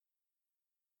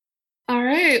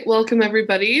right, welcome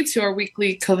everybody to our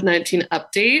weekly COVID-19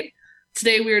 update.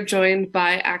 Today we are joined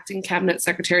by Acting Cabinet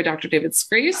Secretary Dr. David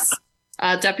Scrace,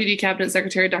 Deputy Cabinet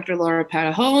Secretary Dr. Laura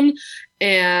Patahone,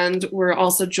 and we're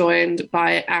also joined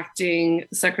by Acting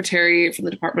Secretary from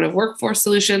the Department of Workforce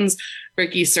Solutions,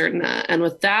 Ricky Sertna. And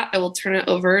with that, I will turn it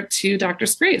over to Dr.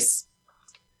 Scrace.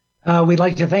 We'd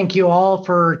like to thank you all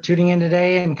for tuning in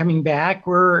today and coming back.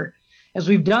 We're, as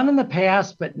we've done in the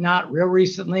past, but not real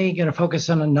recently, going to focus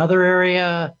on another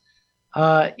area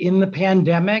in the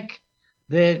pandemic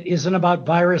that isn't about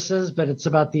viruses, but it's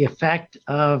about the effect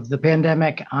of the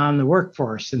pandemic on the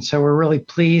workforce. And so we're really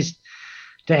pleased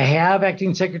to have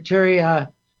Acting Secretary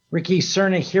Ricky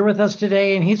Sertna here with us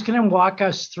today, and he's going to walk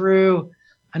us through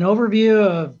an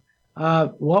overview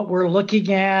of what we're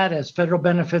looking at as federal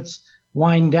benefits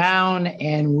wind down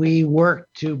and we work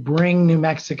to bring New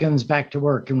Mexicans back to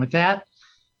work. And with that,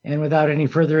 and without any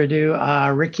further ado,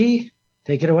 Ricky,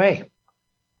 take it away.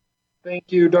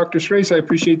 Thank you, Dr. Scrace. I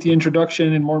appreciate the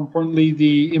introduction and more importantly,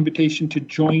 the invitation to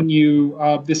join you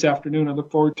this afternoon. I look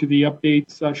forward to the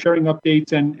updates, sharing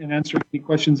updates and answering any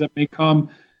questions that may come.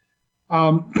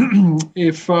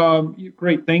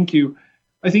 Great, thank you.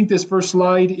 I think this first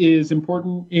slide is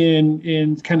important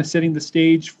in kind of setting the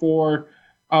stage for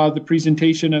the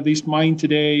presentation, at least mine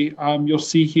today. You'll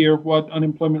see here what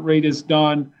unemployment rate is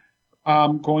done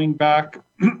going back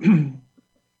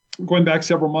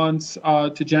several months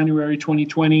to January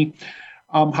 2020,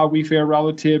 how we fare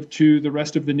relative to the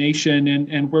rest of the nation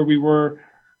and where we were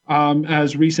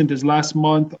as recent as last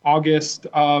month, August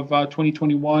of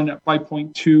 2021 at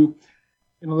 5.2.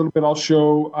 In a little bit, I'll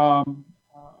show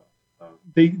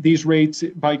these rates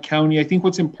by county. I think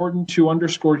what's important to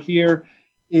underscore here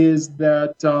is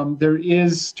that there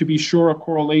is, to be sure, a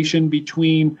correlation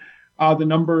between the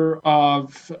number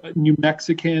of New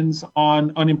Mexicans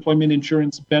on unemployment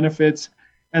insurance benefits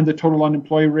and the total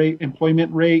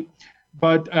employment rate,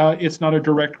 but it's not a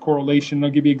direct correlation.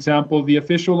 I'll give you an example. The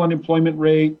official unemployment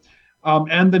rate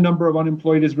and the number of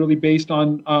unemployed is really based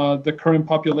on the current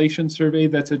population survey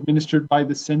that's administered by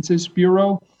the Census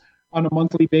Bureau on a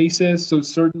monthly basis. So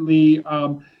certainly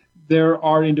there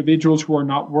are individuals who are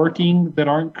not working that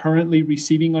aren't currently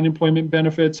receiving unemployment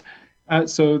benefits.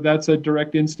 So that's a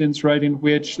direct instance, right, in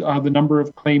which the number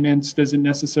of claimants doesn't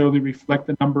necessarily reflect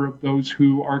the number of those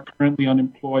who are currently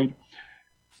unemployed.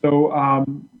 So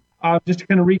just to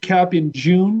kind of recap, in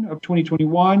June of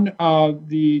 2021,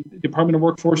 the Department of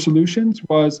Workforce Solutions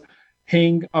was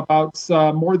paying about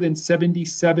more than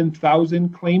 77,000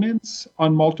 claimants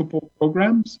on multiple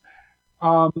programs.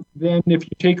 Then if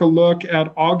you take a look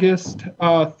at August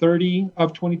 30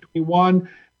 of 2021,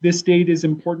 this date is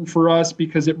important for us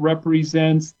because it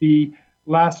represents the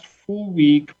last full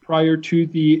week prior to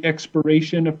the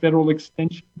expiration of federal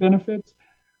extension benefits.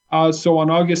 So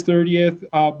on August 30th,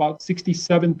 about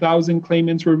 67,000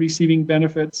 claimants were receiving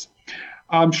benefits.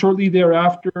 Shortly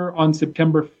thereafter, on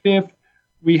September 5th,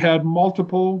 we had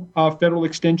multiple federal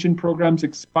extension programs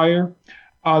expire.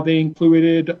 They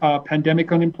included a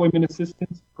pandemic unemployment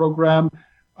assistance program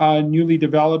newly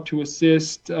developed to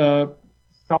assist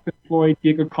self-employed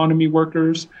gig economy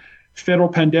workers. Federal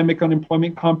pandemic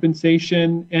unemployment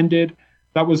compensation ended.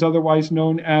 That was otherwise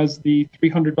known as the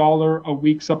 $300 a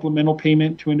week supplemental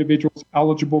payment to individuals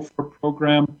eligible for a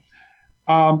program.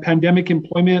 Pandemic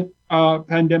employment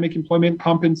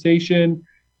compensation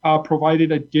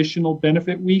provided additional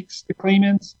benefit weeks to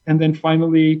claimants. And then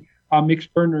finally, mixed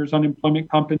earners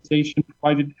unemployment compensation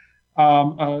provided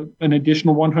an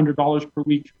additional $100 per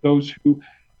week to those who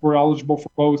were eligible for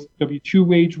both W-2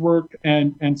 wage work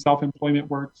and self-employment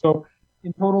work. So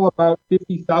in total, about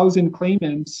 50,000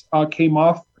 claimants came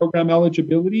off program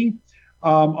eligibility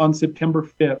on September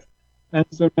 5th. And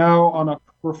so now on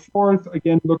October 4th,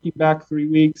 again, looking back 3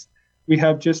 weeks, we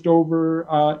have just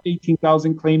over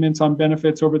 18,000 claimants on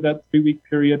benefits over that 3-week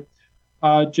period.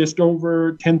 Just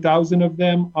over 10,000 of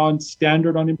them on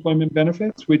standard unemployment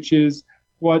benefits, which is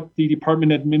what the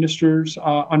department administers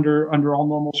under all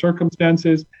normal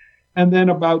circumstances. And then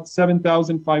about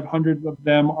 7,500 of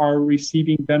them are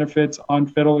receiving benefits on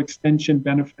federal extension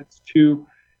benefits too.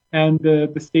 And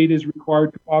the state is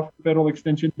required to offer federal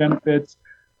extension benefits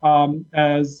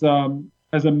as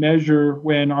a measure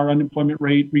when our unemployment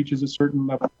rate reaches a certain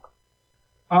level.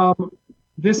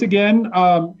 This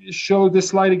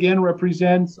slide again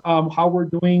represents how we're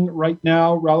doing right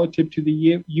now relative to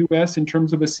the U.S. in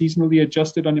terms of a seasonally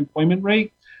adjusted unemployment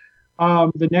rate.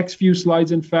 The next few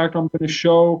slides, in fact, I'm going to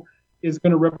show is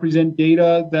going to represent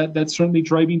data that's certainly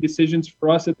driving decisions for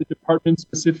us at the department,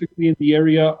 specifically in the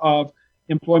area of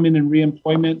employment and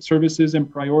reemployment services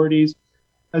and priorities.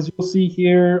 As you'll see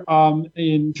here,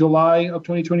 in July of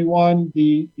 2021,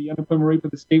 the unemployment rate for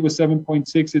the state was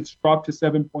 7.6. It's dropped to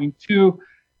 7.2.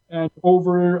 And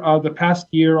over the past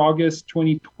year, August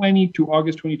 2020 to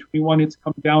August 2021, it's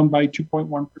come down by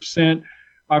 2.1%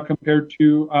 compared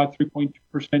to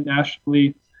 3.2%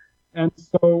 nationally. And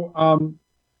so,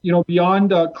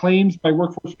 beyond claims by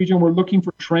workforce region, we're looking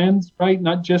for trends, right?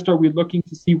 Not just are we looking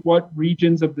to see what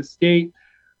regions of the state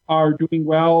are doing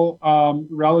well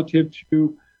relative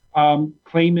to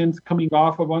claimants coming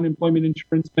off of unemployment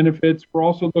insurance benefits. We're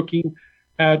also looking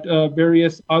at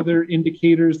various other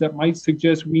indicators that might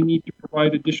suggest we need to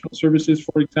provide additional services,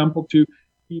 for example, to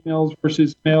females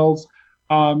versus males,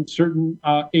 certain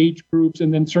age groups,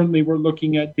 and then certainly we're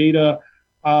looking at data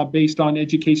based on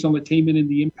educational attainment and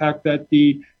the impact that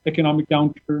the economic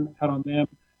downturn had on them.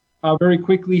 Very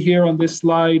quickly here on this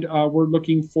slide, we're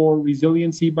looking for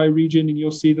resiliency by region, and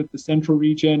you'll see that the central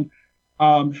region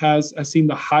has seen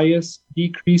the highest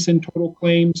decrease in total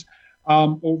claims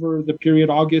over the period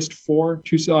August 4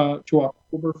 to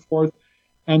October 4th.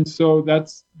 And so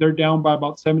they're down by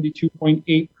about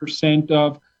 72.8%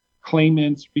 of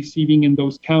claimants receiving in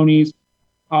those counties.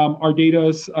 Our data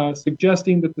is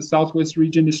suggesting that the Southwest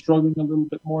region is struggling a little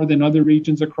bit more than other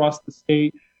regions across the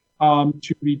state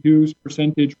to reduce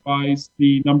percentage-wise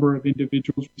the number of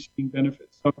individuals receiving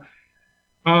benefits. So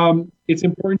it's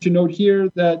important to note here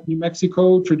that New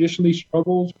Mexico traditionally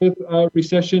struggles with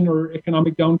recession or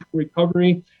economic downturn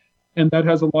recovery, and that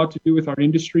has a lot to do with our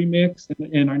industry mix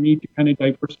and our need to kind of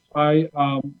diversify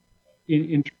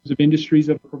in terms of industries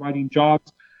that are providing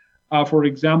jobs. For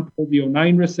example, the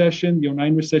 2009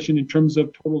 recession in terms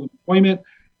of total employment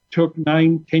took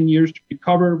 9-10 years to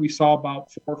recover. We saw about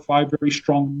 4 or 5 very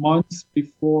strong months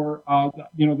before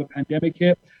the pandemic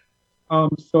hit.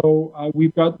 So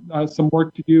we've got some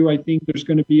work to do. I think there's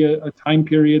going to be a time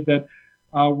period that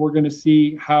we're going to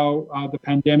see how the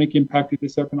pandemic impacted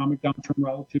this economic downturn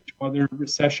relative to other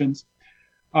recessions.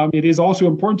 It is also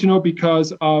important to note,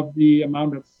 because of the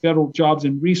amount of federal jobs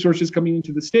and resources coming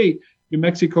into the state, New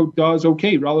Mexico does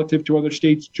okay relative to other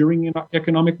states during an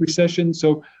economic recession.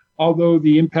 So although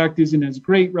the impact isn't as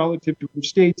great relative to other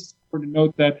states, it's important to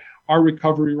note that our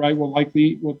recovery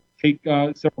will take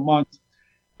several months.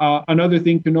 Another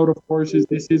thing to note, of course, is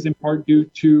this is in part due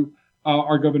to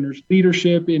our governor's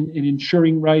leadership in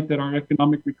ensuring, right, that our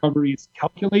economic recovery is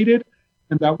calculated,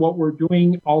 and that what we're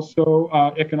doing also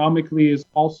economically is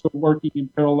also working in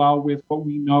parallel with what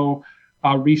we know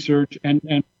research and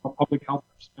from a public health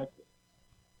perspective.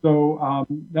 So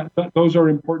those are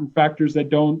important factors that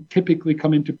don't typically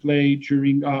come into play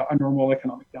during a normal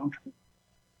economic downturn.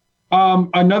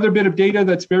 Another bit of data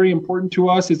that's very important to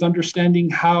us is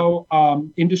understanding how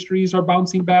industries are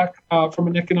bouncing back from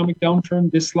an economic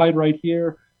downturn. This slide right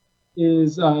here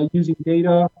is using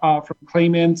data from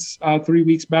claimants 3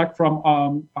 weeks back from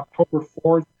October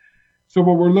 4th. So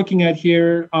what we're looking at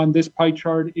here on this pie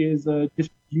chart is a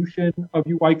distribution of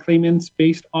UI claimants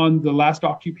based on the last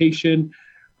occupation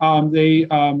they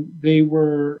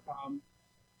were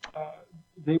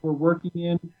working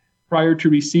in prior to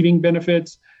receiving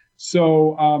benefits.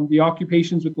 So the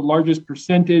occupations with the largest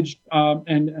percentage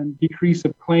and decrease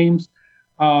of claims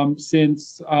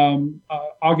since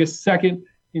August 2nd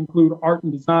include art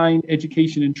and design,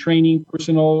 education and training,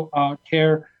 personal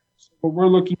care. So what we're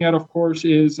looking at, of course,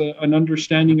 is an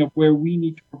understanding of where we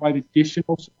need to provide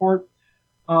additional support.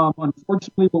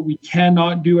 Unfortunately, what we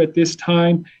cannot do at this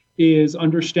time is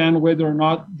understand whether or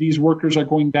not these workers are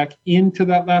going back into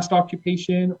that last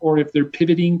occupation, or if they're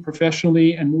pivoting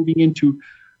professionally and moving into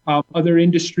other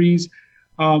industries.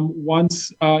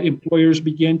 Once employers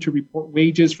begin to report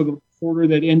wages for the quarter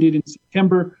that ended in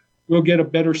September, we'll get a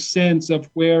better sense of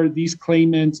where these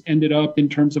claimants ended up in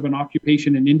terms of an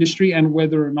occupation and industry, and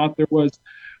whether or not there was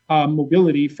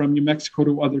mobility from New Mexico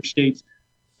to other states.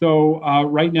 So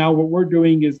right now what we're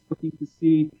doing is looking to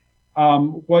see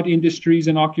what industries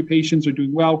and occupations are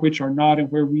doing well, which are not,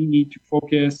 and where we need to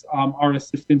focus our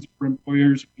assistance for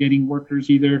employers, getting workers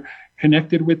either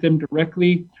connected with them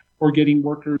directly or getting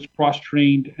workers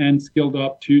cross-trained and skilled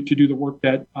up to do the work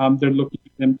that they're looking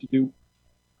for them to do.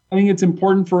 I think it's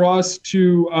important for us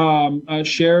to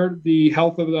share the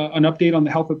health of an update on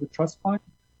the health of the trust fund.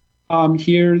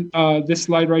 Here, this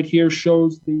slide right here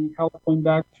shows the health going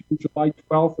back to July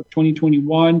 12th of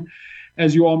 2021.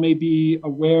 As you all may be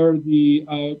aware,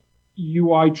 the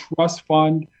UI Trust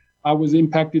Fund was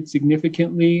impacted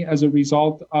significantly as a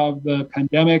result of the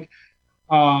pandemic.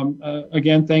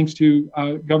 Again, thanks to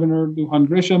Governor Lujan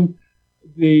Grisham,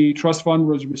 the trust fund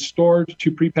was restored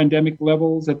to pre-pandemic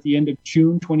levels at the end of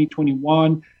June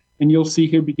 2021. And you'll see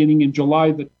here beginning in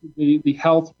July that the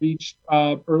health reached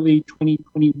early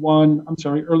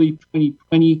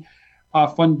 2020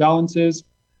 fund balances.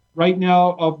 Right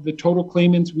now, of the total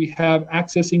claimants we have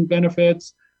accessing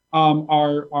benefits,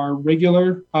 our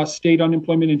regular state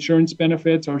unemployment insurance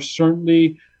benefits are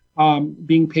certainly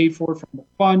being paid for from the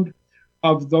fund.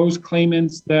 Of those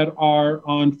claimants that are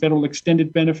on federal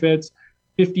extended benefits,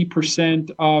 50%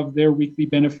 of their weekly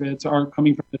benefits are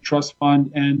coming from the trust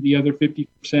fund, and the other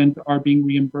 50% are being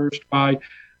reimbursed by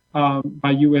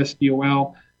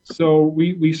USDOL. So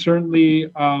we certainly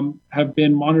have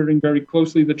been monitoring very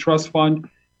closely the trust fund.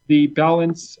 The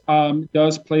balance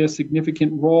does play a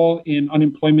significant role in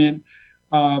unemployment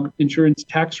insurance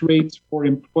tax rates for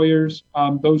employers.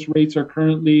 Those rates are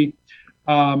currently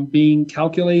being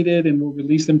calculated, and we'll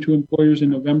release them to employers in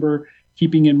November,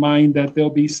 keeping in mind that there'll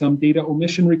be some data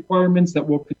omission requirements that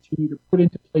we'll continue to put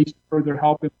into place to further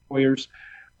help employers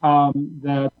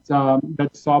that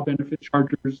saw benefit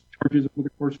charges over the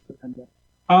course of the pandemic.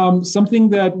 Something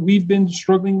that we've been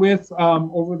struggling with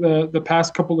over the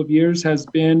past couple of years has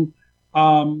been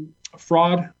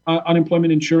fraud,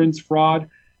 unemployment insurance fraud.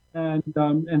 And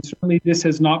certainly this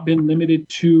has not been limited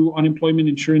to unemployment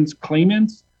insurance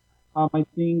claimants. I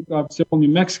think of several New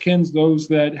Mexicans, those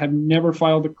that have never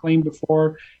filed a claim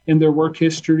before in their work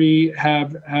history,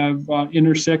 have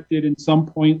intersected in some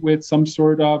point with some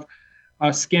sort of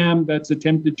scam that's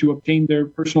attempted to obtain their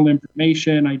personal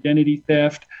information, identity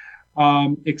theft,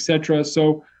 etc.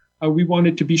 So we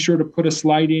wanted to be sure to put a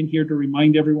slide in here to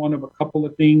remind everyone of a couple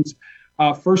of things.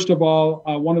 First of all,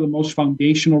 one of the most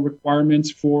foundational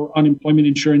requirements for unemployment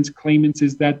insurance claimants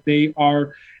is that they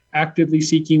are actively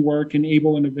seeking work and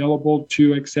able and available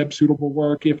to accept suitable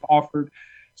work if offered.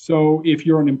 So if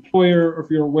you're an employer, or if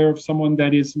you're aware of someone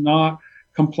that is not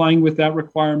complying with that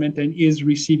requirement and is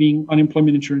receiving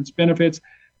unemployment insurance benefits,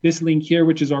 this link here,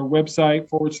 which is our website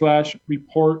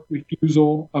 /report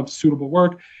refusal of suitable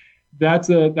work, that's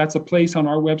a place on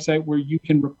our website where you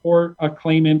can report a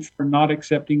claimant for not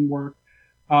accepting work.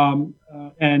 And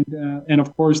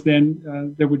of course,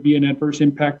 then there would be an adverse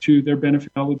impact to their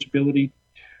benefit eligibility.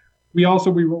 We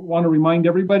want to remind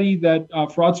everybody that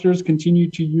fraudsters continue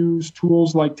to use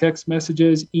tools like text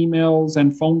messages, emails,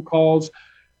 and phone calls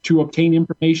to obtain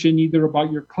information either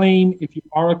about your claim, if you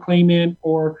are a claimant,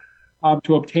 or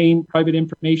to obtain private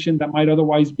information that might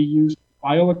otherwise be used to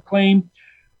file a claim.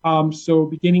 So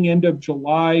beginning end of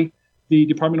July, the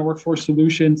Department of Workforce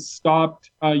Solutions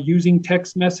stopped using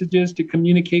text messages to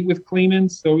communicate with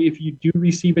claimants. So if you do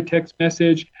receive a text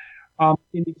message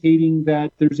indicating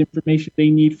that there's information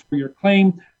they need for your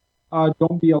claim,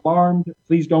 don't be alarmed.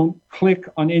 Please don't click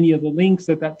on any of the links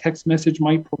that text message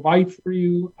might provide for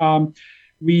you.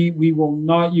 We will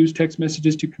not use text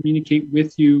messages to communicate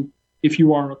with you if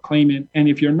you are a claimant. And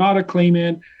if you're not a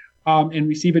claimant and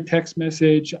receive a text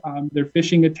message, they're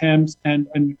phishing attempts, and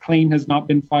a claim has not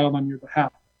been filed on your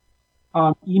behalf.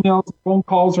 Emails, phone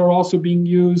calls are also being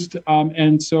used.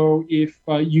 And so if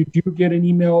you do get an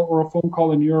email or a phone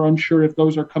call and you're unsure if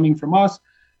those are coming from us,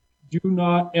 do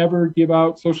not ever give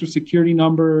out social security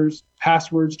numbers,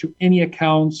 passwords to any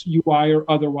accounts, UI or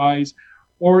otherwise,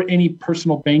 or any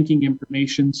personal banking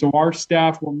information. So our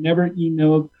staff will never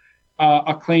email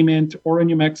a claimant or a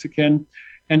New Mexican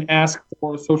and ask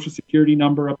for a social security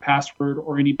number, a password,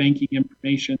 or any banking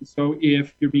information. So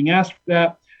if you're being asked for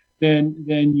that, then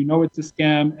you know it's a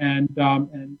scam, and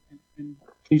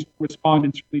please respond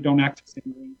and certainly don't access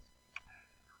any links.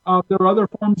 There are other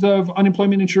forms of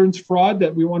unemployment insurance fraud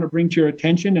that we want to bring to your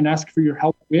attention and ask for your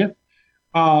help with.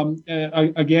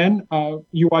 Again,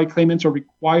 UI claimants are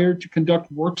required to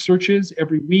conduct work searches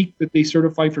every week that they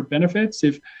certify for benefits.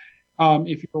 If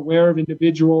you're aware of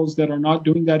individuals that are not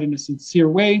doing that in a sincere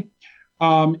way,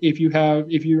 if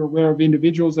you're aware of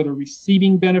individuals that are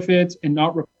receiving benefits and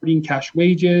not reporting cash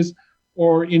wages,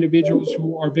 or individuals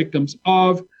who are victims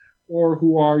of, or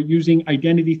who are using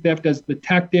identity theft as the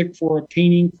tactic for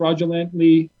obtaining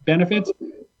fraudulently benefits,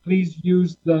 please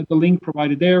use the link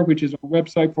provided there, which is our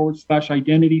website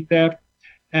 /identity theft,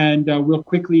 and we'll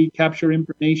quickly capture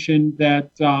information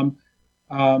that's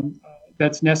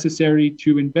necessary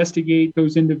to investigate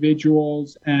those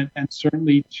individuals and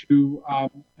certainly to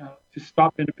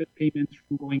stop benefit payments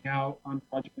from going out on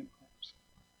fraudulent claims.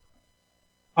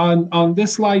 On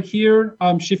this slide here,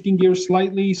 shifting gears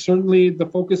slightly, certainly the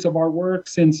focus of our work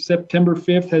since September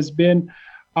 5th has been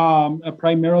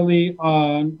primarily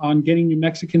on getting New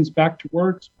Mexicans back to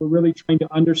work. So we're really trying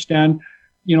to understand,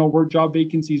 where job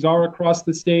vacancies are across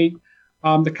the state,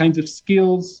 the kinds of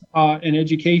skills and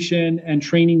education and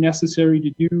training necessary to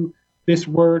do this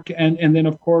work, and then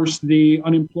of course the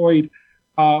unemployed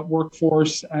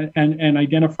workforce and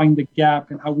identifying the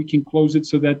gap and how we can close it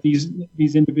so that these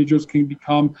individuals can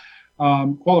become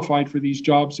qualified for these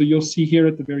jobs. So you'll see here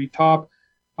at the very top,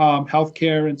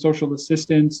 healthcare and social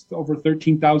assistance, over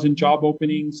 13,000 job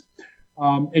openings,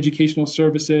 educational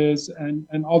services,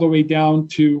 and all the way down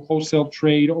to wholesale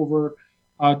trade, over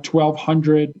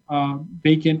 1,200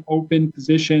 vacant open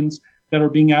positions that are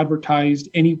being advertised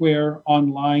anywhere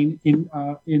online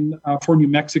for New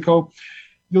Mexico.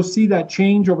 You'll see that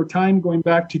change over time, going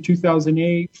back to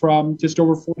 2008, from just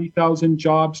over 40,000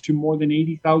 jobs to more than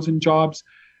 80,000 jobs.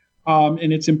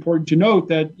 And it's important to note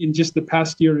that in just the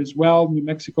past year as well, New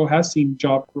Mexico has seen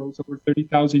job growth, over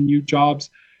 30,000 new jobs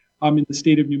in the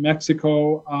state of New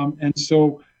Mexico. And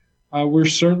so we're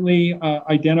certainly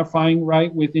identifying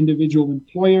with individual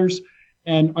employers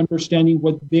and understanding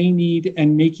what they need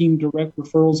and making direct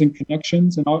referrals and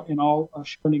connections. And I'll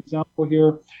share an example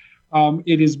here.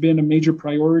 It has been a major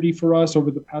priority for us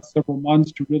over the past several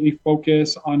months to really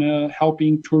focus on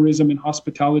helping tourism and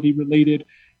hospitality related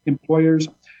employers.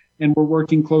 And we're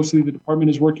working closely, the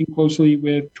department is working closely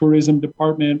with tourism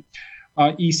department,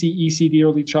 ECD,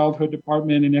 Early Childhood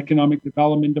Department, and Economic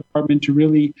Development Department to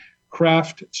really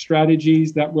craft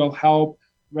strategies that will help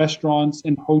restaurants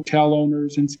and hotel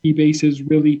owners and ski bases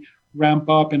really ramp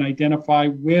up and identify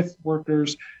with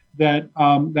workers that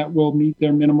will meet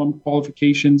their minimum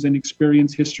qualifications and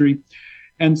experience history.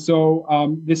 And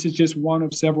so this is just one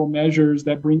of several measures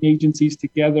that bring agencies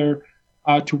together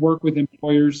to work with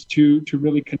employers to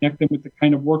really connect them with the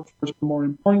kind of workforce, but more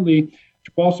importantly,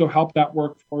 to also help that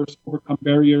workforce overcome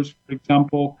barriers, for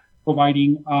example,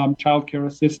 providing childcare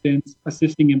assistance,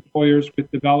 assisting employers with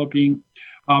developing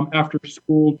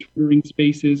after-school tutoring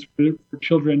spaces for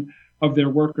children of their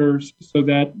workers so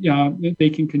that they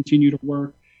can continue to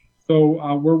work.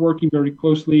 So we're working very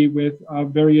closely with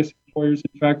various employers.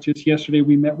 In fact, just yesterday,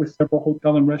 we met with several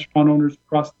hotel and restaurant owners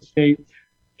across the state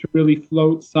to really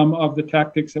float some of the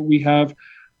tactics that we have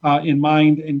in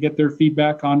mind and get their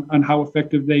feedback on how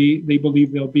effective they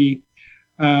believe they'll be.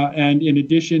 And in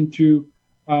addition to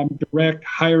direct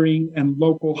hiring and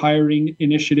local hiring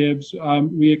initiatives,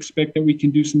 we expect that we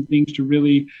can do some things to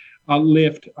really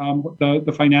lift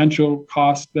the financial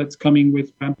cost that's coming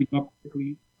with ramping up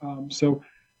quickly. So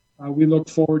we look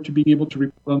forward to being able to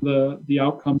report on the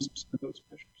outcomes of some of those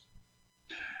measures.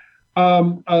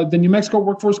 The New Mexico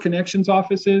Workforce Connections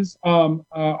offices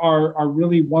are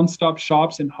really one-stop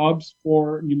shops and hubs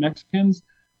for New Mexicans.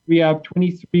 We have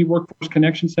 23 workforce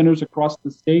connection centers across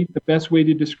the state. The best way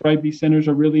to describe these centers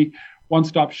are really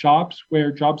one-stop shops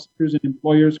where job seekers and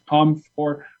employers come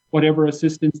for whatever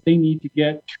assistance they need to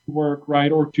get to work,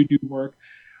 or to do work.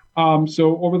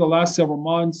 So over the last several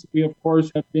months, we, of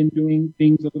course, have been doing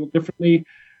things a little differently.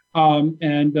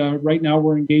 And right now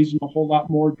we're engaged in a whole lot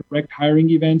more direct hiring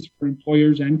events for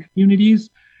employers and communities.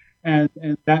 And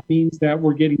that means that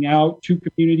we're getting out to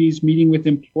communities, meeting with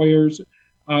employers,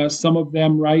 some of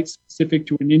them specific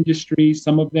to an industry,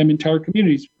 some of them entire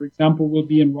communities. For example, we'll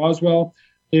be in Roswell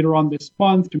later on this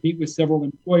month to meet with several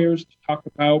employers to talk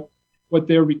about what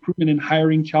their recruitment and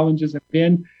hiring challenges have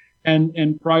been.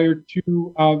 And prior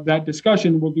to that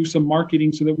discussion, we'll do some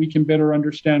marketing so that we can better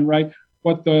understand,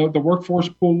 what the workforce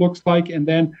pool looks like. And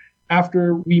then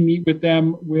after we meet with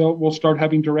them, we'll start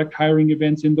having direct hiring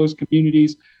events in those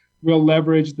communities. We'll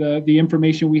leverage the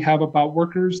information we have about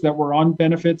workers that were on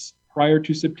benefits prior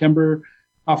to September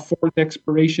 4th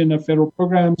expiration of federal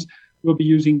programs. We'll be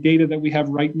using data that we have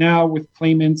right now with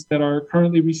claimants that are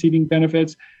currently receiving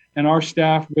benefits, and our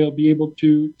staff will be able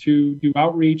to do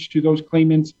outreach to those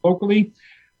claimants locally,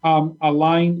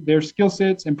 align their skill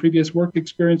sets and previous work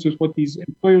experience with what these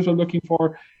employers are looking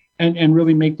for, and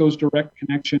really make those direct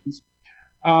connections.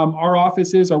 Our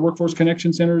offices, our workforce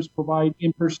connection centers, provide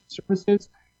in-person services,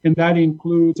 and that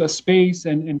includes a space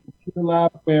and computer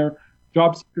lab where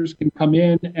job seekers can come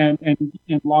in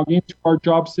and log into our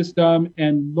job system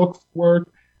and look for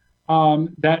work.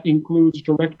 That includes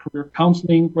direct career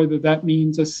counseling, whether that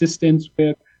means assistance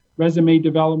with resume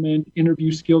development,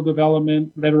 interview skill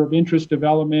development, letter of interest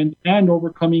development, and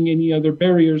overcoming any other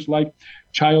barriers like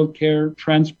childcare,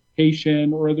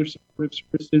 transportation, or other supportive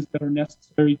services that are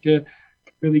necessary to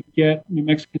really get New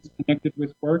Mexicans connected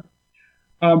with work.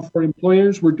 For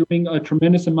employers, we're doing a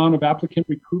tremendous amount of applicant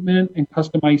recruitment and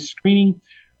customized screening,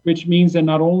 which means that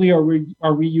not only are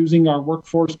we using our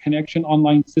workforce connection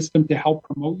online system to help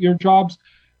promote your jobs,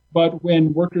 but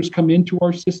when workers come into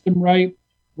our system,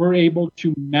 we're able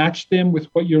to match them with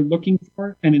what you're looking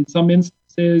for. And in some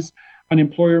instances, an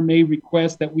employer may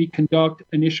request that we conduct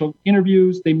initial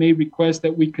interviews. They may request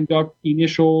that we conduct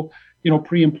initial,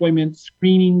 pre-employment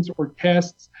screenings or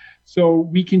tests So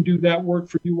we can do that work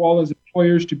for you all as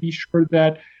employers to be sure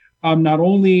that not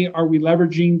only are we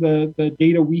leveraging the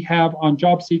data we have on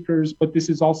job seekers, but this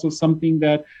is also something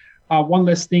that one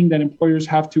less thing that employers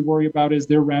have to worry about as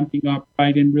they're ramping up,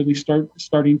 right, and really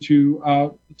starting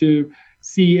to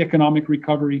see economic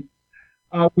recovery.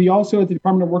 We also, at the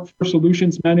Department of Workforce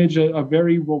Solutions, manage a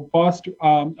very robust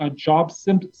job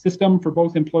system for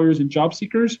both employers and job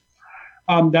seekers.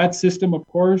 That system, of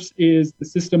course, is the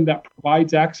system that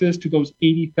provides access to those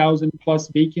 80,000 plus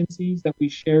vacancies that we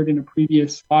shared in a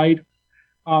previous slide.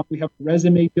 We have a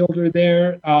resume builder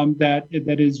there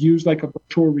that is used like a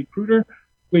virtual recruiter,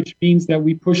 which means that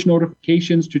we push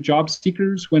notifications to job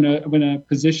seekers when a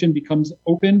position becomes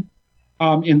open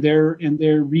in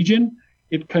their region.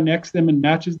 It connects them and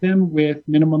matches them with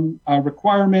minimum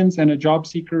requirements and a job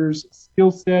seeker's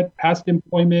skill set, past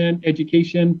employment,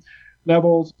 education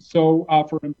levels. So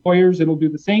for employers, it'll do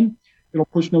the same. It'll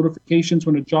push notifications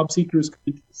when a job seeker is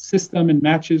coming to the system and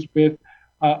matches with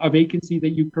a vacancy that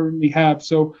you currently have.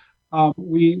 So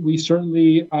we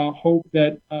certainly hope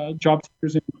that job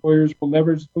seekers and employers will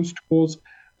leverage those tools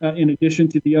in addition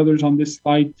to the others on this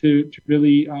slide to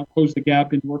really close the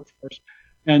gap in workforce.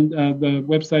 And the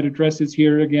website address is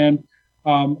here again.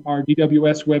 Our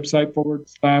DWS website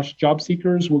 /job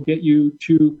seekers will get you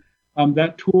to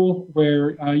that tool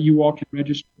where you all can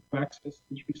register to access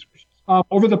these resources.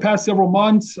 Over the past several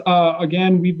months,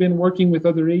 again, we've been working with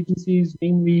other agencies,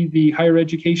 namely the Higher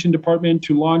Education Department,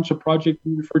 to launch a project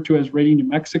we refer to as Ready New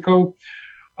Mexico.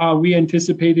 We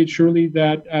anticipated surely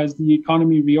that as the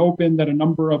economy reopened, that a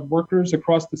number of workers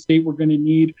across the state were going to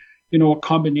need a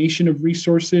combination of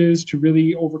resources to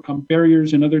really overcome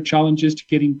barriers and other challenges to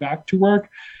getting back to work.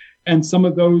 And some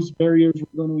of those barriers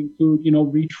were going to include,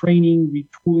 retraining,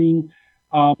 retooling,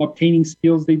 obtaining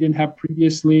skills they didn't have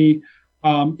previously,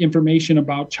 information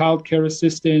about childcare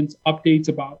assistance, updates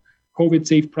about COVID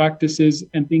safe practices,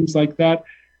 and things like that.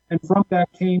 And from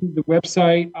that came the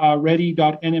website,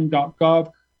 ready.nm.gov,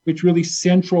 which really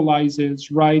centralizes,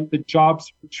 right, the job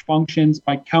search functions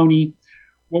by county.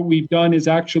 What we've done is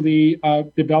actually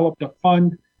developed a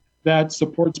fund that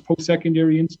supports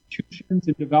post-secondary institutions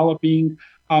in developing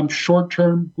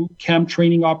short-term boot camp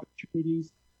training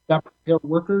opportunities that prepare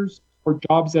workers for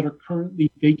jobs that are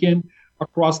currently vacant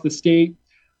across the state.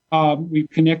 We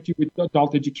connect you with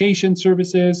adult education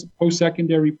services,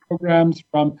 post-secondary programs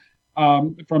from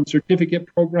certificate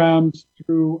programs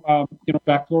through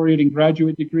baccalaureate and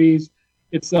graduate degrees.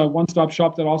 It's a one-stop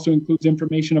shop that also includes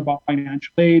information about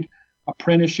financial aid,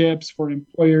 apprenticeships for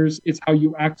employers. It's how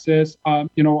you access,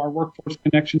 our workforce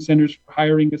connection centers for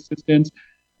hiring assistance.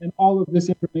 And all of this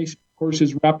information, of course,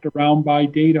 is wrapped around by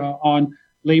data on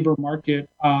labor market,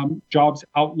 jobs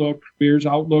outlook, careers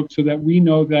outlook, so that we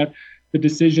know that the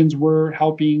decisions we're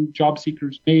helping job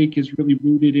seekers make is really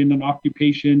rooted in an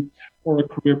occupation or a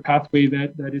career pathway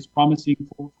that is promising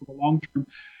for the long term.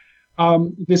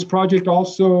 This project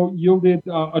also yielded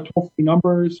a toll-free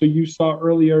number. So you saw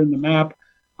earlier in the map,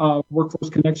 workforce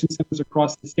connection centers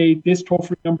across the state. This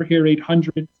toll-free number here,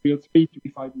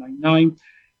 800-303-3599,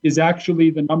 is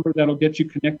actually the number that'll get you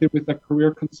connected with a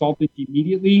career consultant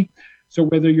immediately. So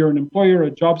whether you're an employer, a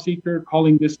job seeker,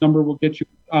 calling this number will get you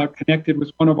connected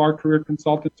with one of our career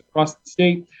consultants across the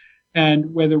state.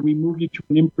 And whether we move you to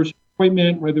an in-person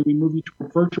appointment, whether we move you to a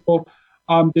virtual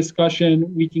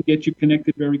discussion, we can get you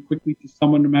connected very quickly to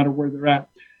someone no matter where they're at.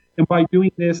 And by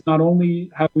doing this, not only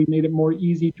have we made it more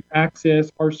easy to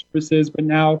access our services, but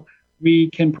now we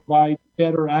can provide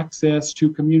better access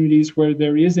to communities where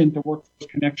there isn't a workforce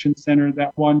connection center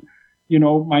that one,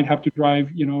 might have to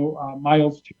drive,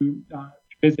 miles to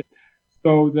visit.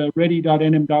 So the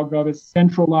ready.nm.gov has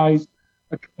centralized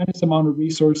a tremendous amount of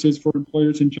resources for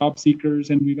employers and job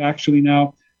seekers, and we've actually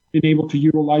now been able to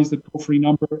utilize the toll-free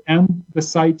number and the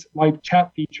site's live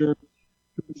chat feature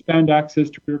to expand access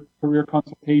to career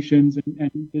consultations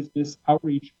and business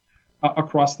outreach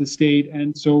across the state.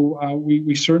 And so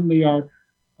we certainly are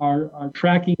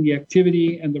tracking the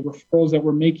activity and the referrals that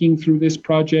we're making through this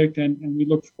project, and we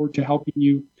look forward to helping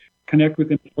you connect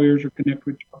with employers or connect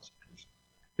with job seekers.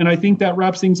 And I think that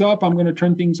wraps things up. I'm going to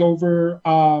turn things over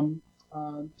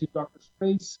to Dr.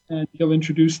 Grace, and he'll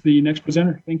introduce the next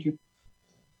presenter. Thank you.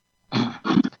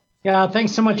 Yeah,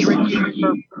 thanks so much, Rick,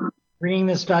 for bringing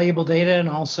this valuable data, and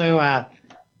also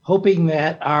hoping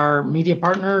that our media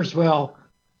partners will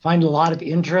find a lot of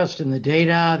interest in the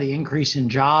data, the increase in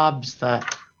jobs, the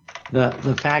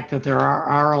fact that there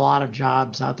are a lot of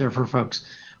jobs out there for folks.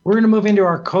 We're going to move into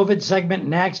our COVID segment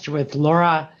next with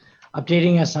Laura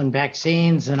updating us on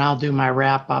vaccines, and I'll do my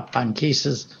wrap up on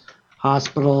cases,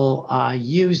 hospital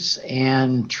use,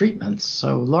 and treatments.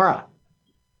 So, Laura.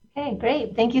 Okay,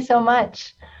 great. Thank you so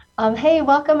much. Hey,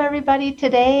 welcome everybody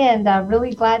today, and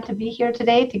really glad to be here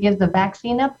today to give the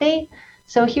vaccine update.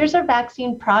 So here's our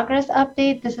vaccine progress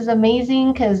update. This is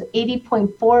amazing because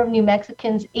 80.4% of New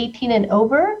Mexicans 18 and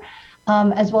over,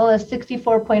 as well as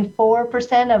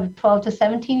 64.4% of 12 to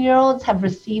 17-year-olds have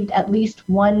received at least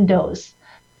one dose.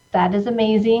 That is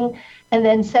amazing. And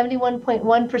then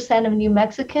 71.1% of New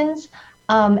Mexicans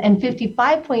and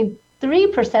 55.3%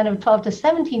 of 12 to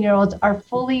 17-year-olds are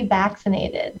fully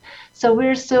vaccinated. So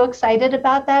we're so excited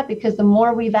about that because the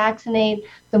more we vaccinate,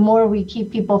 the more we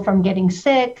keep people from getting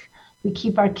sick, we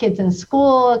keep our kids in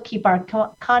school, keep our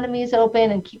economies open,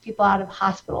 and keep people out of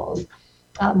hospitals.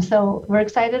 So we're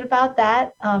excited about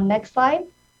that. Next slide.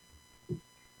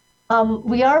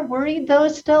 We are worried, though,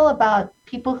 still about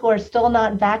people who are still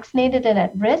not vaccinated and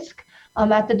at risk.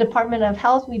 At the Department of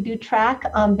Health, we do track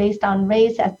based on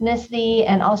race, ethnicity,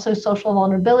 and also social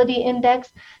vulnerability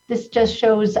index. This just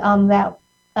shows that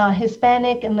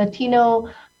Hispanic and Latino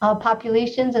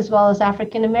populations, as well as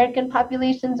African American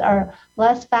populations, are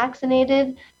less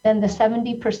vaccinated than the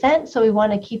 70%. So we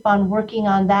want to keep on working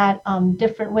on that,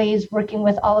 different ways, working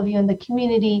with all of you in the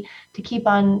community to keep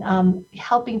on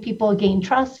helping people gain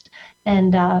trust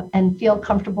and feel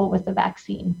comfortable with the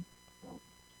vaccine.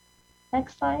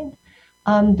 Next slide.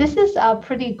 This is a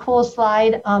pretty cool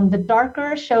slide. The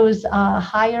darker shows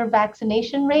higher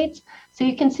vaccination rates. So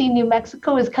you can see New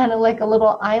Mexico is kind of like a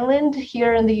little island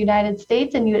here in the United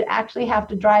States, and you actually have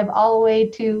to drive all the way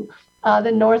to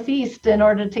the Northeast in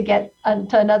order to get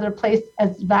to another place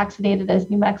as vaccinated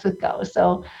as New Mexico.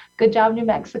 So good job, New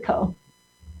Mexico.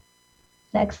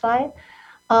 Next slide.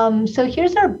 So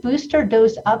here's our booster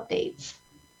dose updates.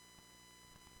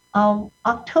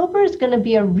 October is going to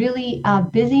be a really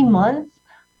busy month.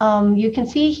 You can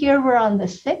see here we're on the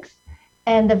 6th,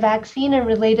 and the Vaccine and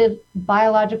Related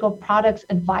Biological Products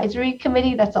Advisory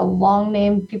Committee, that's a long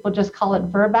name, people just call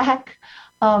it VRBAC.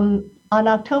 On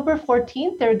October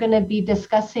 14th, they're going to be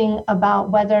discussing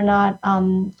about whether or not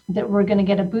that we're going to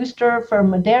get a booster for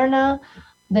Moderna.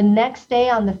 The next day,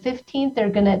 on the 15th,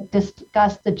 they're going to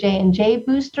discuss the J&J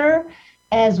booster,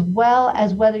 as well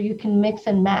as whether you can mix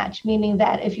and match, meaning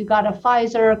that if you got a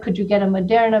Pfizer, could you get a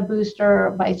Moderna booster,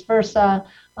 or vice versa,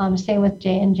 same with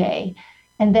J&J.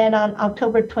 And then on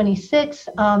October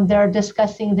 26th, they're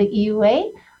discussing the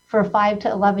EUA for 5 to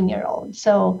 11-year-olds.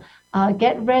 So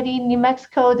get ready, New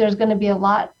Mexico. There's going to be a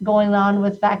lot going on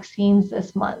with vaccines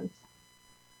this month.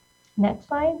 Next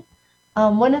slide.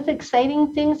 One of the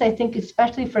exciting things, I think,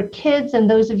 especially for kids and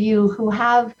those of you who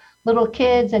have little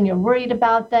kids and you're worried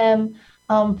about them,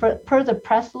 per the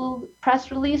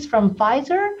press release from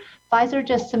Pfizer, Pfizer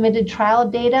just submitted trial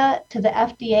data to the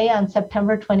FDA on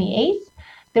September 28th.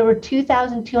 There were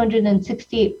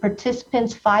 2,268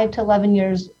 participants 5 to 11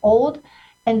 years old,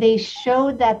 and they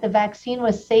showed that the vaccine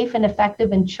was safe and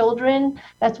effective in children.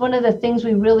 That's one of the things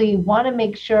we really want to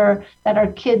make sure that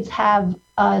our kids have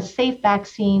a safe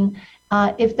vaccine.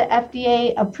 If the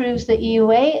FDA approves the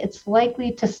EUA, it's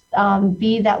likely to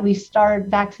be that we start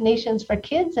vaccinations for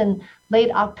kids in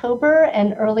late October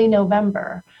and early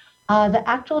November. The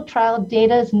actual trial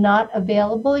data is not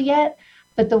available yet,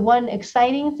 but the one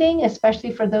exciting thing,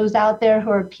 especially for those out there who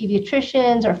are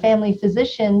pediatricians or family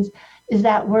physicians, is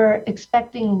that we're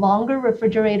expecting longer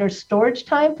refrigerator storage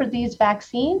time for these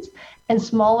vaccines and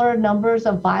smaller numbers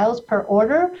of vials per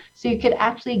order. So you could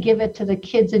actually give it to the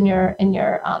kids in your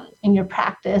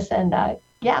practice, and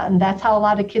and that's how a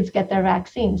lot of kids get their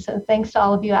vaccines. So thanks to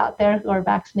all of you out there who are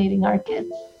vaccinating our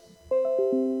kids.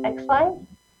 Next slide.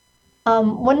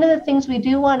 One of the things we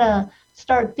do want to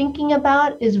start thinking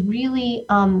about is really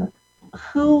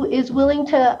who is willing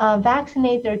to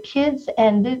vaccinate their kids.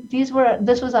 And this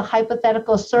was a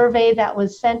hypothetical survey that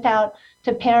was sent out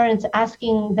to parents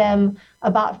asking them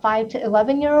about 5 to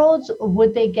 11-year-olds,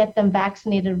 would they get them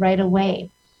vaccinated right away?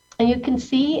 And you can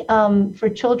see for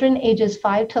children ages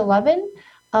 5 to 11,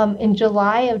 in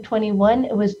July of 21,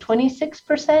 it was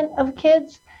 26% of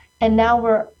kids, and now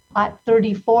we're at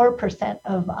 34%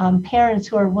 of parents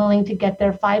who are willing to get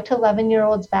their 5 to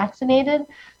 11-year-olds vaccinated.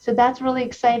 So that's really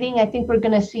exciting. I think we're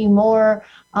going to see more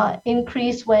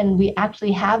increase when we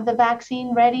actually have the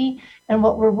vaccine ready. And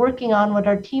what we're working on, what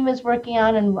our team is working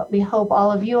on, and what we hope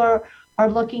all of you are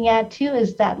looking at too,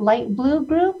 is that light blue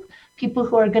group. people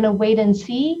who are going to wait and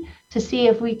see to see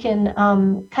if we can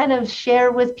kind of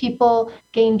share with people,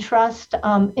 gain trust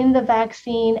in the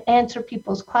vaccine, answer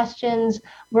people's questions.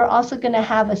 We're also going to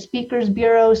have a speakers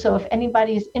bureau. So if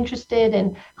anybody is interested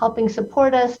in helping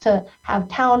support us, to have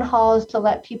town halls to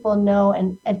let people know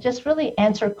and just really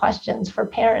answer questions for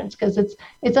parents, because it's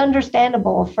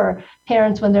understandable for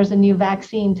parents when there's a new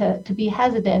vaccine to be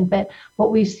hesitant. But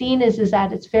what we've seen is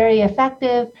that it's very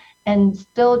effective, and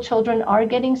still children are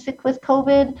getting sick with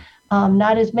COVID.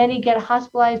 Not as many get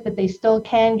hospitalized, but they still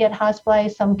can get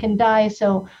hospitalized. Some can die.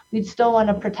 So we'd still want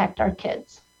to protect our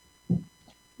kids.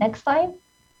 Next slide.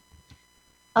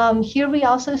 Here we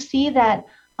also see that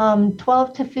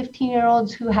 12 to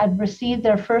 15-year-olds who had received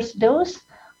their first dose,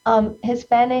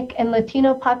 Hispanic and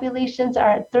Latino populations are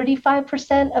at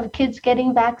 35% of kids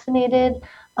getting vaccinated,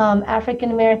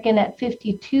 African American at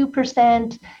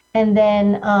 52%, and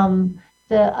then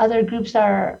the other groups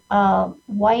are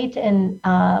white and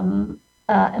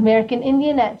American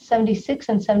Indian at 76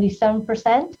 and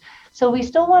 77%. So we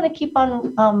still want to keep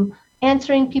on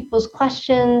answering people's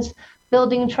questions,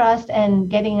 building trust, and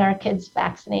getting our kids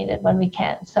vaccinated when we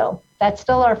can. So that's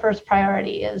still our first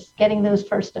priority, is getting those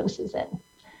first doses in.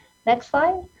 Next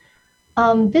slide.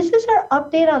 This is our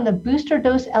update on the booster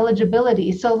dose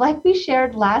eligibility. So like we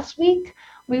shared last week,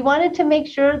 we wanted to make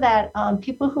sure that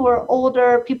people who are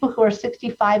older, people who are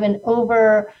 65 and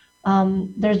over,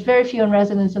 there's very few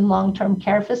residents in long-term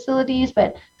care facilities,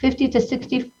 but 50 to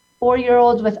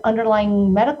 64-year-olds with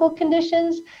underlying medical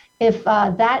conditions, if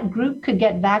that group could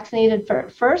get vaccinated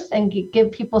first and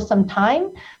give people some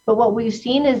time. But what we've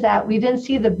seen is that we didn't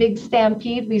see the big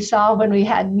stampede we saw when we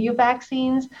had new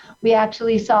vaccines. We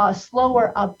actually saw a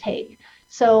slower uptake.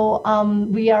 So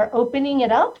we are opening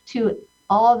it up to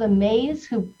all the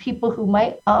Mays, people who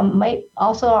might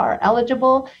also are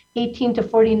eligible, 18 to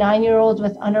 49-year-olds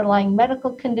with underlying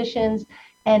medical conditions,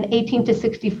 and 18 to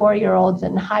 64-year-olds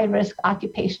in high-risk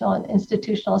occupational and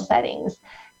institutional settings.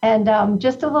 And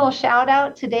just a little shout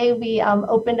out, today we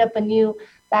opened up a new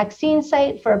vaccine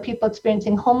site for people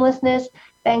experiencing homelessness.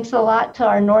 Thanks a lot to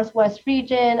our Northwest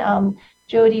region,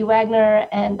 Jody Wagner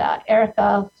and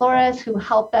Erica Flores, who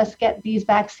helped us get these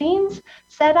vaccines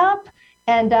set up.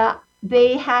 And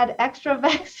they had extra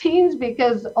vaccines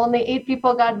because only 8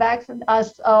 people got vaccinated.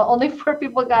 Only 4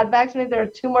 people got vaccinated. There are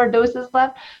 2 more doses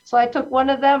left. So I took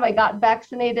one of them. I got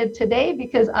vaccinated today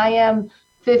because I am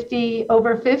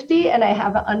over 50, and I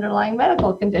have an underlying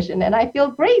medical condition, and I feel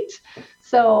great.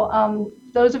 So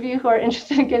those of you who are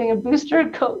interested in getting a booster,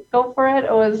 go for it.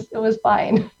 It was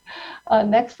fine.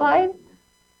 Next slide.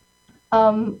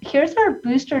 Here's our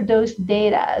booster dose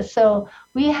data. So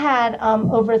we had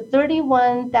over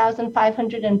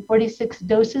 31,546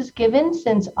 doses given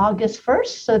since August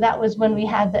 1st. So that was when we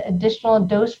had the additional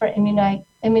dose for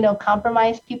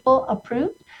immunocompromised people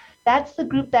approved. That's the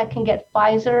group that can get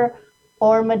Pfizer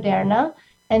or Moderna.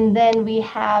 And then we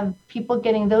have people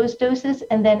getting those doses.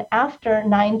 And then after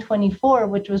 9/24,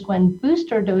 which was when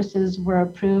booster doses were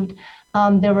approved,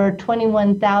 there were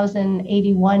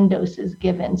 21,081 doses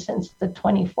given since the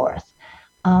 24th.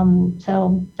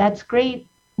 So that's great.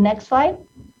 Next slide.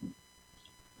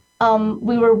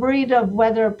 We were worried of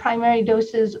whether primary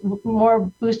doses,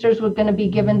 more boosters were going to be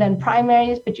given than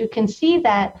primaries, but you can see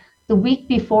that the week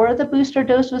before the booster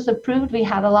dose was approved, we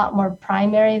had a lot more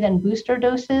primary than booster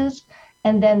doses.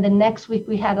 And then the next week,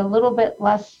 we had a little bit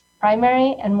less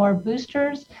primary and more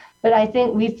boosters. But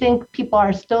we think people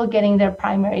are still getting their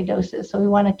primary doses. So we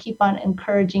want to keep on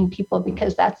encouraging people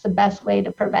because that's the best way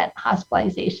to prevent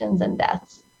hospitalizations and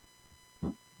deaths.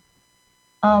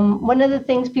 One of the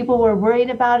things people were worried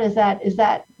about is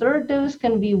that third dose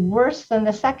can be worse than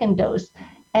the second dose.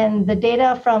 And the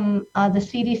data from the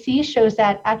CDC shows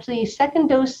that actually second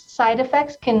dose side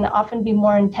effects can often be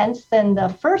more intense than the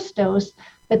first dose,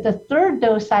 but the third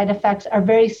dose side effects are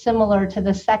very similar to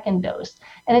the second dose.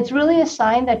 And it's really a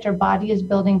sign that your body is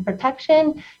building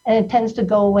protection, and it tends to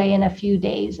go away in a few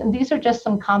days. And these are just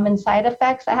some common side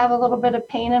effects. I have a little bit of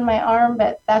pain in my arm,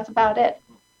 but that's about it.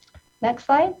 Next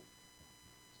slide.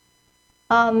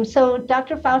 So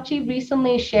Dr. Fauci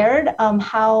recently shared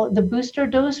how the booster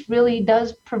dose really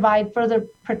does provide further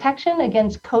protection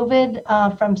against COVID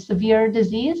from severe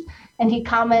disease. And he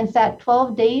comments that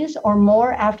 12 days or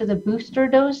more after the booster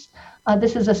dose,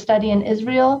 this is a study in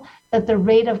Israel, that the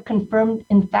rate of confirmed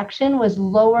infection was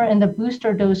lower in the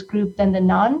booster dose group than the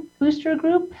non-booster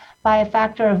group by a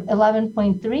factor of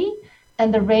 11.3.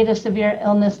 And the rate of severe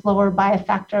illness lower by a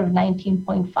factor of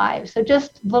 19.5. So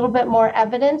just a little bit more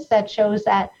evidence that shows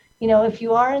that, if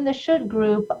you are in the should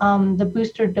group, the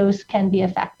booster dose can be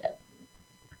effective.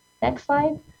 Next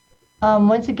slide.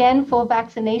 Once again, full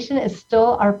vaccination is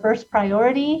still our first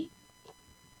priority.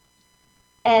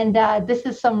 And this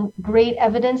is some great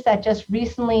evidence that just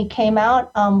recently came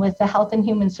out with the Health and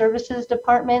Human Services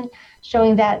Department,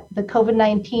 showing that the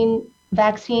COVID-19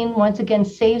 vaccine once again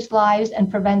saves lives and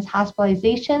prevents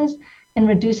hospitalizations and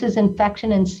reduces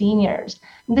infection in seniors.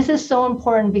 And this is so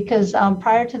important because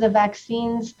prior to the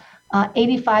vaccines,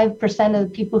 85% of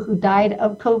the people who died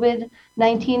of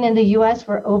COVID-19 in the US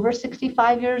were over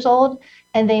 65 years old,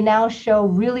 and they now show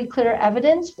really clear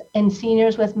evidence in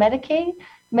seniors with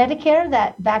Medicare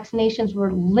that vaccinations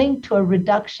were linked to a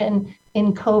reduction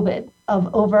in COVID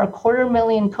of over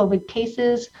 250,000 COVID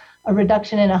cases, a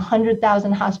reduction in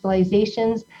 100,000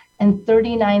 hospitalizations, and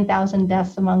 39,000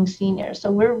 deaths among seniors. So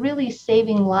we're really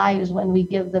saving lives when we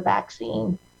give the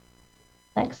vaccine.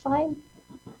 Next slide.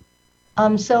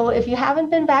 So if you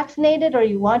haven't been vaccinated or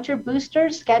you want your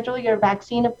booster, schedule your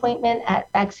vaccine appointment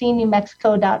at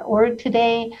vaccinenewmexico.org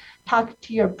today. Talk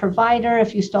to your provider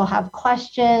if you still have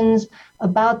questions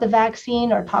about the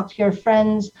vaccine, or talk to your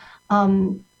friends.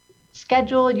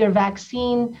 Schedule your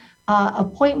vaccine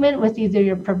appointment with either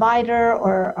your provider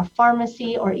or a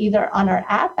pharmacy, or either on our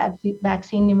app at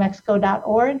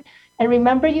vaccinenewmexico.org. And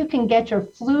remember, you can get your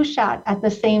flu shot at the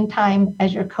same time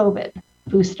as your COVID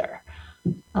booster.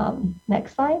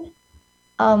 Next slide.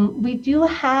 We do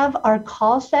have our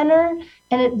call center,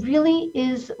 and it really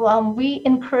is, we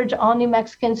encourage all New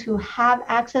Mexicans who have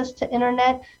access to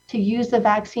internet to use the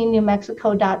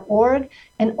vaccinenewmexico.org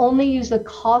and only use the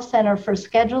call center for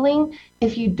scheduling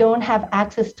if you don't have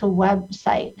access to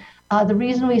website. The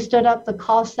reason we stood up the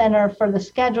call center for the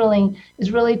scheduling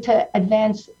is really to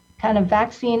advance kind of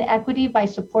vaccine equity by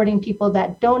supporting people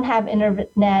that don't have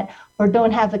internet or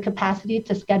don't have the capacity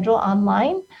to schedule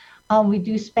online. We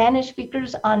do Spanish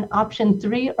speakers on option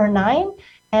 3 or 9.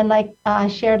 And like I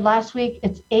shared last week,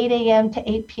 it's 8 a.m. to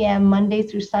 8 p.m. Monday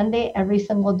through Sunday, every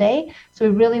single day. So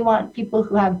we really want people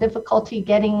who have difficulty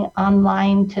getting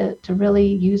online to really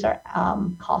use our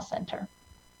call center.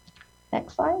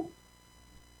 Next slide.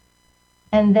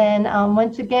 And then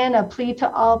once again, a plea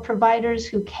to all providers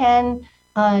who can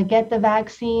get the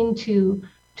vaccine to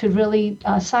really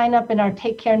sign up in our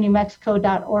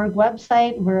takecarenewmexico.org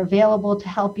website. We're available to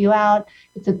help you out.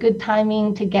 It's a good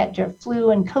timing to get your flu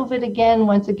and COVID again.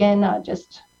 Once again,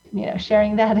 just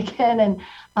sharing that again.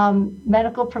 And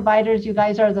medical providers, you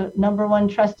guys are the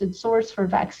 #1 trusted source for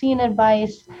vaccine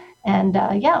advice. And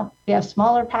we have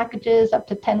smaller packages up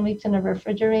to 10 weeks in a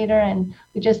refrigerator. And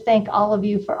we just thank all of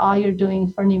you for all you're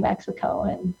doing for New Mexico.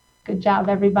 And good job,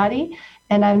 everybody.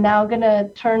 And I'm now going to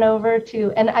turn over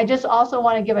to, and I just also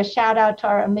want to give a shout out to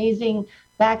our amazing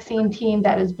vaccine team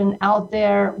that has been out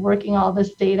there working all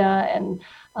this data and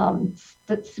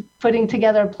putting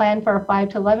together a plan for our 5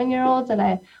 to 11-year-olds. And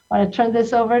I want to turn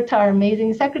this over to our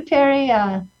amazing secretary,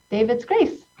 David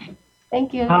Grace.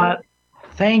 Thank you.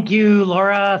 Thank you,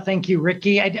 Laura. Thank you,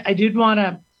 Ricky. I did want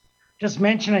to just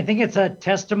mention, I think it's a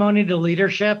testimony to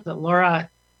leadership that Laura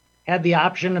had the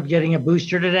option of getting a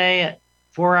booster today at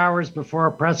 4 hours before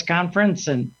a press conference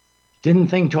and didn't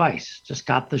think twice, just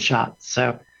got the shot.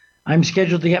 So I'm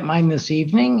scheduled to get mine this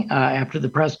evening after the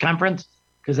press conference,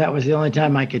 because that was the only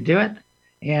time I could do it.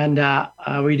 And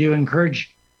we do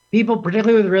encourage people,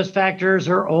 particularly with risk factors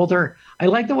or older. I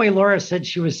like the way Laura said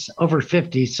she was over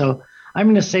 50. So I'm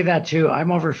going to say that too.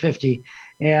 I'm over 50,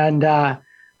 and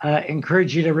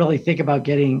encourage you to really think about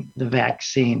getting the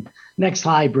vaccine. Next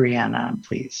slide, Brianna,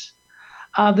 please.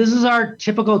 This is our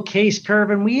typical case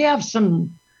curve, and we have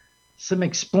some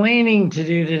explaining to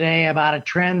do today about a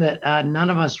trend that none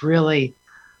of us really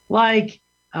like.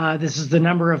 This is the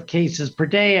number of cases per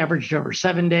day, averaged over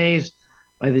 7 days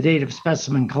by the date of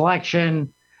specimen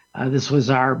collection. This was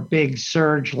our big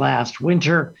surge last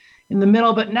winter in the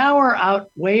middle, but now we're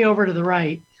out way over to the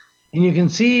right, and you can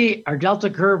see our Delta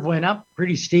curve went up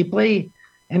pretty steeply,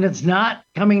 and it's not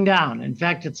coming down. In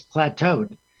fact, it's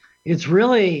plateaued. It's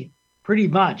really pretty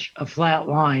much a flat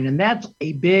line. And that's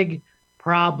a big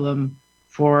problem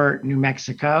for New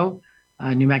Mexico,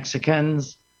 New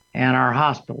Mexicans, and our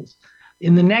hospitals.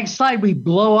 In the next slide, we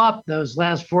blow up those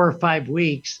last 4 or 5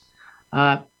 weeks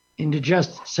into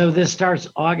just, so this starts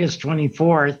August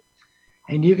 24th.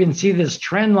 And you can see this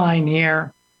trend line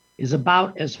here is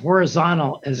about as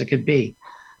horizontal as it could be.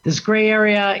 This gray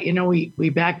area,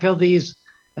 we backfill these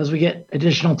as we get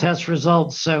additional test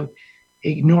results. So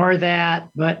ignore that,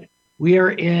 but we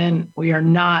are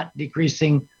not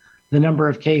decreasing the number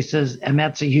of cases, and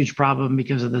that's a huge problem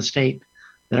because of the state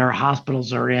that our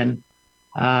hospitals are in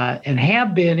and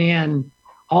have been in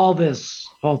all this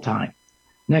whole time.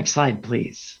 Next slide,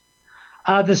 please.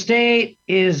 The state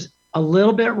is a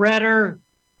little bit redder.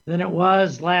 than it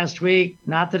was last week.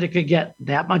 Not that it could get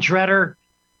that much redder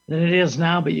than it is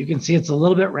now, but you can see it's a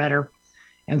little bit redder.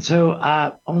 And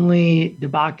so only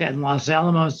DeBaca and Los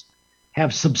Alamos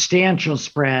have substantial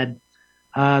spread.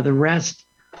 The rest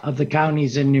of the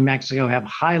counties in New Mexico have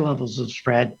high levels of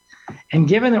spread. And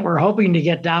given that we're hoping to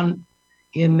get down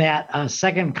in that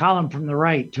second column from the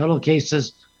right, total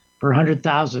cases per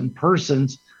 100,000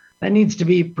 persons, that needs to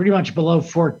be pretty much below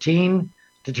 14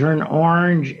 to turn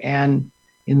orange, and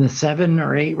in the 7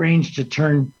 or 8 range to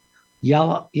turn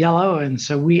yellow. And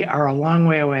so we are a long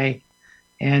way away,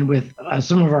 and with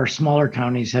some of our smaller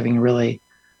counties having really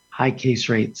high case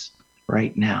rates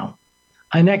right now.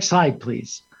 Next slide,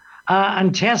 please.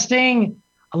 On testing,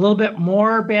 a little bit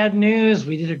more bad news.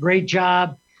 We did a great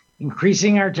job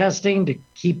increasing our testing to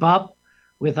keep up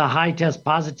with a high test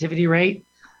positivity rate.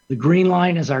 The green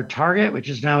line is our target, which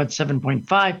is now at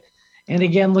 7.5. And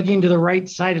again, looking to the right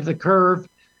side of the curve,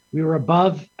 we were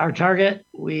above our target.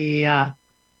 New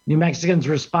Mexicans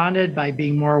responded by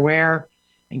being more aware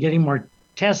and getting more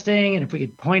testing. And if we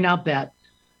could point out that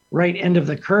right end of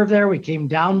the curve there, we came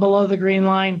down below the green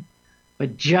line,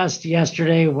 but just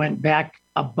yesterday went back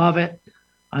above it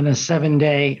on a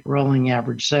 7-day rolling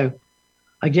average. So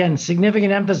again,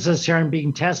 significant emphasis here on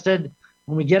being tested.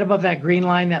 When we get above that green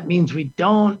line, that means we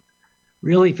don't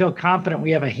really feel confident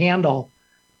we have a handle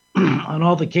on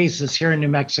all the cases here in New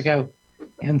Mexico.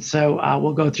 And so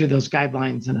we'll go through those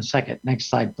guidelines in a second. Next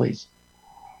slide, please.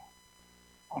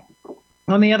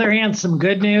 On the other hand, some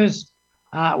good news.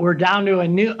 We're down to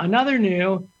another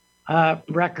new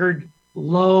record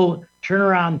low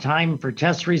turnaround time for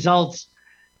test results.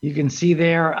 You can see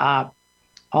there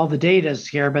all the data is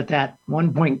here, but that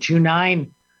 1.29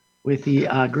 with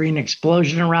the green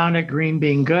explosion around it, green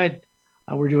being good,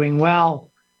 we're doing well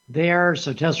there.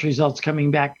 So test results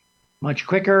coming back much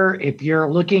quicker. If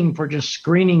you're looking for just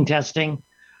screening testing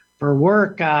for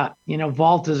work,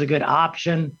 Vault is a good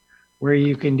option where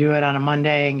you can do it on a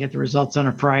Monday and get the results on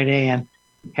a Friday and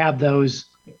have those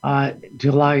to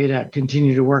allow you to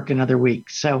continue to work another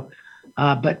week. So,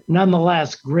 but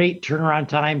nonetheless, great turnaround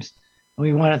times. And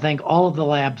we want to thank all of the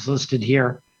labs listed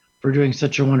here for doing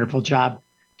such a wonderful job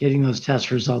getting those test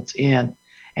results in.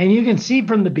 And you can see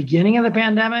from the beginning of the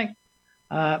pandemic,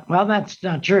 well, that's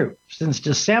not true. Since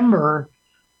December,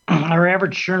 our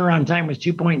average turnaround time was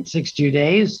 2.62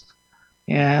 days.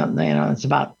 And, it's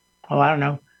about,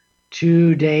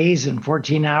 2 days and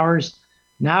 14 hours.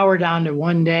 Now we're down to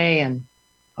 1 day and,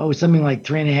 something like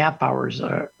 3.5 hours,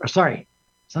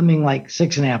 something like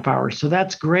 6.5 hours. So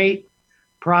that's great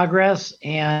progress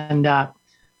and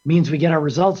means we get our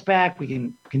results back. We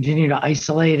can continue to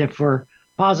isolate if we're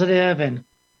positive and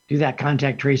do that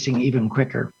contact tracing even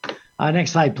quicker.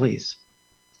 Next slide, please.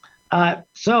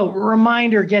 So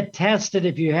reminder, get tested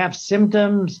if you have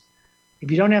symptoms. If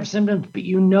you don't have symptoms, but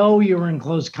you were in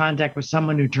close contact with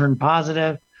someone who turned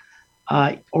positive,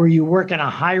 or you work in a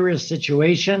high-risk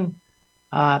situation,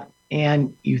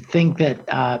 and you think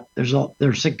that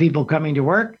there's sick people coming to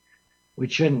work,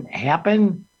 which shouldn't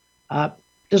happen,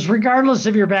 just regardless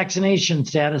of your vaccination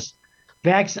status.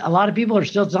 A lot of people are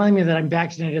still telling me that I'm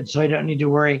vaccinated, so I don't need to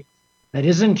worry. That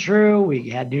isn't true. We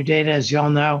had new data, as you all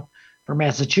know, from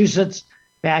Massachusetts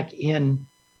back in,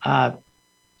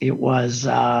 it was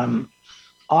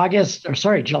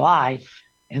July.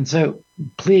 And so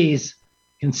please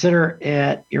consider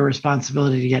it your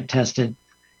responsibility to get tested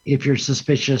if you're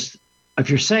suspicious, if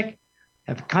you're sick,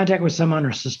 have contact with someone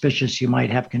or suspicious you might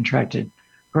have contracted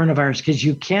coronavirus, because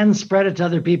you can spread it to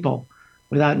other people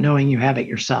without knowing you have it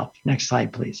yourself. Next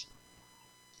slide, please.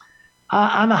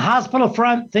 On the hospital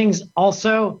front, things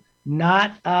also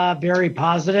not very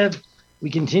positive. We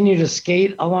continue to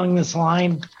skate along this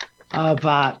line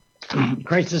of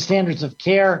crisis standards of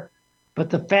care, but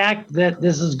the fact that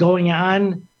this is going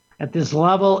on at this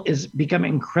level is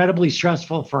becoming incredibly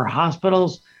stressful for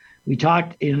hospitals. We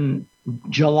talked in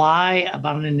July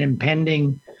about an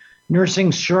impending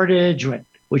nursing shortage,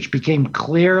 which became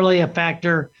clearly a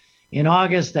factor in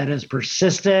August that has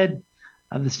persisted.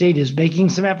 The state is making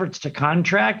some efforts to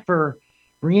contract for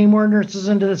bringing more nurses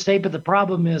into the state, but the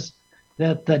problem is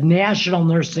that the national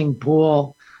nursing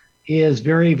pool is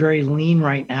very, very lean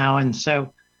right now. And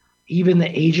so even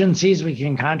the agencies we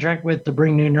can contract with to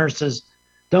bring new nurses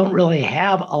don't really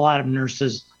have a lot of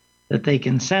nurses that they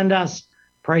can send us.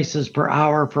 Prices per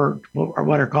hour for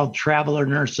what are called traveler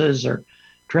nurses or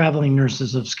traveling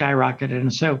nurses have skyrocketed.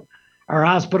 And so our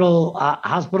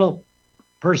hospital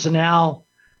personnel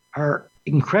are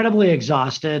incredibly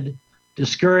exhausted,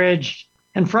 discouraged,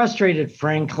 and frustrated,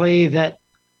 frankly, that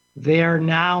they are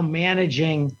now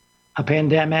managing a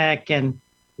pandemic and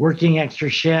working extra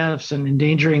shifts and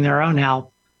endangering their own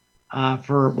health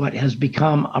for what has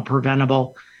become a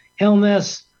preventable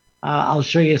illness. I'll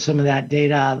show you some of that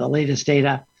data, the latest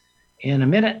data, in a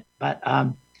minute. But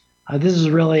this is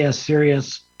really a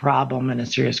serious problem and a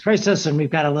serious crisis. And we've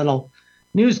got a little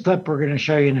news clip we're going to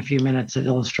show you in a few minutes that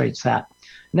illustrates that.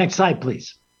 Next slide,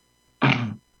 please.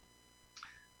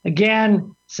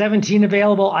 Again, 17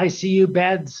 available ICU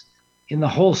beds in the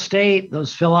whole state.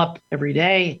 Those fill up every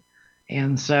day.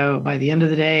 And so by the end of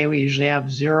the day, we usually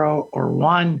have 0 or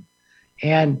 1.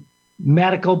 And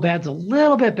medical beds, a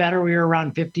little bit better. We were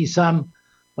around 50 some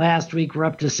last week. We're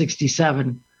up to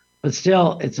 67. But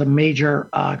still, it's a major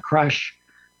crush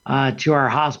to our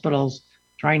hospitals,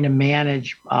 trying to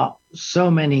manage so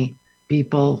many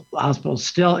people. Hospitals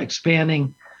still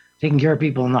expanding, taking care of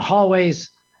people in the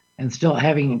hallways, and still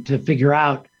having to figure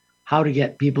out how to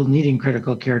get people needing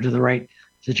critical care to the right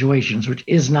situations, which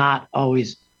is not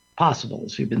always possible,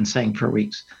 as we've been saying for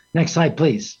weeks. Next slide,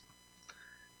 please.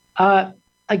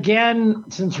 Again,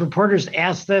 since reporters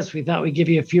asked this, we thought we'd give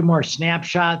you a few more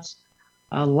snapshots.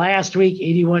 Last week,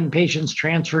 81 patients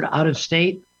transferred out of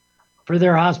state for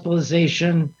their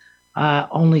hospitalization.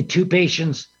 Only 2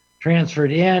 patients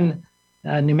transferred in.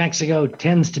 New Mexico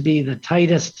tends to be the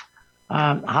tightest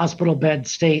hospital bed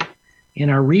state in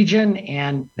our region,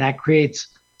 and that creates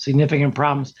significant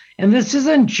problems. And this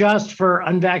isn't just for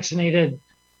unvaccinated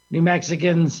New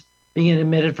Mexicans being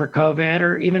admitted for COVID,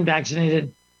 or even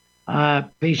vaccinated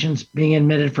patients being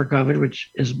admitted for COVID,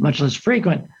 which is much less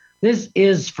frequent. This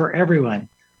is for everyone.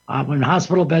 When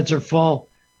hospital beds are full,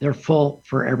 they're full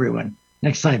for everyone.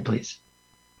 Next slide, please.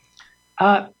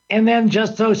 And then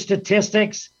just those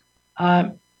statistics,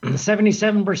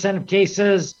 77% of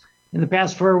cases in the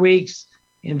past 4 weeks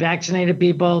in vaccinated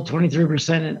people,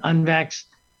 23% in unvaxxed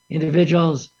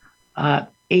individuals,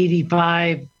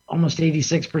 85, almost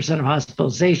 86% of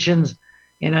hospitalizations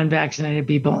in unvaccinated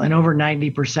people, and over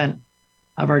 90%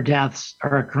 of our deaths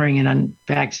are occurring in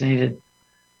unvaccinated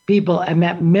people. And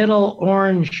that middle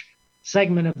orange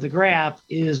segment of the graph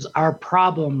is our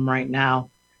problem right now,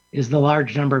 is the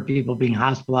large number of people being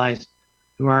hospitalized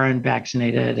who are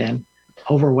unvaccinated and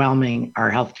overwhelming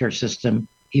our healthcare system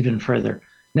even further.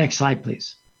 Next slide,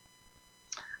 please.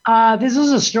 This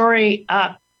is a story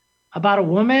about a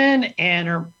woman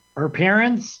and her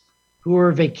parents who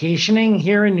were vacationing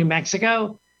here in New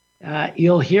Mexico.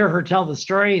 You'll hear her tell the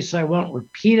story, so I won't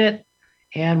repeat it.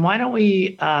 And why don't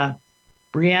we,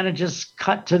 Brianna, just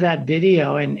cut to that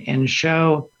video and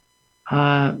show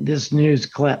this news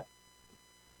clip.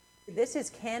 This is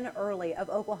Ken Early of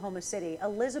Oklahoma City,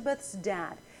 Elizabeth's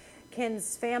dad.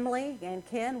 Ken's family and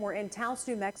Ken were in Taos,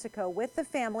 New Mexico with the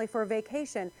family for a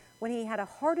vacation when he had a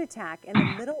heart attack in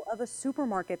the middle of a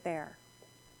supermarket there.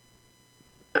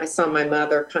 I saw my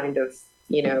mother kind of,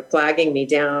 flagging me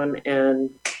down, and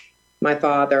my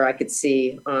father I could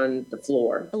see on the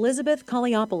floor. Elizabeth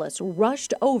Kaliopoulos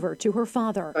rushed over to her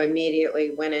father. I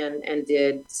immediately went in and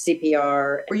did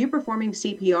CPR. Were you performing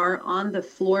CPR on the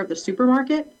floor of the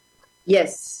supermarket?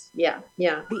 Yes. Yeah.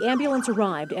 The ambulance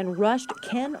arrived and rushed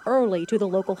Ken Early to the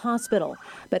local hospital,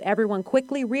 but everyone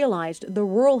quickly realized the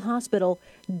rural hospital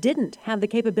didn't have the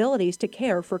capabilities to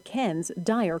care for Ken's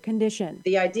dire condition.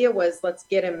 The idea was, let's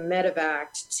get him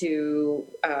medevaced to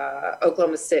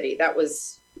Oklahoma City. That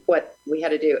was what we had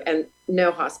to do. And no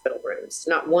hospital rooms,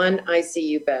 not one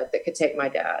ICU bed that could take my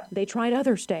dad. They tried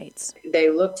other states.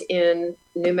 They looked in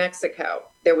New Mexico.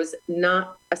 There was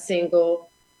not a single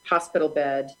hospital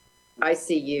bed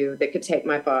ICU that could take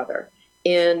my father.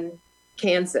 In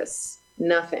Kansas,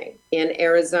 nothing. In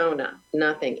Arizona,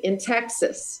 nothing. In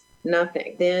Texas,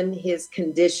 nothing. Then his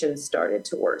condition started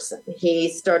to worsen. He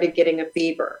started getting a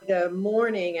fever. The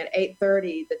morning at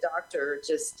 8:30, the doctor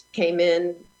just came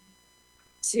in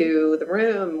to the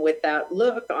room with that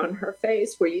look on her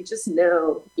face where you just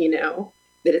know,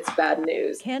 that it's bad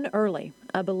news. Ken Early,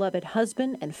 a beloved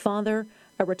husband and father,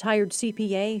 a retired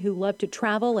CPA who loved to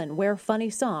travel and wear funny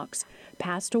socks,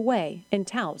 passed away in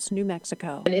Taos, New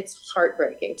Mexico. And it's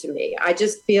heartbreaking to me. I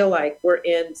just feel like we're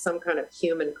in some kind of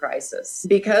human crisis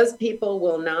because people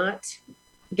will not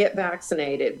get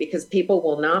vaccinated, because people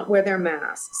will not wear their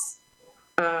masks.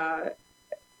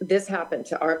 This happened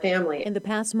to our family. In the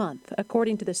past month,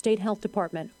 according to the state health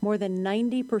department, more than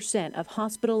 90% of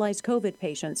hospitalized COVID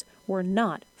patients were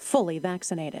not fully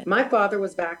vaccinated. My father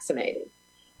was vaccinated.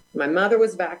 My mother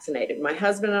was vaccinated. My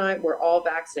husband and I were all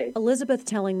vaccinated. Elizabeth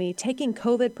telling me taking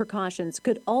COVID precautions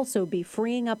could also be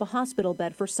freeing up a hospital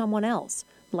bed for someone else,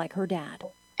 like her dad.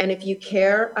 And if you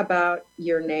care about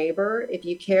your neighbor, if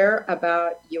you care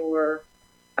about your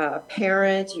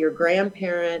parent, your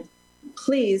grandparent,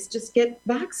 please just get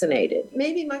vaccinated.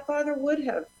 Maybe my father would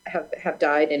have have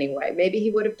died anyway. Maybe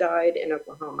he would have died in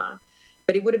Oklahoma,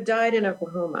 but he would have died in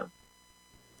Oklahoma.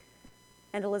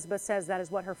 And Elizabeth says that is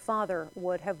what her father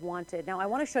would have wanted. Now, I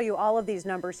want to show you all of these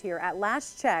numbers here. At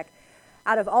last check,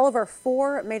 out of all of our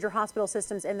 4 major hospital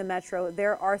systems in the metro,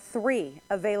 there are 3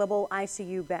 available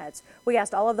ICU beds. We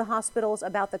asked all of the hospitals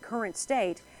about the current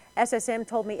state. SSM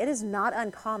told me it is not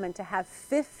uncommon to have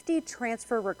 50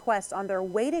 transfer requests on their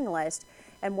waiting list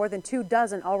and more than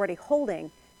 24 already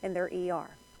holding in their ER.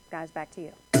 Guys, back to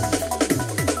you.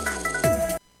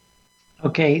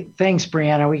 Okay, thanks,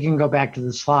 Brianna. We can go back to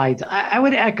the slides. I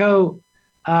would echo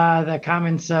the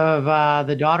comments of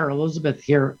the daughter, Elizabeth,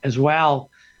 here as well.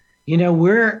 You know,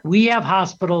 we have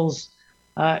hospitals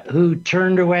who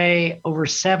turned away over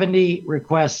 70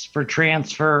 requests for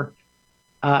transfer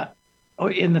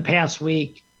in the past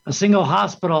week, a single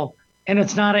hospital, and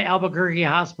it's not an Albuquerque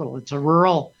hospital. It's a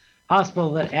rural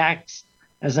hospital that acts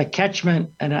as a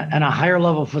catchment and a higher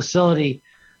level facility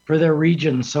for their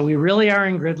region. So we really are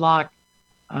in gridlock.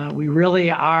 We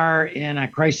really are in a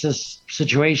crisis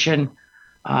situation.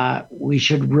 We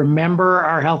should remember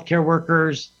our healthcare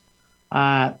workers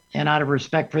and out of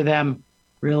respect for them,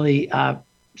 really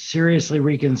seriously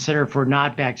reconsider for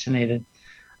not vaccinated,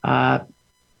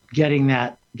 getting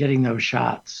those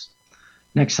shots.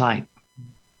 Next slide.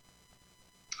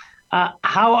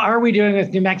 How are we doing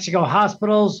with New Mexico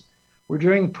hospitals? We're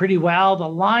doing pretty well. The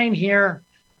line here,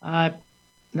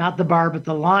 not the bar, but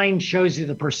the line shows you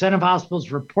the percent of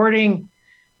hospitals reporting.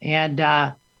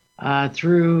 And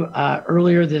through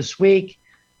earlier this week,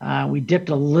 we dipped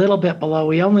a little bit below.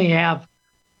 We only have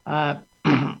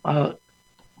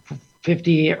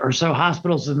 50 or so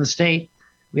hospitals in the state.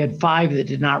 We had 5 that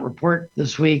did not report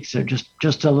this week, so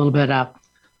just a little bit up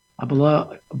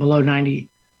below 90%.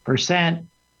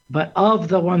 But of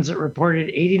the ones that reported,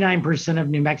 89% of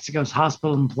New Mexico's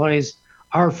hospital employees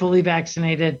are fully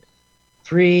vaccinated.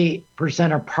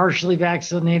 3% are partially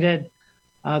vaccinated.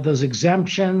 Those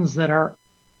exemptions that are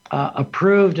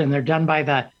approved, and they're done by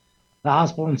the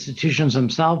hospital institutions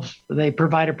themselves, they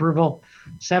provide approval,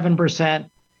 7%,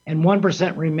 and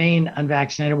 1% remain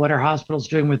unvaccinated. What are hospitals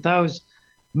doing with those?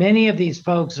 Many of these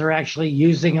folks are actually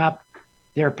using up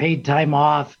their paid time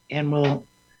off, and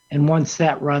once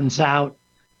that runs out,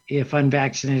 if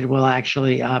unvaccinated, will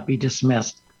actually be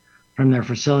dismissed from their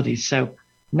facilities. So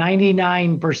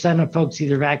 99% of folks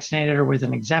either vaccinated or with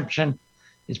an exemption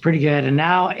is pretty good. And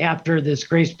now, after this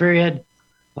grace period,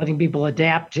 letting people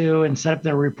adapt to and set up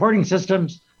their reporting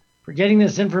systems for getting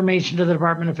this information to the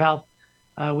Department of Health,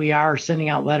 we are sending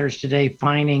out letters today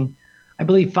fining, I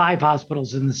believe, 5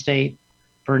 hospitals in the state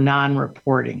for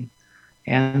non-reporting.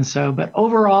 And so, but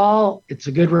overall, it's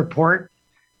a good report.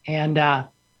 And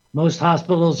most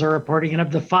hospitals are reporting. And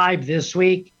of the 5 this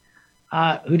week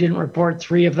who didn't report,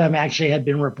 3 of them actually had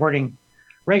been reporting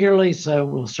regularly. So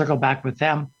we'll circle back with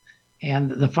them.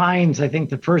 And the fines, I think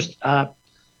the first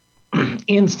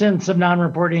instance of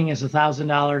non-reporting is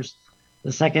 $1,000.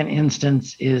 The second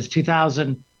instance is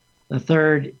 $2,000. The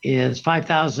third is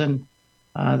 $5,000.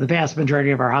 The vast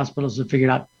majority of our hospitals have figured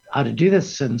out how to do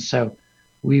this. And so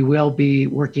we will be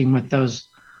working with those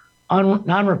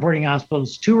non-reporting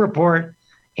hospitals to report,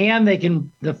 and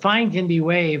the fine can be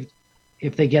waived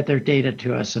if they get their data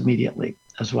to us immediately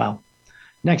as well.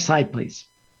 Next slide, please.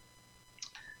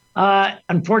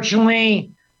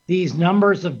 Unfortunately, these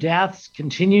numbers of deaths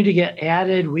continue to get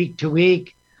added week to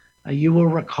week. You will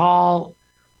recall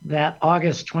that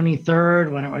August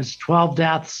 23rd, when it was 12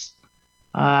 deaths,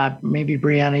 maybe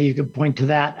Brianna, you could point to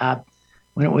that.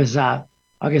 When it was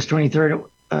August 23rd,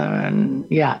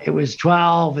 it was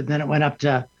 12, and then it went up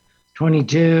to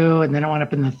 22, and then it went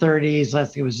up in the 30s.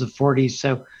 Last thing it was the 40s.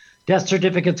 So death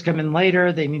certificates come in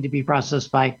later. They need to be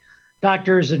processed by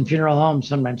doctors and funeral homes,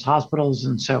 sometimes hospitals.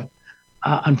 And so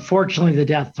unfortunately, the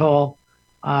death toll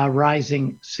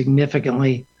rising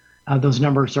significantly. Those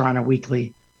numbers are on a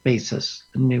weekly basis,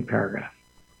 a new paragraph.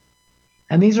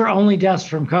 And these are only deaths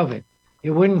from COVID.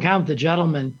 It wouldn't count the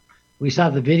gentleman we saw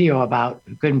the video about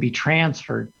who couldn't be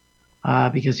transferred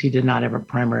because he did not have a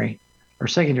primary or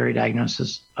secondary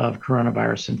diagnosis of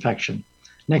coronavirus infection.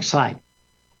 Next slide.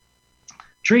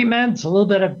 Treatments, a little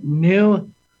bit of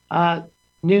new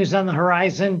news on the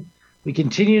horizon. We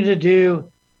continue to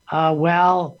do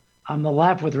well on the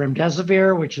left with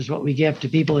remdesivir, which is what we give to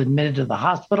people admitted to the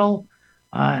hospital,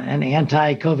 an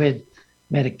anti-COVID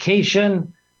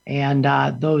medication. And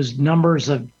those numbers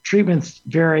of treatments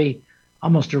vary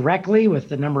almost directly with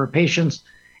the number of patients.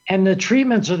 And the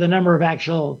treatments are the number of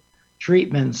actual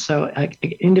treatments. So an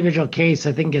individual case,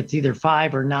 I think it's either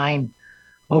 5 or 9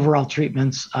 overall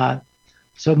treatments.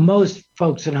 So most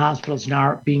folks in hospitals now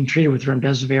are being treated with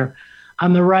remdesivir.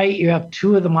 On the right, you have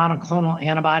two of the monoclonal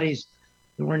antibodies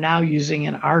that we're now using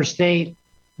in our state,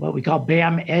 what we call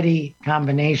BAM-EDI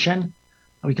combination.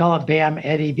 We call it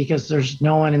BAM-EDI because there's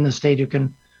no one in the state who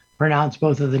can pronounce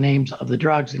both of the names of the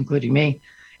drugs, including me,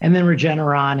 and then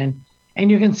Regeneron.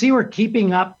 And you can see we're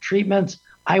keeping up treatments.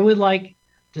 I would like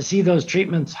to see those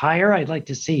treatments higher. I'd like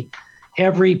to see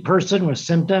every person with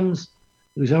symptoms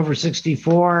who's over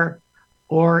 64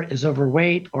 or is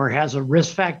overweight or has a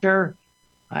risk factor.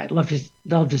 I'd love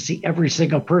to see every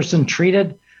single person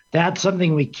treated. That's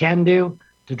something we can do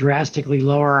to drastically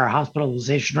lower our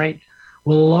hospitalization rate.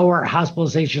 We'll lower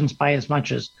hospitalizations by as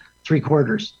much as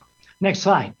 3/4. Next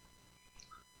slide.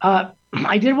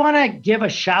 I did want to give a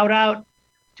shout out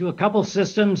to a couple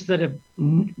systems that have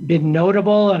been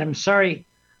notable, and I'm sorry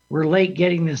we're late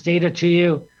getting this data to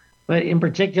you, but in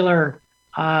particular,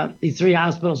 these three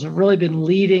hospitals have really been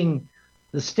leading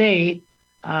the state.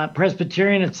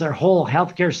 Presbyterian, it's their whole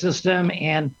healthcare system,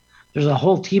 and there's a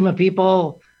whole team of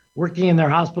people working in their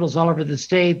hospitals all over the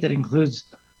state that includes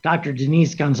Dr.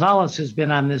 Denise Gonzalez, who's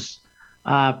been on this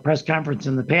press conference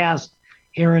in the past,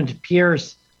 Aaron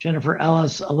Pierce, Jennifer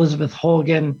Ellis, Elizabeth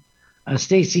Holgan,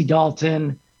 Stacy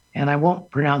Dalton, and I won't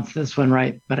pronounce this one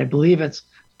right, but I believe it's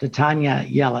Titania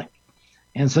Yellick.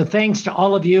 And so thanks to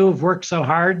all of you who've worked so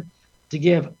hard to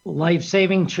give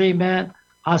life-saving treatment,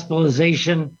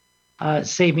 hospitalization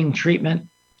saving treatment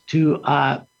to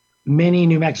many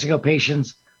New Mexico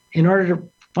patients in order to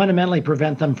fundamentally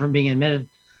prevent them from being admitted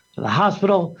to the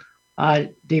hospital.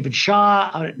 David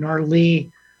Shaw out at North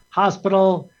Lee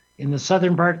Hospital in the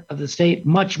southern part of the state,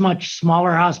 much, much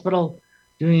smaller hospital,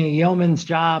 doing a yeoman's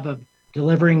job of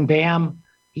delivering BAM.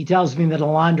 He tells me that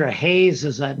Alondra Hayes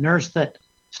is a nurse that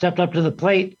stepped up to the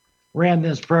plate, ran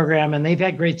this program, and they've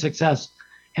had great success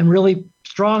and really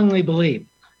strongly believe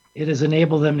it has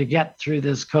enabled them to get through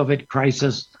this COVID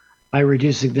crisis by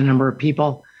reducing the number of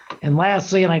people. And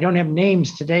lastly, and I don't have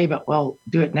names today, but we'll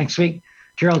do it next week,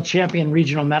 Gerald Champion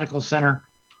Regional Medical Center,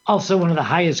 also one of the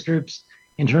highest groups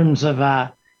in terms of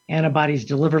antibodies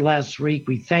delivered last week.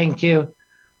 We thank you.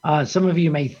 Some of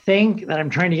you may think that I'm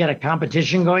trying to get a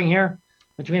competition going here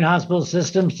between hospital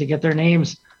systems to get their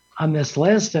names on this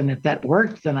list. And if that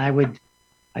worked, then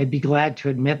I'd be glad to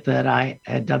admit that I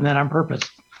had done that on purpose.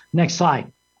 Next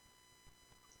slide.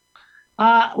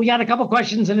 We got a couple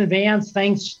questions in advance.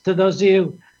 Thanks to those of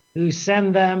you who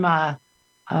send them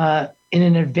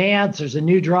in advance. There's a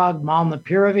new drug,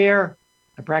 molnupiravir.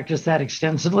 I practiced that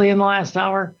extensively in the last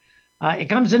hour. It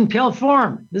comes in pill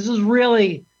form. This is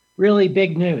really, really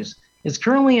big news. It's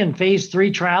currently in phase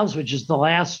 3 trials, which is the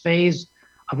last phase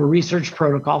of a research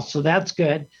protocol. So that's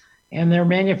good. And their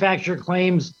manufacturer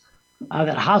claims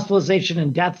that hospitalization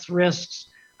and death risks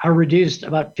are reduced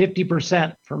about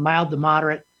 50% for mild to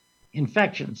moderate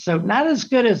infections. So not as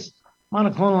good as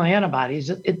monoclonal antibodies,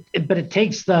 but it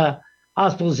takes the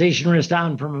hospitalization risk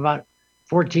down from about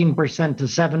 14% to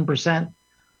 7%,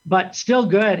 but still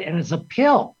good. And it's a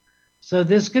pill. So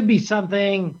this could be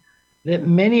something that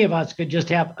many of us could just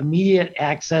have immediate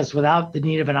access without the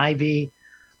need of an IV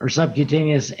or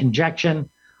subcutaneous injection.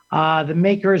 The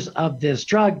makers of this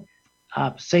drug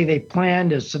say they plan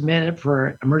to submit it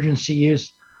for emergency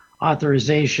use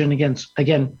authorization.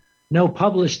 Again, no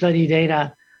published study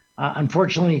data.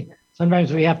 Unfortunately,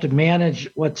 sometimes we have to manage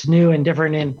what's new and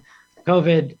different in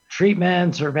COVID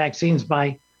treatments or vaccines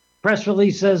by press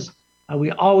releases.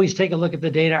 We always take a look at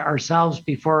the data ourselves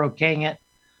before okaying it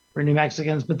for New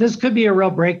Mexicans. But this could be a real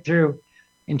breakthrough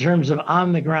in terms of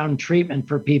on-the-ground treatment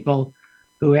for people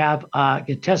who have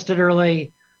get tested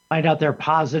early, find out they're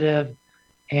positive,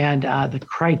 and the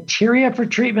criteria for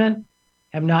treatment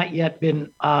have not yet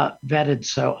been vetted,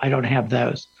 so I don't have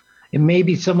those. It may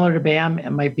be similar to BAM,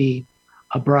 it might be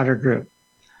a broader group.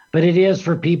 But it is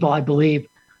for people, I believe,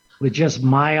 with just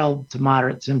mild to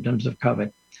moderate symptoms of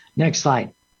COVID. Next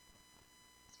slide.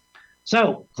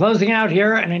 So closing out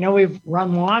here, and I know we've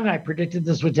run long. I predicted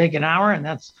this would take an hour, and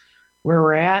that's where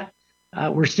we're at.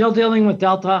 We're still dealing with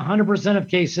Delta, 100% of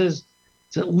cases.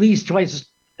 It's at least twice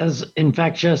as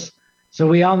infectious. So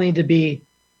we all need to be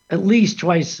at least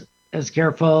twice as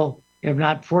careful, if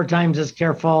not 4 times as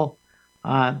careful.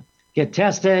 Get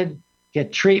tested,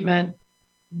 get treatment,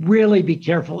 really be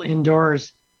careful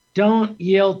indoors. Don't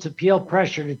yield to peer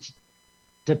pressure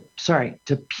to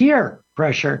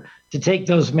take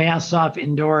those masks off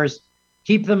indoors.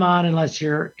 Keep them on unless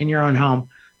you're in your own home.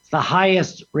 It's the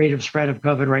highest rate of spread of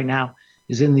COVID right now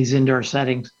is in these indoor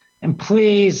settings. And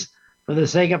please, for the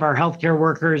sake of our healthcare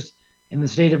workers in the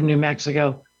state of New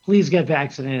Mexico, please get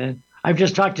vaccinated. I've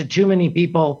just talked to too many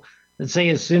people that say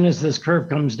as soon as this curve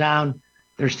comes down,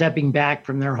 they're stepping back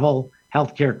from their whole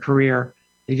healthcare career.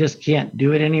 They just can't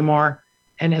do it anymore.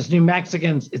 And as New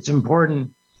Mexicans, it's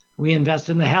important we invest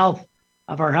in the health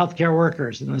of our healthcare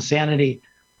workers and the sanity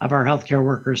of our healthcare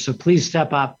workers. So please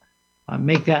step up,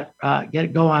 make that,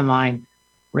 go online,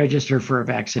 register for a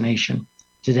vaccination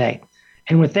today.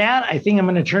 And with that, I think I'm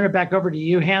going to turn it back over to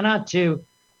you, Hannah, to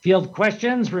field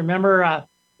questions. Remember,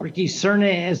 Ricky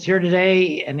Cerna is here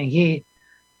today, and he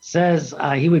says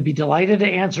he would be delighted to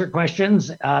answer questions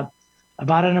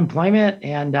about unemployment,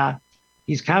 and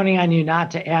he's counting on you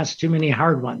not to ask too many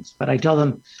hard ones. But I told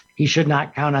him he should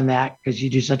not count on that because you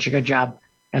do such a good job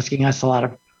asking us a lot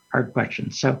of hard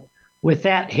questions. So with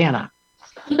that, Hannah.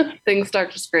 Thanks,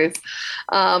 Dr. Grace.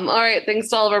 All right, thanks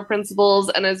to all of our principals.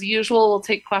 And as usual, we'll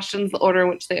take questions the order in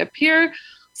which they appear.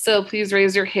 So please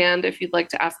raise your hand if you'd like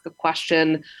to ask a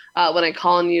question. When I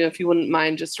call on you, if you wouldn't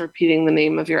mind just repeating the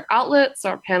name of your outlet so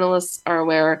our panelists are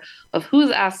aware of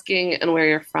who's asking and where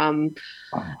you're from.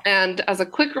 And as a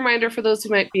quick reminder for those who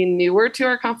might be newer to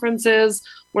our conferences,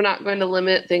 we're not going to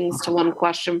limit things to one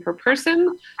question per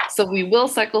person. So we will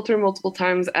cycle through multiple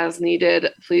times as needed.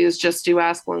 Please just do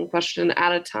ask one question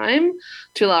at a time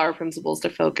to allow our principals to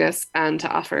focus and to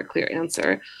offer a clear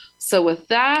answer. So with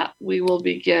that, we will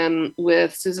begin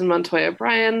with Susan Montoya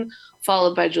Bryan,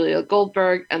 followed by Julia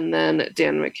Goldberg, and then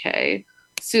Dan McKay.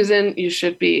 Susan, you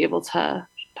should be able to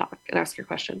talk and ask your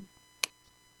question.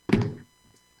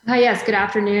 Hi, yes, good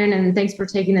afternoon, and thanks for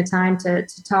taking the time to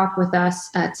talk with us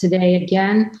today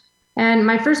again. And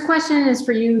my first question is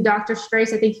for you, Dr.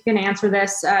 Strace. I think you can answer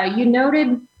this. You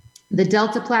noted the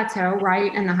Delta plateau,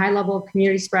 right, and the high level of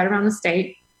community spread around the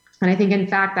state. And I think, in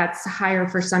fact, that's higher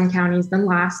for some counties than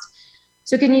last.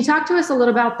 So can you talk to us a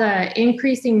little about the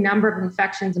increasing number of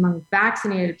infections among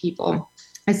vaccinated people?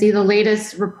 I see the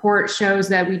latest report shows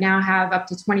that we now have up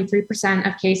to 23%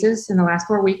 of cases in the last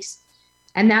 4 weeks,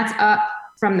 and that's up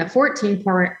from the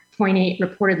 14.8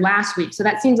 reported last week. So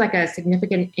that seems like a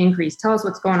significant increase. Tell us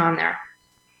what's going on there.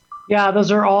 Yeah,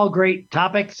 those are all great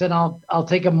topics, and I'll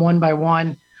take them one by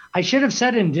one. I should have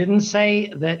said and didn't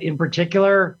say that in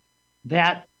particular,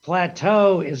 that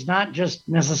plateau is not just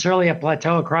necessarily a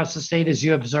plateau across the state as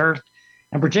you observed,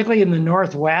 and particularly in the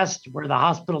Northwest where the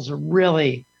hospitals are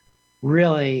really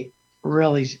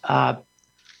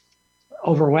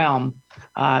overwhelmed.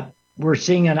 We're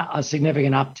seeing a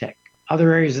significant uptick.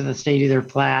 Other areas of the state either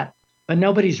flat, but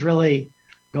nobody's really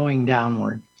going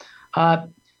downward.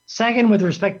 Second, with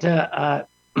respect to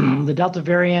the Delta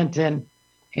variant and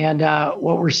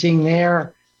what we're seeing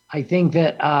there, I think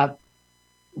that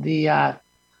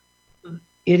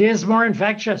it is more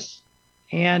infectious,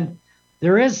 and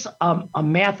there is a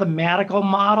mathematical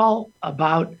model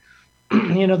about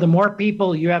the more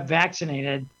people you have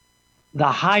vaccinated, the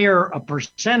higher a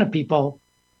percent of people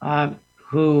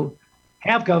who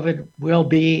have COVID will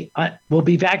be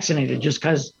vaccinated, just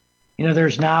because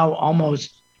there's now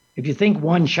almost, if you think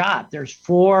one shot, there's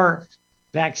 4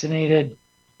 vaccinated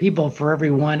people for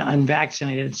every 1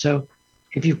 unvaccinated. So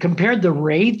if you compared the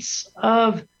rates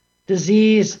of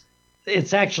disease,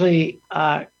 it's actually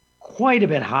quite a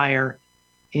bit higher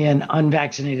in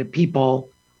unvaccinated people,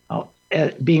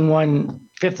 being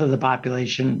 1/5 of the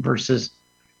population versus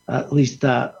at least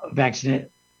the vaccinated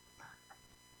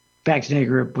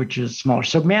group, which is smaller.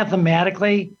 So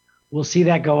mathematically, we'll see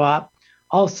that go up.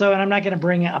 Also, and I'm not going to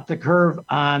bring up the curve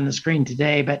on the screen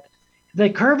today, but the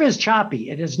curve is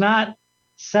choppy. It has not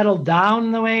settled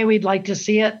down the way we'd like to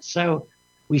see it. So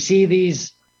we see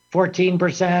these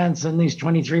 14% and these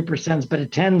 23%, but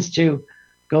it tends to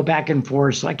go back and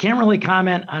forth. So I can't really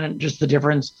comment on just the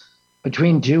difference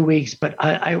between 2 weeks, but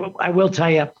I will tell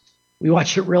you, we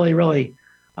watch it really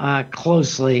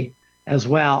closely as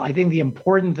well. I think the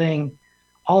important thing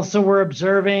also we're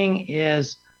observing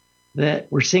is that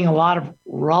we're seeing a lot of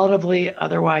relatively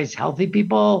otherwise healthy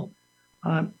people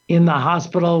in the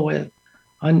hospital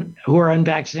who are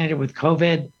unvaccinated with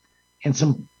COVID, and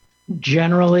some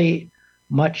generally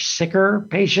much sicker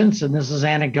patients. And this is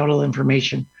anecdotal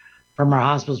information from our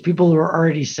hospitals, people who are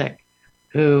already sick,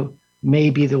 who may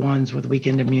be the ones with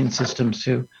weakened immune systems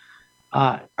who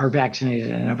are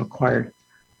vaccinated and have acquired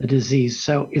the disease.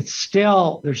 So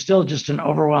there's still just an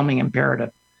overwhelming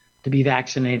imperative to be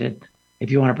vaccinated if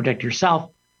you want to protect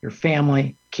yourself, your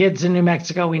family. Kids in New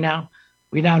Mexico, we now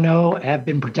know have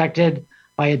been protected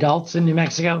by adults in New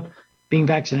Mexico being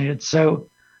vaccinated. So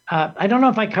I don't know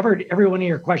if I covered every one of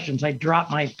your questions. I dropped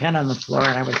my pen on the floor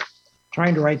and I was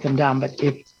trying to write them down. But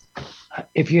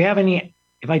if you have any,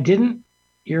 if I didn't,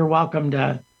 you're welcome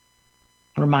to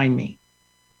remind me.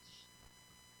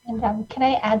 And can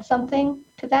I add something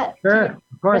to that? Sure,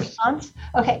 of course. Response?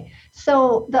 Okay.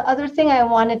 So the other thing I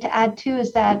wanted to add too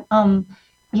is that,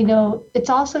 it's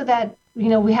also that,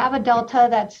 we have a Delta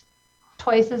that's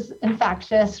twice as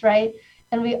infectious, right?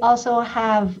 And we also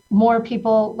have more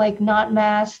people like not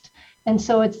masked. And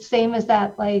so it's the same as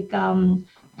that, like,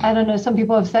 I don't know, some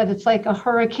people have said it's like a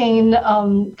hurricane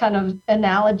kind of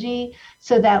analogy,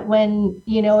 so that when,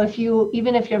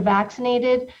 even if you're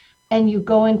vaccinated and you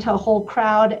go into a whole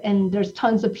crowd and there's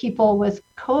tons of people with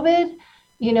COVID,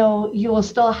 you will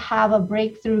still have a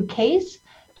breakthrough case.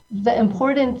 The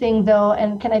important thing though,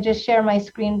 and can I just share my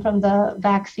screen from the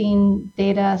vaccine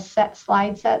data set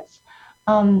slide sets?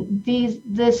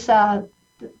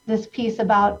 This piece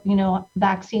about,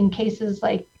 vaccine cases,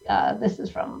 like this is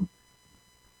from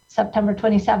September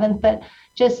 27th, but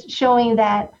just showing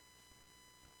that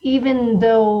even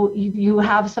though you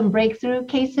have some breakthrough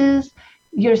cases,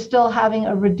 you're still having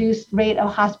a reduced rate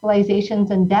of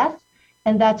hospitalizations and deaths.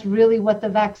 And that's really what the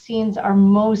vaccines are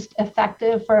most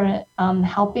effective for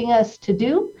helping us to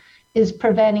do, is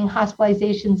preventing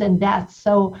hospitalizations and deaths.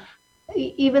 So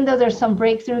even though there's some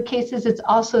breakthrough cases, it's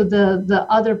also the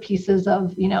other pieces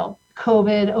of,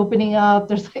 COVID opening up.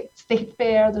 There's like state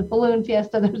fair, there's balloon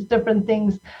fiesta, there's different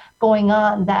things going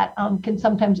on that can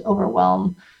sometimes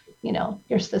overwhelm,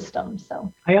 your system.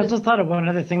 So I also thought of one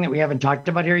other thing that we haven't talked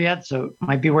about here yet. So it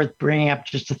might be worth bringing up,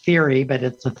 just a theory, but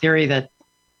it's a theory that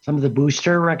some of the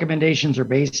booster recommendations are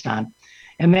based on.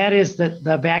 And that is that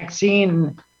the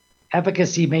vaccine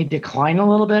efficacy may decline a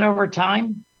little bit over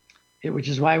time, which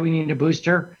is why we need a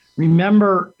booster.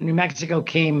 Remember, New Mexico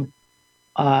came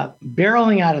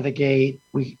barreling out of the gate.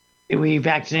 We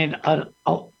vaccinated,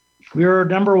 we were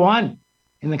number one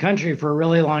in the country for a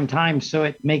really long time. So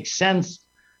it makes sense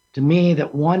to me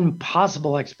that one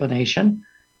possible explanation,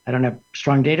 I don't have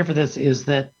strong data for this, is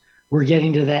that we're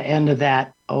getting to the end of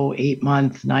that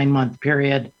 8-month, 9-month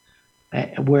period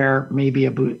where maybe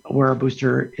a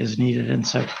booster is needed. And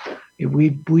so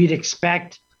we'd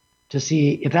expect to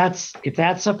see, if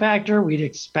that's a factor, we'd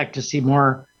expect to see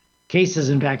more cases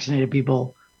in vaccinated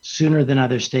people sooner than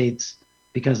other states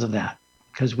because of that,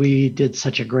 because we did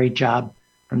such a great job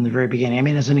from the very beginning. I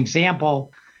mean, as an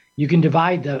example, you can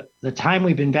divide the time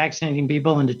we've been vaccinating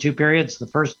people into two periods, the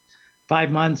first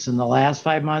 5 months and the last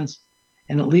 5 months.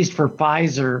 And at least for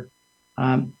Pfizer,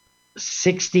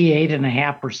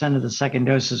 68.5% of the second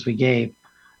doses we gave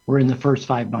were in the first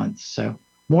 5 months. So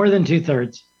more than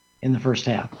 2/3 in the first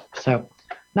half. So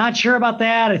not sure about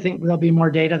that. I think there'll be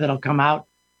more data that'll come out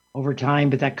over time,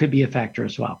 but that could be a factor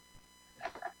as well.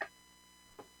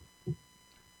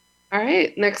 All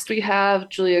right, next we have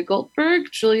Julia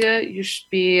Goldberg. Julia, you should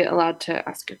be allowed to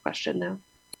ask your question now.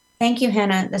 Thank you,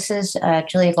 Hannah. This is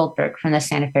Julia Goldberg from the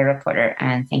Santa Fe Reporter,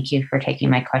 and thank you for taking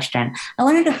my question. I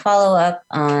wanted to follow up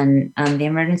on the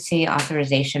emergency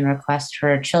authorization request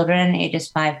for children ages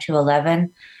 5 to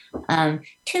 11.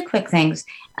 Two quick things.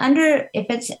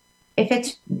 If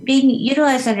it's being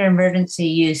utilized under emergency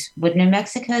use, would New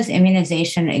Mexico's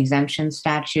immunization exemption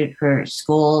statute for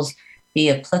schools be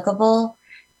applicable?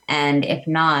 And if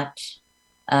not,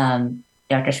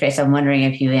 Dr. Schrace, I'm wondering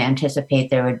if you anticipate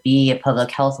there would be a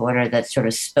public health order that sort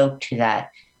of spoke to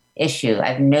that issue.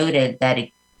 I've noted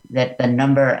that the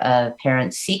number of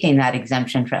parents seeking that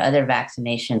exemption for other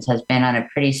vaccinations has been on a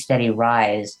pretty steady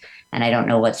rise, and I don't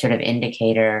know what sort of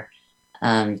indicator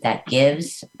that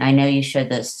gives. I know you showed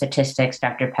the statistics,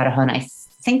 Dr. Petahon. I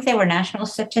think they were national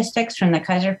statistics from the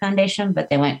Kaiser Foundation, but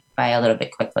they went by a little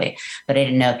bit quickly. But I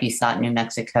didn't know if you thought New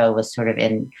Mexico was sort of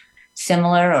in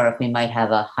similar, or if we might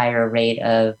have a higher rate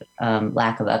of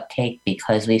lack of uptake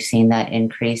because we've seen that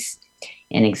increase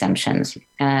in exemptions.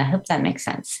 I hope that makes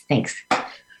sense. Thanks.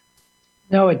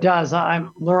 No, it does.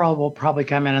 Laurel will probably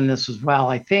comment on this as well.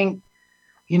 I think,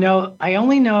 I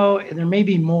only know, there may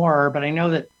be more, but I know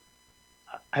that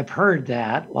I've heard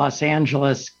that Los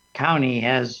Angeles County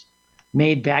has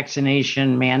made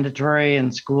vaccination mandatory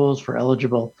in schools for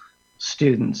eligible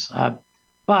students.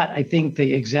 But I think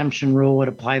the exemption rule would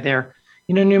apply there.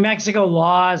 New Mexico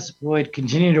laws would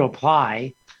continue to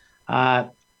apply.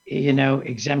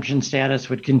 Exemption status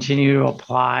would continue to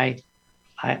apply.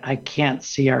 I can't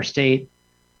see our state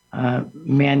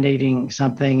mandating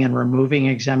something and removing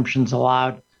exemptions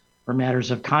allowed for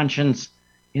matters of conscience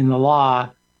in the law.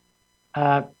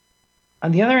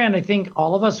 On the other hand, I think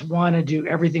all of us want to do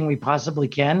everything we possibly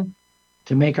can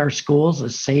to make our schools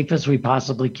as safe as we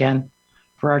possibly can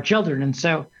for our children. And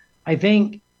so I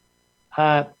think,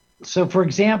 so for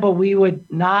example, we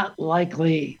would not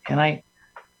likely, and I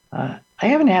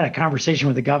haven't had a conversation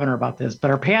with the governor about this,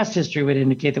 but our past history would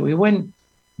indicate that we wouldn't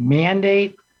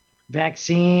mandate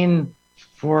vaccine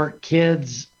for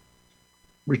kids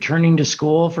returning to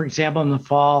school, for example, in the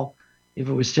fall, if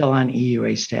it was still on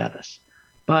EUA status.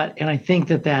 And I think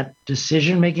that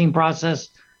decision-making process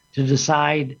to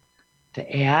decide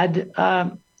to add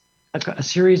a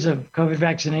series of COVID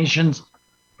vaccinations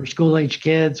for school-age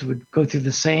kids would go through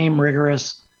the same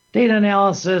rigorous data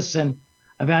analysis and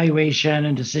evaluation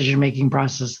and decision-making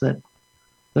process that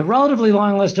the relatively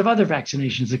long list of other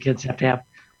vaccinations that kids have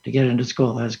to get into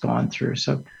school has gone through.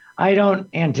 So I don't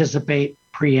anticipate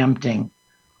preempting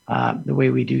the way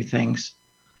we do things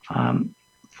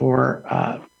for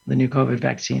the new COVID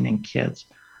vaccine in kids.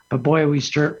 But boy, we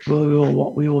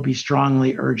will be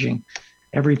strongly urging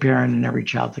every parent and every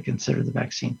child to consider the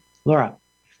vaccine. Laura.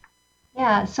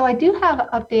 Yeah, so I do have an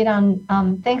update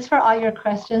on, thanks for all your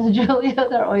questions, Julia.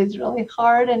 They're always really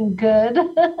hard and good.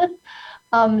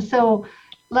 So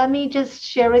let me just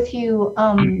share with you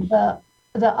the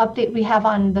update we have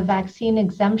on the vaccine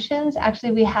exemptions.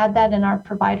 Actually, we had that in our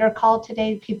provider call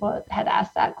today. People had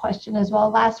asked that question as well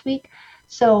last week.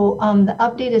 So the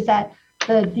update is that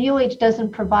the DOH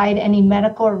doesn't provide any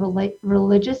medical or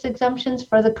religious exemptions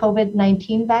for the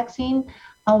COVID-19 vaccine.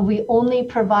 We only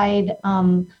provide,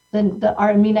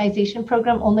 our immunization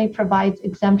program only provides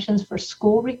exemptions for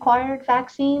school required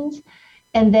vaccines.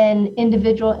 And then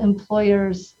individual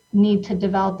employers need to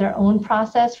develop their own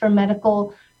process for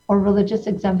medical or religious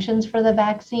exemptions for the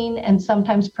vaccine. And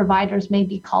sometimes providers may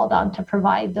be called on to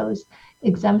provide those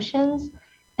exemptions.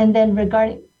 And then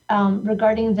regarding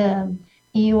the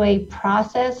EUA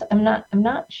process, I'm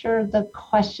not sure the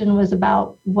question was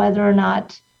about whether or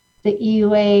not the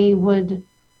EUA would,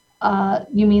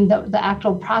 you mean the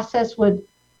actual process would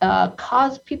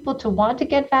cause people to want to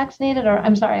get vaccinated? Or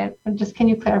I'm sorry, can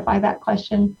you clarify that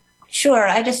question? Sure.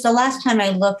 The last time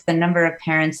I looked, the number of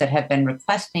parents that have been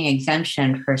requesting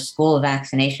exemption for school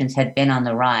vaccinations had been on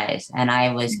the rise. And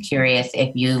I was curious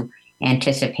if you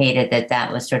anticipated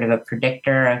that was sort of a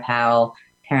predictor of how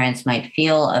parents might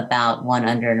feel about one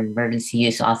under an emergency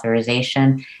use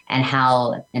authorization, and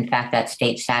how, in fact, that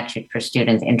state statute for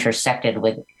students intersected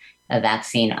with a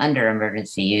vaccine under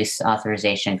emergency use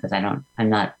authorization, because I'm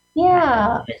not seen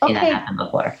that happen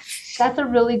before. That's a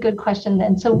really good question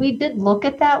then. So we did look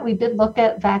at that. We did look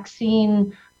at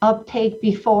vaccine uptake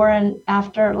before and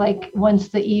after, like once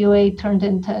the EUA turned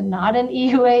into not an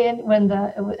EUA and when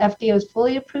the FDA was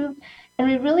fully approved. And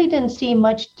we really didn't see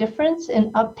much difference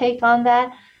in uptake on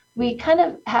that. We kind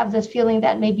of have this feeling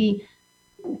that maybe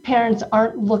parents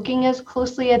aren't looking as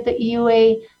closely at the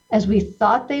EUA as we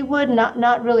thought they would.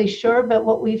 Not really sure, but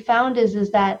what we found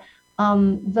is that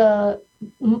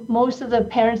most of the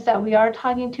parents that we are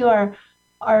talking to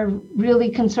are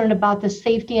really concerned about the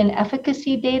safety and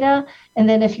efficacy data. And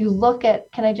then if you look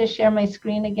at, can I just share my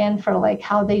screen again for like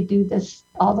how they do this,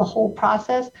 the whole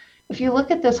process? If you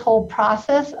look at this whole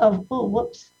process of,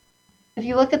 if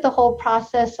you look at the whole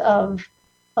process of,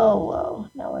 now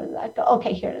where did that go?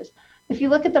 Okay, here it is. If you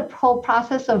look at the whole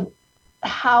process of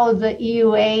how the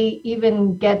EUA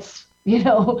even gets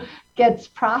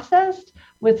processed,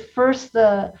 with first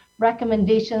the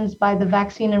recommendations by the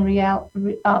Vaccine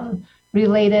and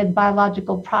Related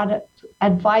Biological Product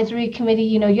Advisory Committee.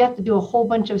 You have to do a whole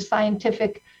bunch of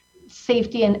scientific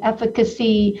safety and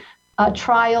efficacy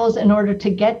trials in order to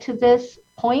get to this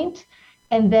point.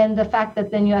 And then the fact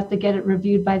that then you have to get it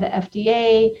reviewed by the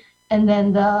FDA, and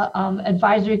then the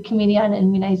Advisory Committee on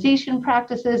Immunization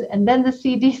Practices, and then the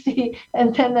CDC,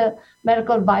 and then the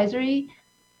Medical Advisory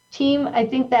Team. I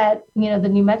think that, the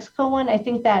New Mexico one, I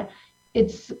think that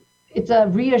it's a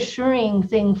reassuring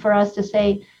thing for us to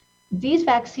say, these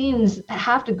vaccines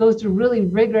have to go through really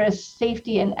rigorous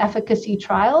safety and efficacy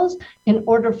trials in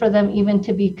order for them even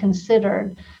to be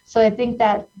considered. So I think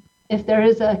that if there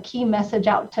is a key message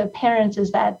out to parents,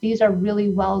 is that these are really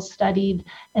well studied.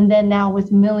 And then now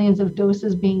with millions of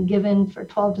doses being given for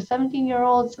 12 to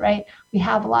 17-year-olds, right, we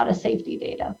have a lot of safety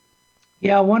data.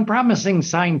 Yeah, one promising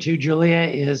sign too, Julia,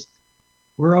 is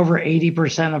we're over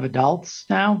 80% of adults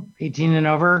now, 18 and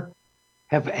over,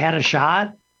 have had a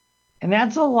shot. And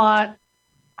that's a lot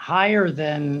higher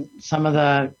than some of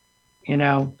the,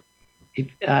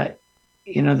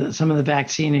 some of the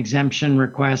vaccine exemption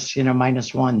requests,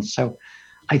 -1. So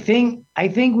I think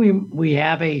we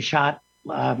have a shot.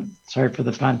 Sorry for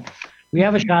the pun. We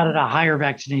have a shot at a higher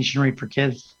vaccination rate for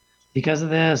kids because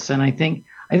of this. And I think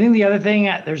the other thing,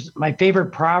 my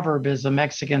favorite proverb is a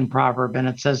Mexican proverb, and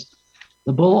it says,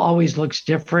 "The bull always looks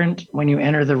different when you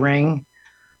enter the ring."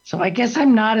 So I guess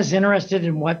I'm not as interested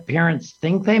in what parents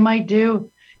think they might do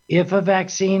if a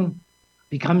vaccine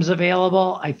becomes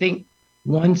available. I think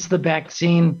once the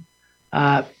vaccine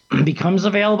becomes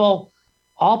available,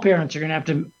 all parents are going to have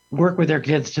to work with their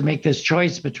kids to make this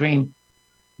choice between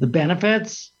the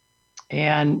benefits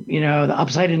and, the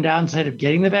upside and downside of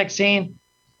getting the vaccine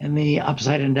and the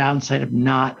upside and downside of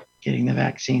not getting the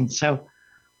vaccine. So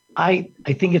I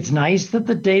think it's nice that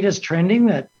the data is trending,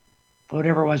 that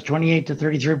whatever it was, 28 to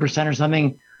 33% or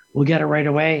something, we'll get it right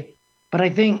away. But I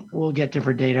think we'll get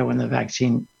different data when the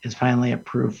vaccine is finally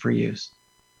approved for use.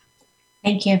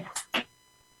 Thank you.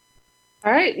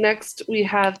 All right, next we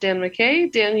have Dan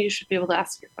McKay. Dan, you should be able to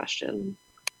ask your question.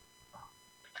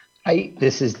 Hi,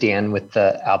 this is Dan with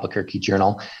the Albuquerque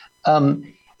Journal.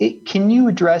 Can you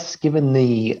address, given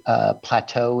the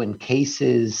plateau in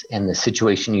cases and the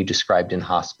situation you described in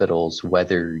hospitals,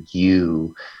 whether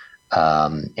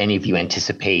any of you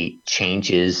anticipate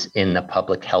changes in the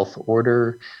public health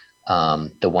order,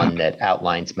 the one that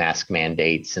outlines mask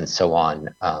mandates and so on?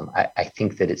 I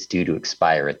think that it's due to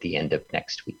expire at the end of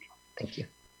next week. Thank you.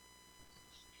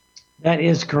 That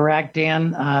is correct,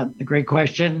 Dan. A great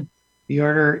question. The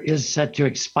order is set to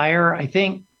expire. I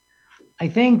think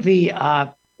there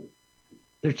are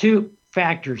two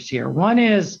factors here. One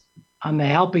is on the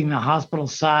helping the hospital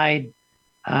side.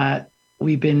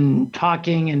 We've been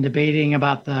talking and debating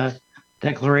about the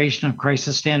declaration of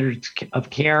crisis standards of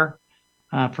care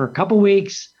for a couple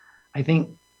weeks. I think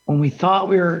when we thought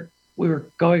we were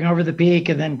going over the peak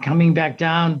and then coming back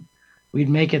down, we'd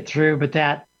make it through. But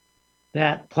that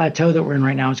plateau that we're in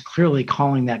right now is clearly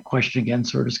calling that question again.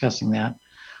 So we're discussing that.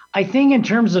 I think in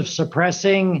terms of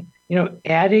suppressing,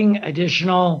 adding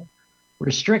additional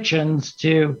restrictions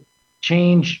to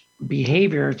change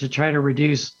behavior to try to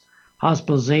reduce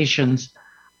hospitalizations.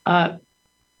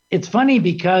 It's funny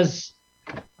because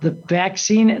the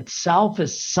vaccine itself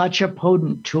is such a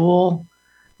potent tool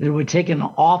that it would take an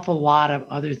awful lot of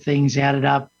other things added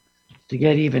up to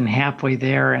get even halfway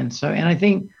there. And I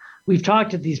think we've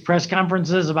talked at these press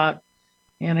conferences about,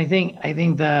 and I think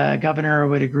the governor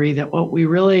would agree that what we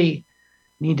really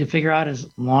need to figure out is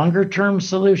longer term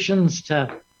solutions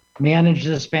to manage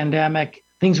this pandemic,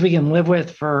 things we can live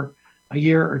with for a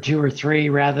year or two or three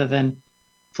rather than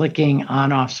flicking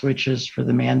on off switches for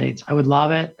the mandates. I would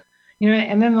love it.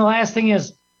 And then the last thing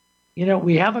is,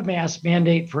 we have a mask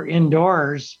mandate for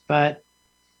indoors, but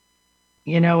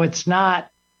it's not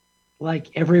like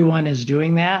everyone is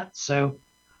doing that. So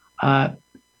I'm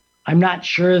not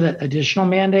sure that additional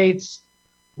mandates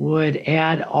would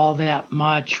add all that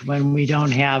much when we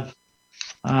don't have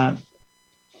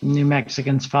New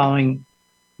Mexicans following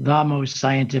the most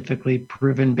scientifically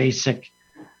proven, basic,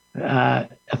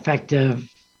 effective,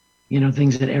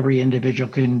 things that every individual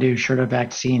can do short of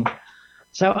vaccine.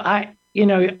 So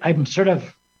I'm sort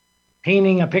of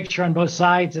painting a picture on both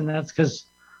sides, and that's because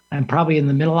I'm probably in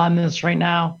the middle on this right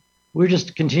now. We're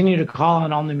just continue to call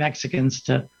on all New Mexicans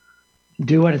to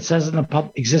do what it says in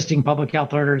the existing public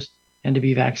health orders and to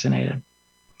be vaccinated.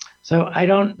 So I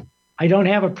don't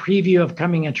have a preview of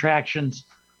coming attractions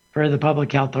for the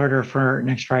public health order for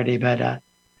next Friday, but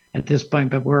at this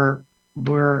point, but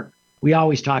we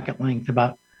always talk at length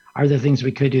about are there things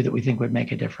we could do that we think would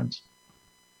make a difference.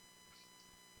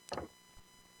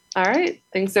 All right,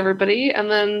 thanks everybody.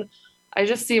 And then I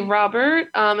just see Robert.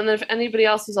 And then if anybody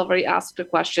else who's already asked a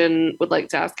question would like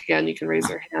to ask again, you can raise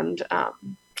your hand.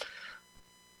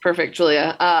 Perfect,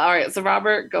 Julia. All right, so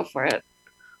Robert, go for it.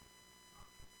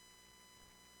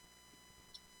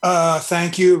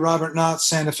 Thank you, Robert Knott,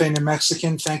 Santa Fe, New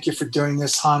Mexican. Thank you for doing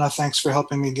this. Hannah, thanks for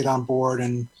helping me get on board,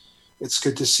 and it's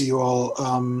good to see you all.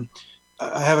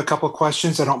 I have a couple of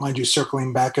questions. I don't mind you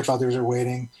circling back if others are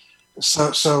waiting.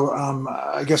 So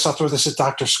I guess I'll throw this at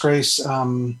Dr. Scrace.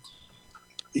 I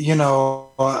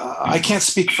can't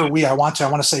speak for we. I want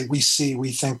to say we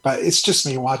think, but it's just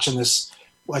me watching this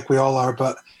like we all are.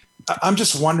 But I'm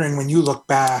just wondering, when you look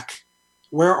back,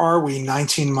 where are we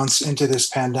 19 months into this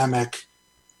pandemic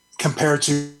compared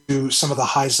to some of the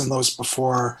highs and lows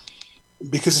before?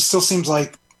 Because it still seems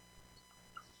like,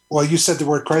 well, you said the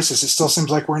word crisis. It still seems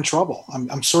like we're in trouble.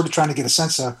 I'm sort of trying to get a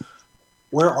sense of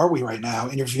where are we right now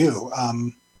in your view?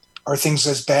 Are things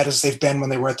as bad as they've been when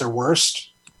they were at their worst?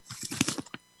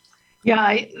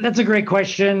 Yeah, that's a great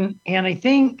question. And I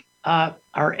think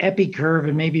our epi curve,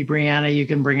 and maybe Brianna, you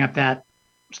can bring up that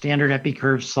standard epi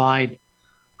curve slide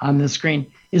on the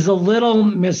screen, is a little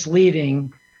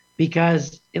misleading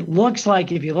because it looks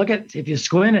like if you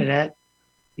squint at it,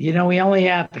 we only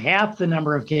have half the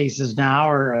number of cases now,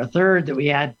 or a third that we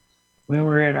had when we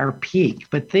were at our peak.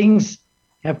 But things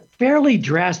have fairly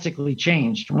drastically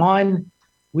changed. One,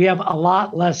 we have a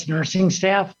lot less nursing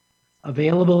staff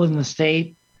available in the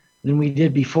state than we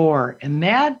did before. And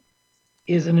that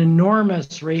is an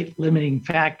enormous rate limiting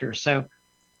factor. So,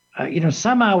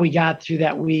 somehow we got through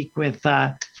that week with,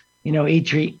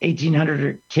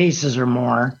 1,800 cases or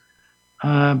more.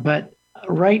 But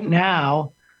right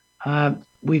now,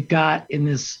 we've got in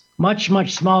this much,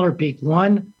 much smaller peak,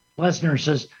 one, less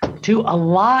nurses, to a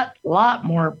lot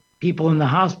more people in the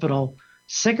hospital,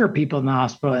 sicker people in the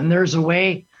hospital. And there's a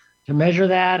way to measure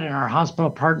that. And our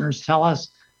hospital partners tell us,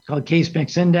 it's called case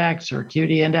mix index or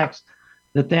acuity index,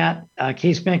 that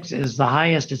case mix is the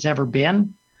highest it's ever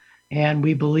been. And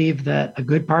we believe that a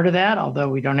good part of that, although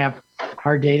we don't have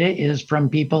hard data, is from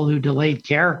people who delayed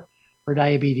care for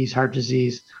diabetes, heart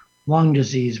disease, lung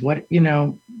disease,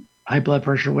 high blood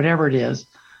pressure, whatever it is,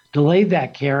 delayed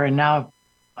that care and now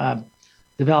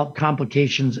developed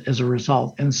complications as a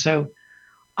result. And so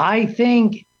I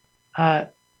think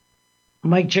Mike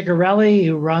Ciccarelli,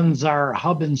 who runs our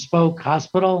hub and spoke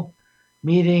hospital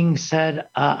meeting, said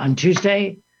on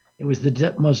Tuesday it was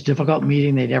the most difficult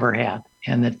meeting they'd ever had,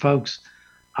 and that folks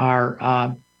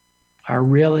are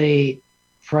really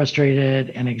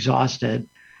frustrated and exhausted.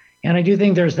 And I do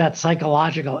think there's that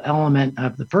psychological element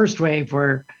of the first wave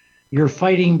where you're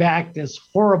fighting back this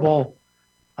horrible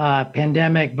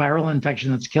pandemic viral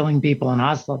infection that's killing people and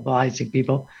hospitalizing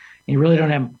people. And you really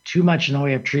don't have too much in the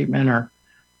way of treatment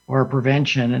or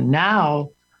prevention. And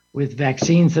now with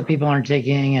vaccines that people aren't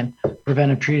taking and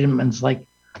preventive treatments like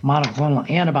monoclonal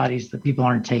antibodies that people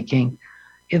aren't taking,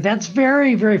 that's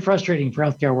very, very frustrating for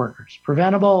healthcare workers.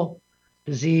 Preventable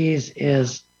disease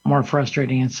is more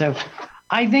frustrating. And so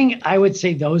I think I would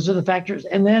say those are the factors.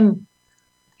 And then,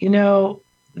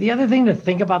 the other thing to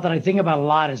think about that I think about a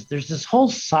lot is there's this whole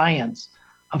science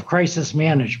of crisis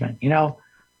management,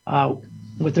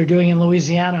 what they're doing in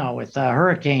Louisiana with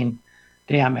hurricane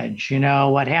damage,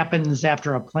 what happens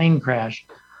after a plane crash.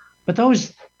 But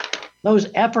those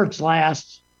efforts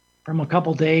last from a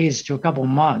couple days to a couple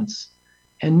months.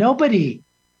 And nobody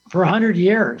for 100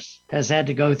 years has had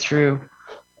to go through,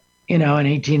 an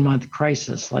 18-month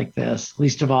crisis like this,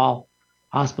 least of all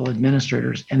hospital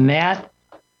administrators. And that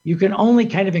you can only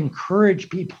kind of encourage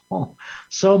people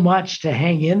so much to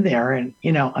hang in there and,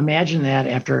 imagine that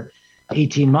after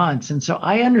 18 months. And so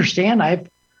I understand. I've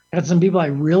got some people I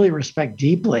really respect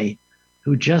deeply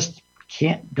who just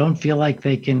don't feel like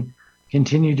they can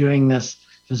continue doing this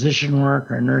physician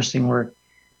work or nursing work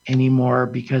anymore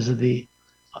because of the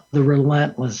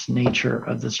relentless nature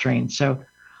of the strain. So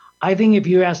I think if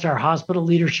you asked our hospital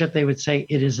leadership, they would say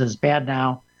it is as bad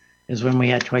now as when we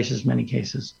had twice as many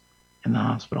cases in the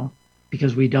hospital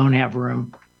because we don't have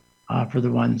room for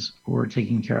the ones who we're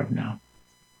taking care of now.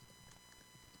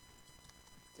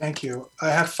 Thank you. I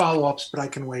have follow-ups, but I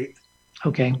can wait.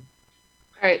 Okay. All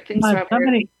right. Thanks,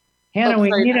 Robert. Hannah, we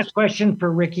need a question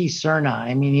for Ricky Cerna.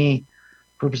 I mean, he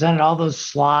presented all those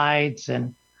slides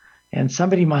and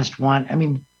somebody must want,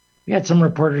 we had some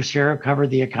reporters here who covered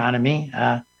the economy.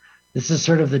 This is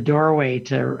sort of the doorway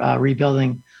to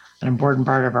rebuilding an important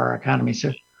part of our economy.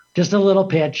 So just a little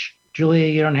pitch.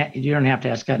 Julia, you don't have to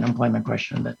ask an employment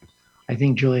question, but I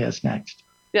think Julia's next.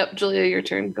 Yep, Julia, your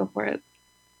turn. Go for it.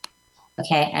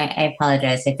 Okay, I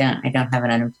apologize. I don't have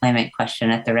an unemployment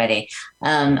question at the ready.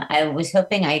 I was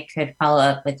hoping I could follow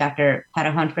up with Dr.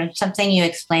 Patahon for something you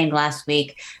explained last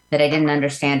week that I didn't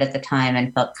understand at the time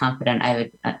and felt confident I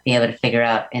would be able to figure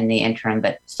out in the interim,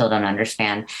 but still don't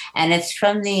understand. And it's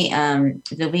from the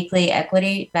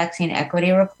weekly vaccine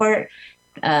equity report,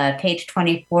 page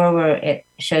 24, where it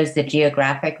shows the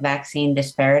geographic vaccine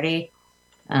disparity.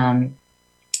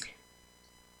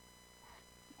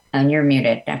 And you're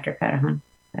muted, Dr. Patahon.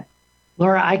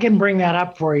 Laura, I can bring that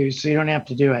up for you so you don't have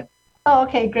to do it. Oh,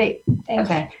 okay, great. Thanks.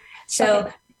 Okay.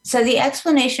 So the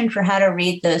explanation for how to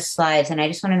read those slides, and I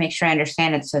just want to make sure I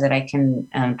understand it so that I can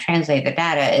translate the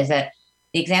data, is that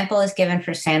the example is given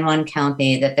for San Juan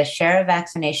County that the share of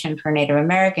vaccination for Native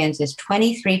Americans is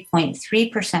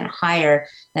 23.3% higher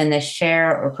than the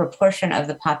share or proportion of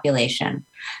the population.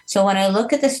 So when I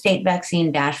look at the state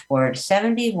vaccine dashboard,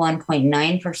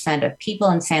 71.9% of people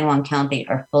in San Juan County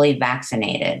are fully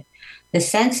vaccinated. The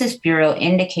Census Bureau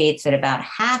indicates that about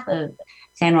half of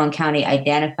San Juan County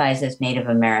identifies as Native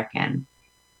American.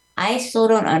 I still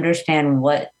don't understand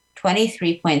what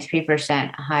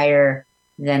 23.3% higher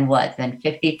than what? Than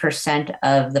 50%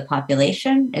 of the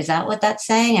population? Is that what that's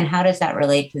saying? And how does that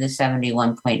relate to the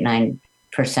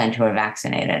 71.9% who are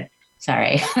vaccinated?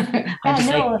 Sorry.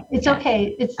 It's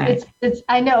okay. It's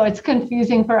I know it's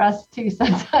confusing for us too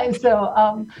sometimes.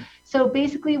 So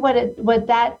basically what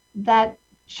that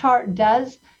chart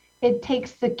does, it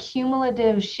takes the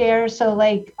cumulative share. So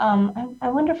like I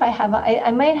wonder if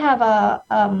I might have a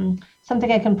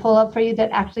something I can pull up for you that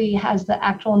actually has the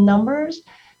actual numbers.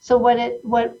 So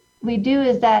what we do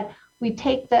is that we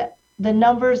take the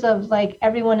numbers of like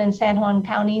everyone in San Juan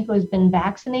County who has been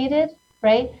vaccinated,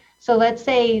 right? So let's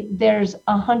say there's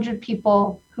 100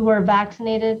 people who are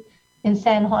vaccinated in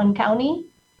San Juan County,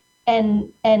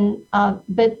 but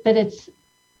it's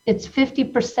it's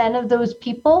 50% of those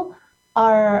people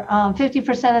are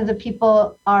 50% of the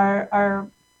people are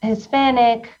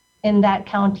Hispanic in that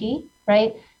county,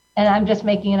 right? And I'm just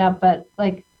making it up, but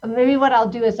like maybe what I'll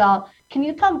do is can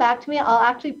you come back to me? I'll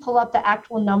actually pull up the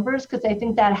actual numbers because I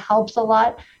think that helps a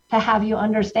lot to have you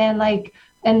understand, like,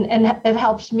 and it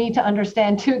helps me to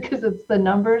understand too because it's the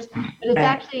numbers. But it's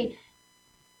actually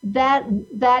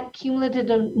that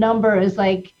cumulative number is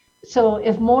like, so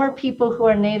if more people who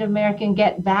are Native American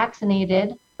get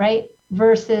vaccinated, right,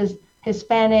 versus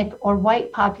Hispanic or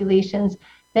white populations,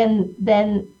 then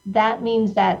that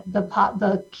means that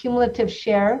the cumulative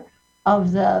share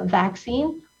of the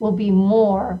vaccine will be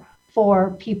more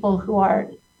for people who are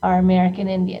American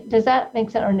Indian. Does that make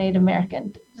sense? Or Native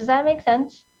American? Does that make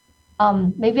sense?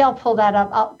 Maybe I'll pull that up.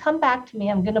 I'll come back to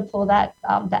me. I'm going to pull that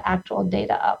the actual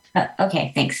data up.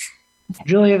 Okay, thanks.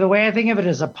 Julia, the way I think of it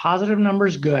is a positive number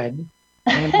is good.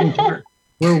 And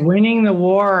we're winning the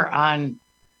war on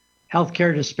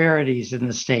healthcare disparities in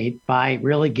the state by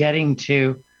really getting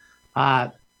to,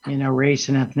 race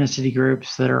and ethnicity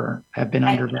groups that have been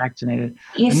under-vaccinated.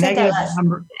 You said that last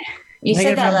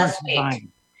week.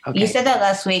 Okay. You said that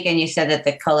last week, and you said that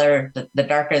the color, the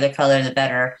darker the color, the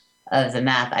better of the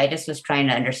map. I just was trying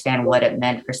to understand what it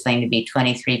meant for something to be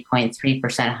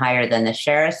 23.3% higher than the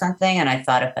share or something. And I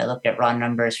thought if I looked at raw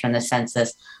numbers from the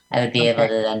census, I would be able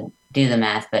to then do the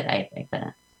math, but I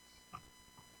couldn't.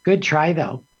 Good try,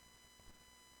 though.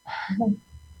 All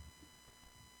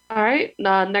right.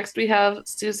 Next we have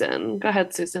Susan. Go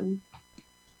ahead, Susan.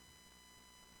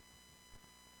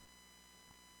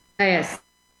 Yes.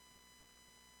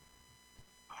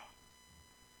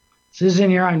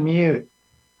 Susan, you're on mute.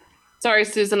 Sorry,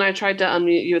 Susan, I tried to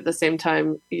unmute you at the same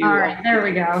time. All right, there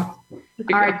we go.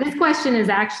 All right, this question is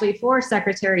actually for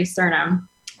Secretary Cerna.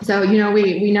 So,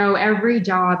 we know every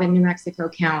job in New Mexico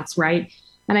counts, right?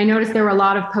 And I noticed there were a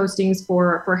lot of postings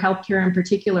for healthcare in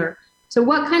particular. So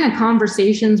what kind of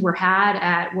conversations were had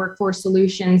at Workforce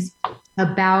Solutions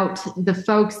about the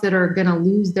folks that are going to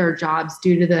lose their jobs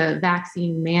due to the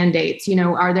vaccine mandates?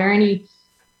 Are there any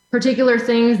particular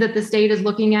things that the state is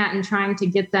looking at and trying to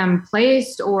get them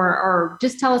placed, or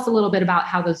just tell us a little bit about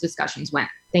how those discussions went?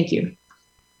 Thank you.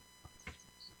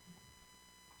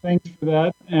 Thanks for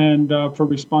that, and for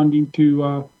responding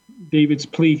to David's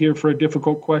plea here for a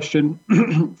difficult question.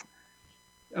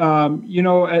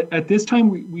 At this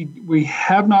time, we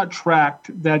have not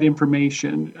tracked that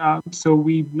information. So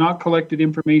we've not collected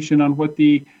information on what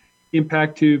the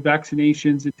impact to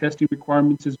vaccinations and testing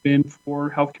requirements has been for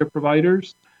healthcare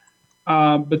providers.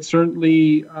 But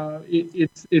certainly,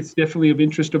 it's definitely of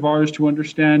interest of ours to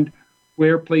understand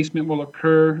where placement will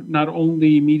occur, not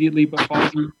only immediately, but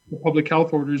following the public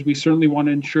health orders. We certainly want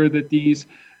to ensure that these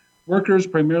workers,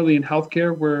 primarily in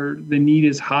healthcare, where the need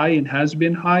is high and has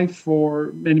been high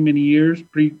for many, many years,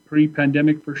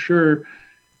 pre-pandemic for sure,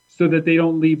 so that they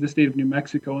don't leave the state of New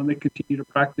Mexico and they continue to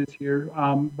practice here.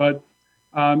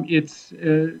 It's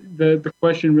the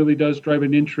question really does drive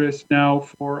an interest now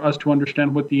for us to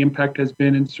understand what the impact has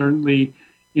been, and certainly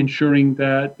ensuring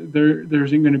that there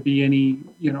isn't going to be any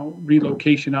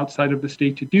relocation outside of the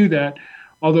state to do that.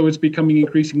 Although it's becoming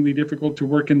increasingly difficult to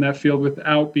work in that field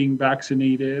without being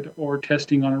vaccinated or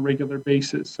testing on a regular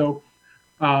basis. So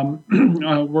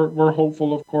we're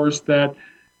hopeful, of course, that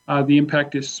the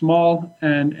impact is small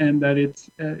and that it's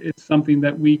something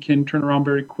that we can turn around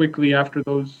very quickly after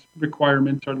those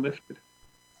requirements are lifted.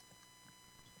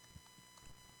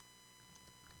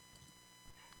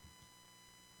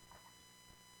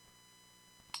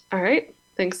 All right,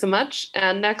 thanks so much.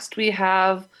 And next we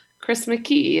have Chris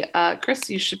McKee. Chris,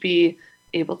 you should be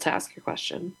able to ask your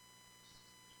question.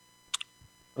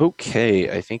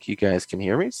 Okay, I think you guys can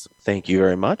hear me. So thank you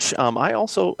very much. I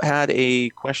also had a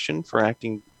question for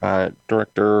Acting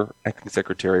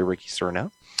Secretary Ricky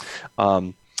Cerna.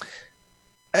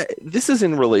 This is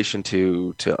in relation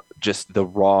to just the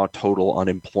raw total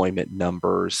unemployment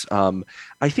numbers.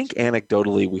 I think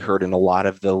anecdotally we heard in a lot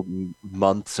of the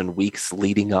months and weeks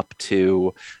leading up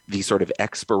to the sort of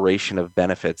expiration of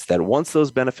benefits that once those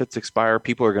benefits expire,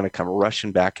 people are going to come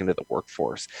rushing back into the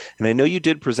workforce. And I know you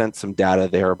did present some data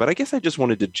there, but I guess I just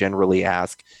wanted to generally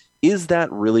ask, is that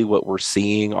really what we're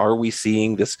seeing? Are we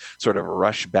seeing this sort of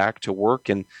rush back to work?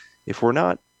 And if we're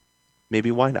not,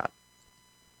 maybe why not?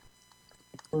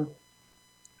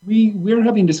 We're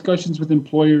having discussions with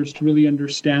employers to really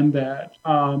understand that.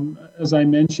 As I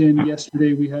mentioned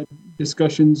yesterday, we had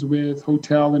discussions with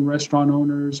hotel and restaurant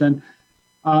owners, and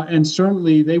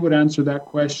certainly they would answer that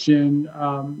question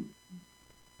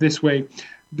this way.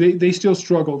 They still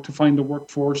struggle to find the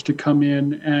workforce to come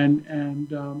in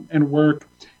and work.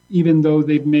 even though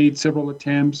they've made several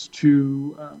attempts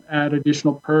to add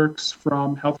additional perks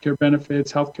from healthcare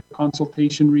benefits, healthcare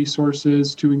consultation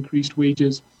resources to increased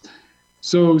wages.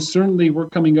 So certainly we're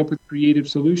coming up with creative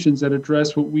solutions that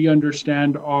address what we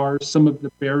understand are some of the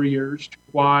barriers to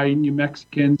why New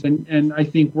Mexicans and I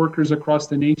think workers across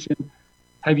the nation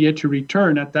have yet to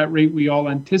return at that rate we all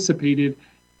anticipated.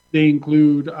 They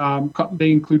include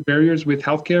barriers with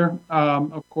healthcare.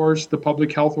 Of course, the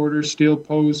public health orders still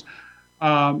pose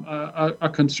a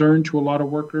concern to a lot of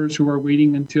workers who are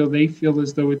waiting until they feel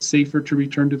as though it's safer to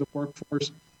return to the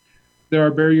workforce. There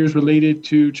are barriers related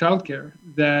to childcare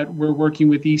that we're working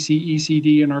with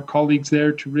ECD and our colleagues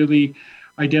there to really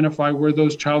identify where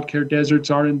those childcare deserts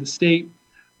are in the state,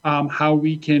 how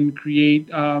we can create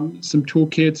some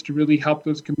toolkits to really help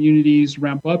those communities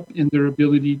ramp up in their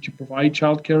ability to provide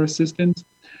childcare assistance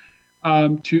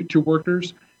to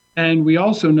workers. And we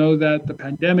also know that the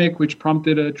pandemic, which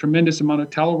prompted a tremendous amount of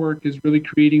telework, is really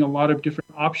creating a lot of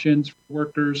different options for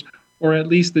workers, or at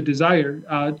least the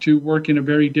desire to work in a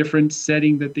very different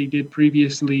setting that they did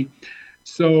previously.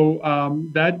 So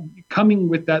that coming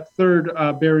with that third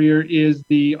barrier is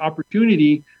the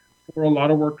opportunity for a lot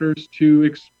of workers to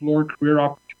explore career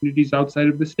opportunities outside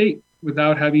of the state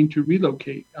without having to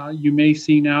relocate. You may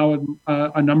see now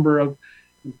a number of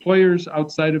employers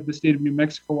outside of the state of New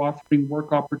Mexico offering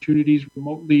work opportunities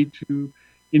remotely to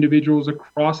individuals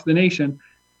across the nation.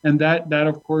 And that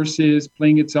of course, is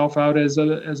playing itself out as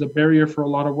a barrier for a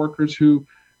lot of workers who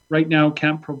right now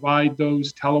can't provide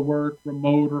those telework,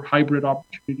 remote, or hybrid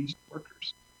opportunities to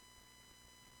workers.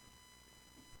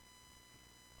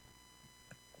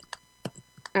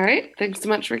 All right. Thanks so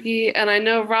much, Ricky. And I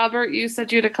know, Robert, you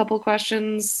said you had a couple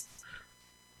questions.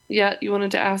 Yeah, you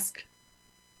wanted to ask?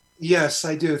 Yes,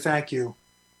 I do. Thank you.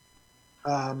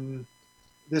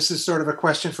 This is sort of a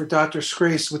question for Dr.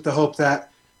 Scrace with the hope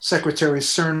that Secretary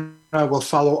Cerna will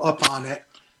follow up on it.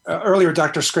 Earlier,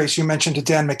 Dr. Scrace, you mentioned to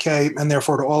Dan McKay and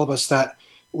therefore to all of us that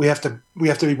we have to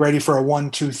be ready for a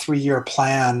 1, 2, 3 year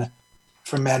plan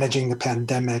for managing the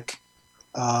pandemic.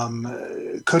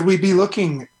 Could we be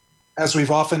looking, as we've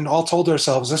often all told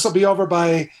ourselves, this will be over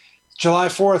by July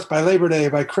 4th, by Labor Day,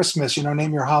 by Christmas,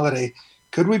 name your holiday.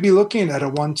 Could we be looking at a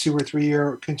 1, 2, or 3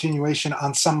 year continuation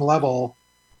on some level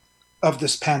of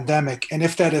this pandemic? And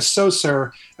if that is so,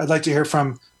 sir, I'd like to hear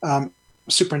from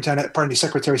Secretary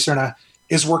Cerna.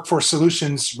 Is Workforce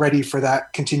Solutions ready for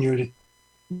that continued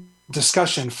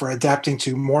discussion for adapting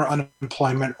to more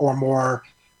unemployment or more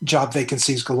job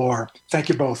vacancies galore? Thank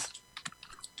you both.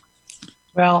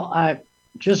 Well,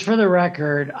 just for the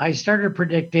record, I started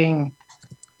predicting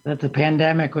that the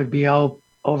pandemic would be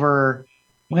over,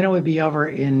 when it would be over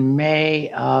in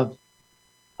May of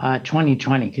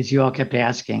 2020, because you all kept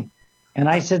asking. And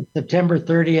I said September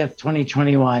 30th,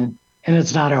 2021, and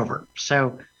it's not over.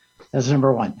 So that's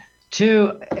number one.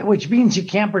 Two, which means you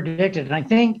can't predict it. And I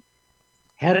think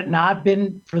had it not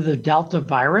been for the Delta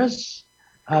virus,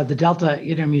 the Delta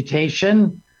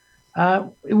mutation,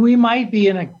 we might be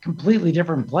in a completely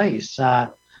different place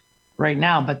right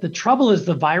now. But the trouble is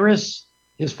the virus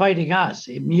is fighting us.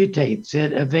 It mutates.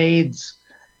 It evades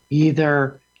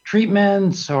either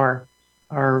treatments or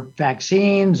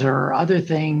vaccines or other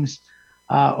things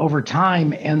over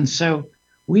time. And so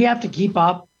we have to keep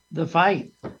up the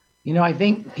fight. I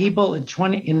think people in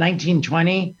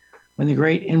 1920, when the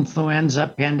great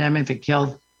influenza pandemic that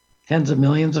killed tens of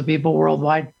millions of people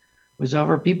worldwide was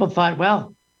over, people thought,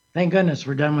 well, thank goodness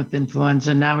we're done with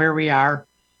influenza. Now here we are,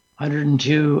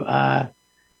 102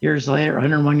 years later,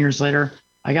 101 years later.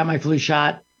 I got my flu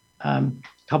shot a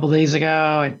couple days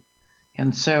ago,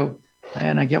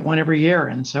 and I get one every year.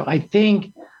 And so I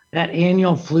think that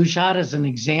annual flu shot is an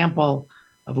example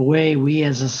of a way we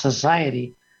as a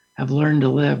society have learned to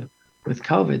live with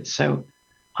COVID. So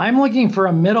I'm looking for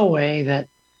a middle way that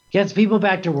gets people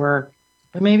back to work,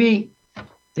 but maybe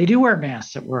they do wear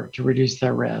masks at work to reduce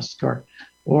their risk, or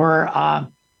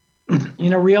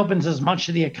reopens as much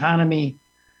of the economy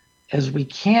as we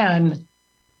can,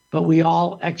 but we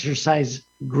all exercise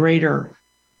greater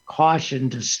caution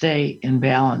to stay in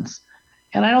balance.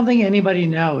 And I don't think anybody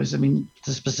knows.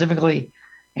 To specifically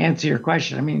answer your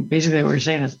question, basically what we're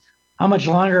saying is, how much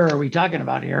longer are we talking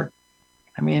about here?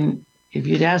 If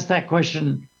you'd asked that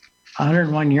question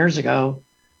 101 years ago,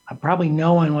 probably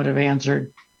no one would have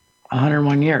answered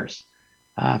 101 years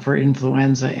for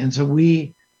influenza. And so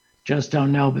we just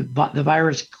don't know. But the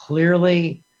virus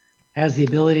clearly has the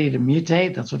ability to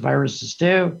mutate. That's what viruses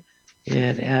do.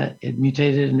 It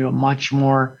mutated into a much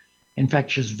more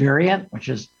infectious variant, which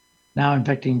is now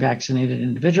infecting vaccinated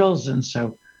individuals. And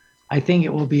so I think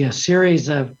it will be a series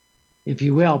of, if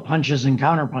you will, punches and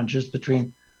counterpunches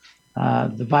between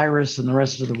the virus and the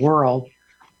rest of the world,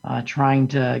 trying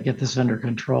to get this under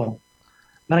control.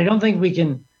 But I don't think we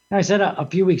can, I said a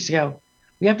few weeks ago,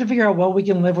 we have to figure out what we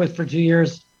can live with for 2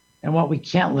 years and what we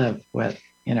can't live with,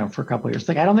 for a couple of years.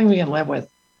 Like, I don't think we can live with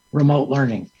remote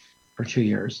learning for 2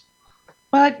 years.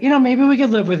 But, maybe we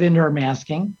could live with indoor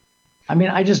masking. I mean,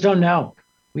 I just don't know.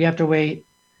 We have to wait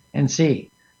and see.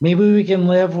 Maybe we can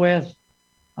live with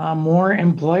more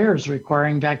employers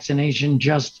requiring vaccination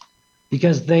just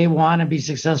because they want to be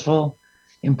successful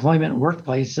employment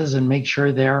workplaces and make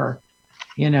sure their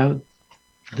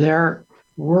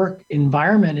work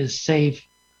environment is safe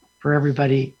for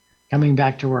everybody coming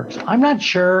back to work. So I'm not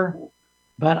sure,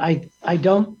 but I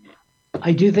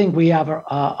do think we have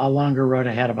a longer road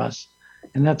ahead of us.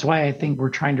 And that's why I think we're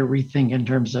trying to rethink in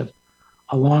terms of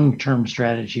a long-term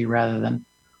strategy rather than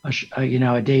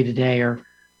a day-to-day or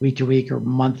week-to-week or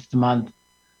month-to-month,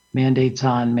 mandates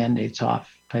on, mandates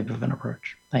off type of an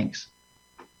approach. Thanks.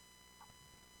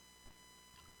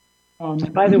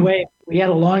 By the way, we had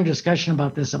a long discussion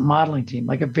about this at modeling team,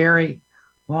 like a very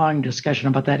long discussion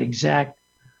about that exact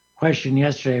question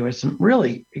yesterday with some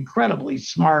really incredibly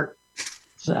smart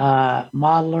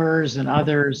modelers and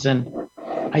others. And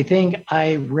I think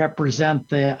I represent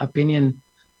the opinion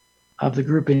of the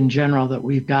group in general that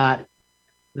we've got,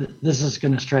 this is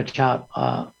going to stretch out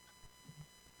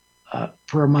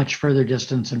for a much further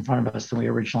distance in front of us than we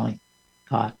originally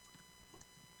thought.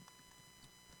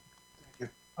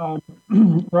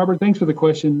 Robert, thanks for the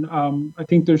question. I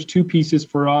think there's two pieces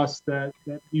for us that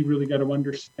we really got to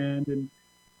understand, and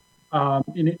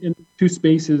in two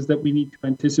spaces that we need to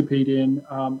anticipate in.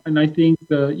 And I think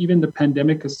even the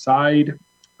pandemic aside,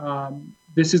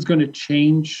 this is going to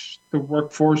change the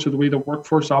workforce or the way the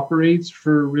workforce operates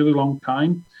for a really long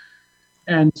time.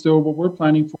 And so what we're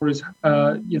planning for is,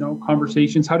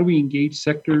 conversations. How do we engage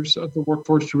sectors of the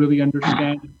workforce to really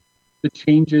understand the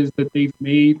changes that they've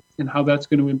made and how that's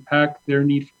going to impact their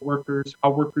need for workers,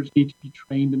 how workers need to be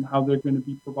trained, and how they're going to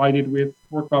be provided with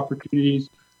work opportunities.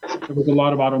 There was a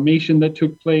lot of automation that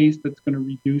took place that's going to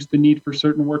reduce the need for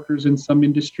certain workers in some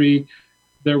industry.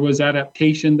 There was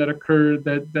adaptation that occurred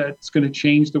that's going to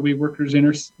change the way workers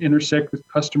intersect with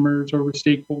customers or with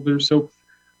stakeholders. So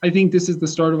I think this is the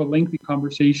start of a lengthy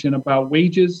conversation about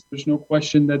wages. There's no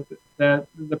question that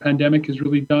the pandemic has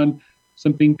really done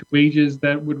something to wages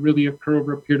that would really occur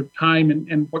over a period of time,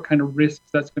 and what kind of risks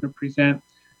that's going to present,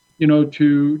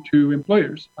 to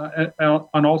employers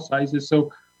on all sizes.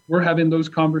 So we're having those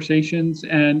conversations,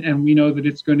 and we know that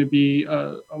it's going to be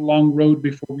a long road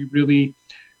before we really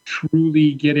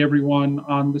truly get everyone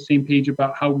on the same page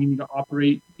about how we need to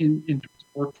operate in terms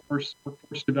of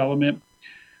workforce development.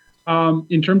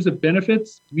 In terms of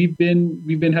benefits, we've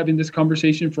been having this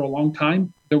conversation for a long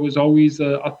time. There was always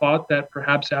a thought that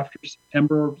perhaps after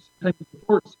September or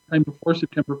sometime before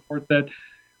September 4th that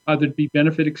there'd be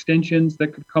benefit extensions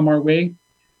that could come our way.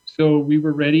 So we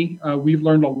were ready. We've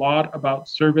learned a lot about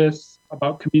service,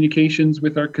 about communications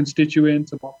with our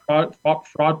constituents, about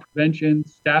fraud prevention,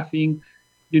 staffing,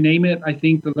 you name it. I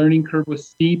think the learning curve was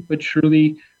steep, but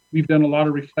surely we've done a lot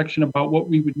of reflection about what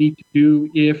we would need to do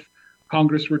if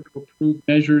Congress were to approve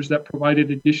measures that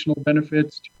provided additional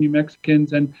benefits to New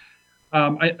Mexicans. And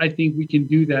I think we can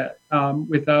do that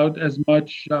without as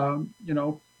much,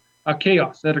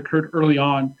 chaos that occurred early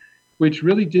on, which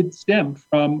really did stem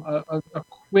from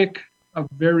a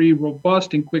very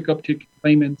robust and quick uptick in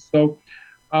claimants. So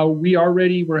we are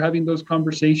ready. We're having those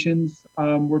conversations.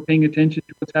 We're paying attention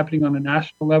to what's happening on a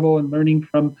national level and learning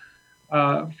from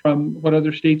what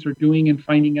other states are doing and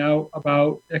finding out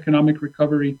about economic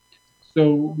recovery.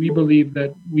 So we believe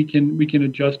that we can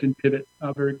adjust and pivot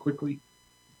very quickly.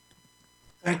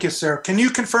 Thank you, sir. Can you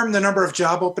confirm the number of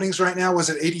job openings right now? Was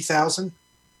it 80,000?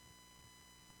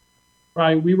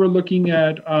 Right. We were looking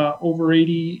at over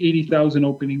 80,000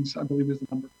 openings, I believe is the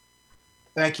number.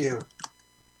 Thank you.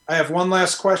 I have one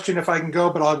last question if I can go,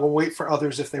 but I will wait for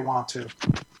others if they want to.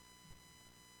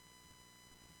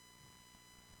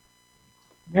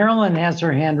 Marilyn has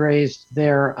her hand raised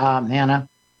there, Hannah.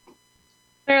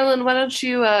 Marilyn, why don't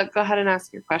you go ahead and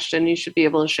ask your question? You should be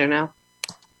able to share now.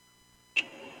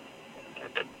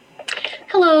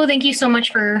 Hello, thank you so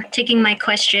much for taking my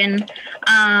question.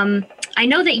 I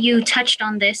know that you touched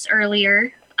on this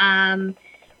earlier.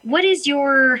 What is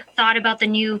your thought about the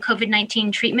new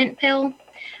COVID-19 treatment pill?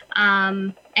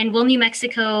 And will New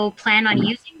Mexico plan on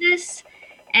using this?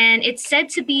 And it's said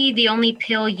to be the only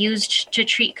pill used to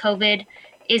treat COVID.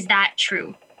 Is that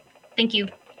true? Thank you.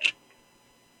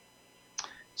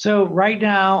 So right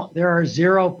now, there are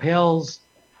 0 pills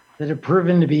that have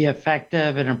proven to be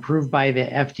effective and approved by the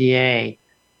FDA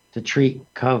to treat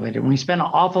COVID. And we spent an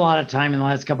awful lot of time in the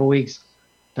last couple of weeks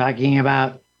talking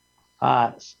about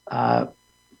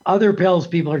other pills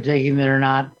people are taking that are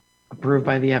not approved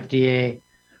by the FDA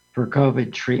for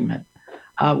COVID treatment.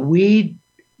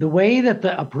 The way that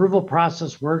the approval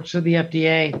process works with the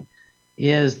FDA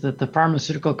is that the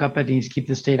pharmaceutical companies keep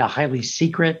this data highly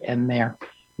secret, and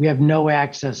we have no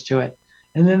access to it.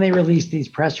 And then they release these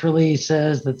press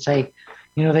releases that say,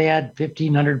 they had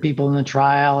 1,500 people in the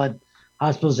trial and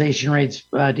hospitalization rates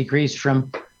decreased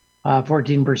from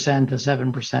 14% to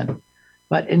 7%.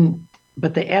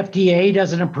 But the FDA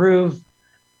doesn't approve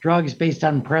drugs based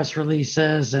on press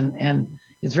releases, and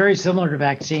it's very similar to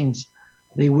vaccines.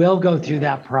 They will go through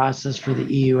that process for the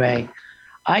EUA.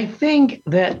 I think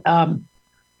that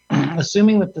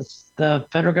assuming that the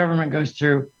federal government goes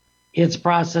through its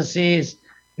processes,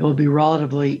 it will be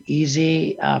relatively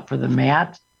easy for the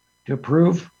MAT to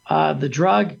approve the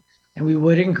drug, and we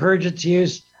would encourage its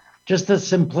use. Just the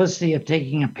simplicity of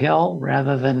taking a pill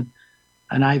rather than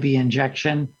an IV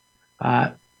injection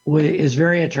is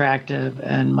very attractive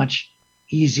and much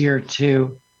easier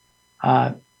to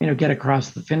get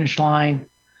across the finish line.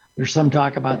 There's some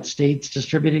talk about states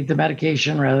distributing the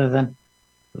medication rather than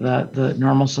the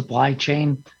normal supply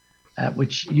chain,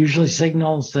 which usually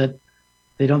signals that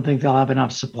they don't think they'll have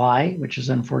enough supply, which is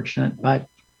unfortunate, but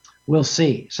we'll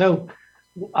see. So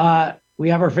we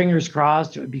have our fingers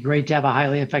crossed. It would be great to have a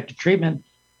highly effective treatment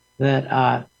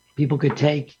that people could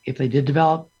take if they did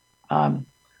develop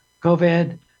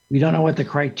COVID. We don't know what the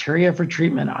criteria for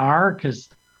treatment are because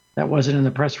that wasn't in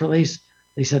the press release.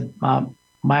 They said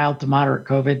mild to moderate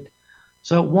COVID.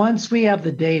 So once we have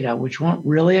the data, which won't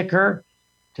really occur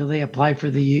till they apply for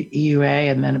the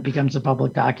EUA and then it becomes a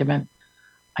public document,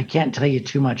 I can't tell you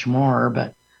too much more,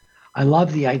 but I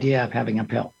love the idea of having a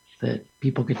pill that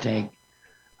people could take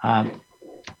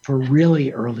for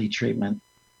really early treatment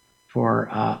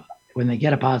for when they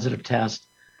get a positive test.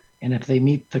 And if they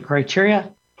meet the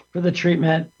criteria for the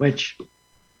treatment, which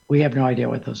we have no idea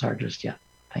what those are just yet.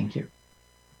 Thank you.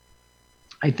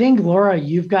 I think, Laura,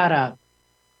 you've got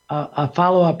a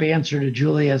follow-up answer to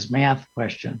Julia's math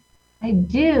question. I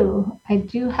do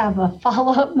have a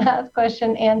follow-up math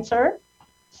question answer.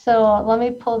 So let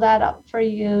me pull that up for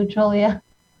you, Julia.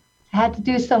 I had to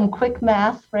do some quick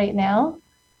math right now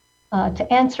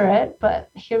to answer it,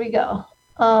 but here we go.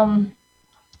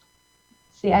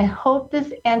 See, I hope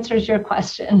this answers your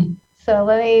question. So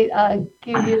let me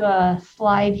give you a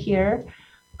slide here.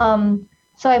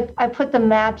 So I put the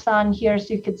maps on here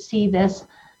so you could see this.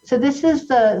 So this is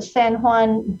the San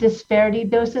Juan disparity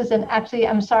doses. And actually,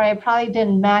 I'm sorry, I probably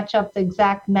didn't match up the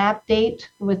exact map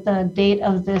date with the date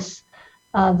of this,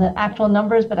 the actual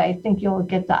numbers, but I think you'll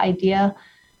get the idea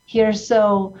here.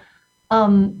 So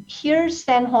here's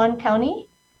San Juan County.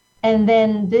 And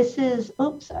then this is,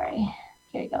 here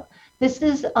you go. This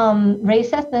is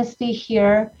race ethnicity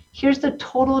here. Here's the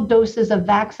total doses of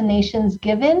vaccinations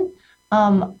given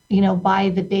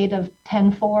by the date of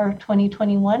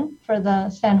 10/4/2021 for the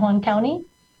San Juan County.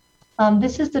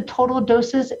 This is the total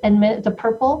doses, the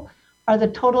purple are the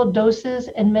total doses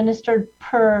administered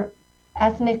per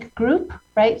ethnic group,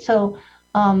 right? So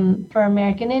for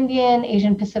American Indian,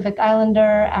 Asian Pacific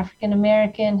Islander, African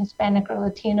American, Hispanic or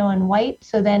Latino, and white.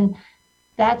 So then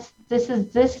this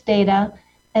is this data,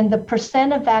 and the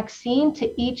percent of vaccine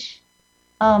to each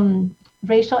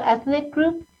racial ethnic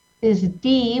group is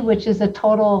D, which is the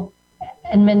total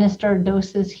administered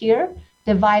doses here,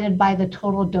 divided by the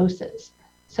total doses.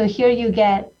 So here you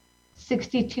get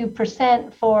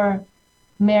 62% for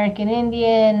American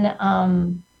Indian,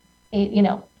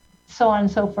 so on and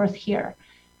so forth here.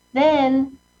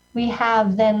 Then we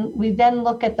then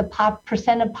look at the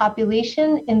percent of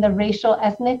population in the racial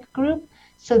ethnic group.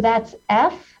 So that's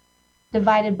F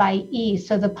divided by E.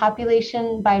 So the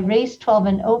population by race 12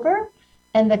 and over,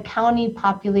 and the county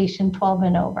population 12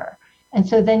 and over. And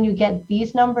so then you get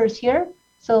these numbers here.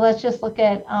 So let's just look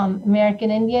at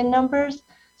American Indian numbers.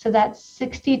 So that's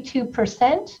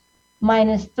 62%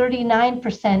 minus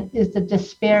 39% is the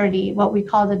disparity, what we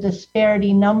call the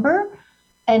disparity number.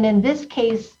 And in this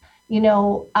case,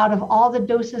 out of all the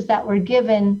doses that were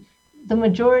given, the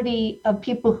majority of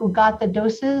people who got the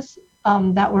doses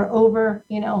that were over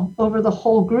the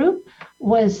whole group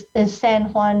is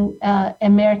San Juan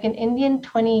American Indian,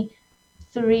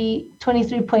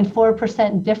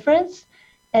 23.4% difference.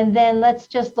 And then let's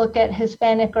just look at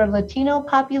Hispanic or Latino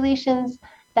populations.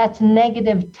 That's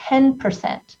negative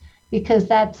 10%, because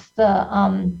that's the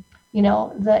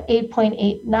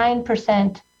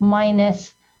 8.89%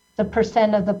 minus the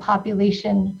percent of the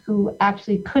population who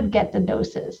actually could get the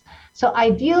doses. So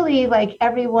ideally, like,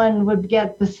 everyone would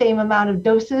get the same amount of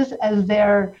doses as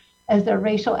their as their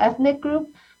racial ethnic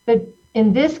group. But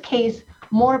in this case,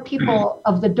 more people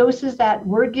of the doses that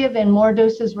were given, more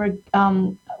doses were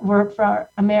for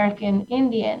American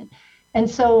Indian. And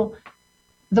so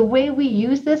the way we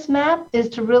use this map is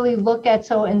to really look at,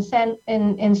 so in San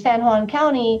Juan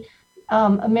County,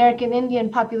 American Indian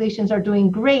populations are doing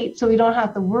great, so we don't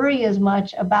have to worry as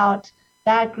much about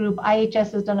that group.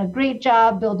 IHS has done a great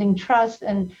job building trust,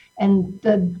 and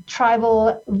the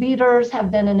tribal leaders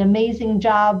have done an amazing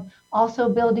job also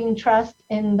building trust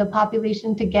in the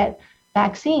population to get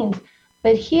vaccines.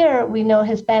 But here we know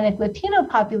Hispanic Latino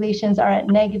populations are at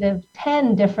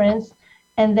 -10 difference,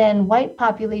 and then white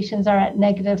populations are at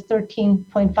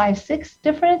 -13.56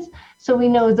 difference. So we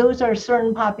know those are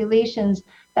certain populations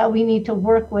that we need to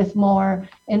work with more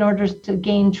in order to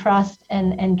gain trust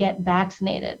and get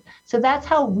vaccinated. So that's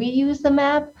how we use the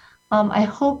map. I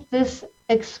hope this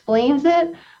explains it.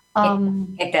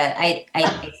 It does. I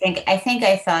think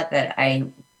I thought that I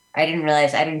didn't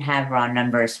realize I didn't have raw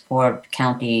numbers for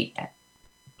county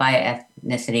by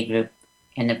ethnicity group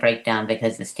in the breakdown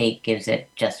because the state gives it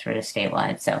just for the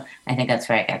statewide. So I think that's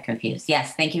where I got confused.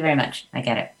 Yes, thank you very much. I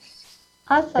get it.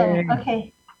 Awesome.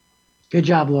 Okay. Good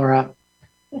job, Laura.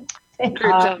 Great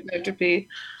job, Dr. P.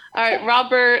 All right,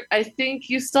 Robert, I think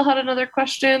you still had another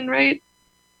question, right?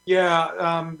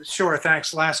 Yeah, sure.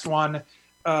 Thanks. Last one.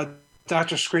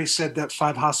 Dr. Scree said that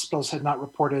 5 hospitals had not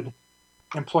reported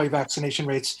employee vaccination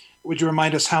rates. Would you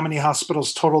remind us how many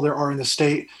hospitals total there are in the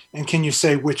state? And can you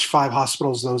say which 5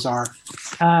 hospitals those are?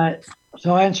 So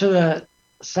I'll answer the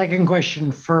second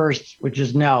question first, which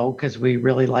is no, because we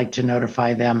really like to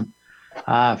notify them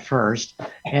first.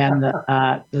 And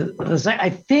I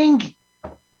think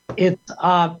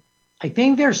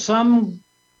there's some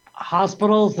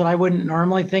hospitals that I wouldn't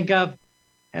normally think of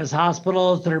as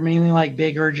hospitals that are mainly like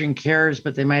big urgent cares,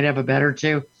 but they might have a bed or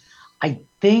two. I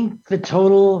think the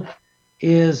total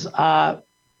is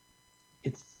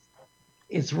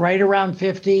it's right around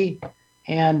 50,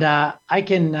 and I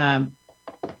can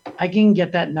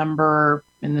get that number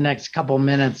in the next couple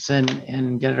minutes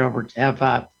and get it over to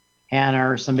have Hannah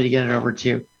or somebody get it over to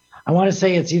you. I want to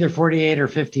say it's either 48 or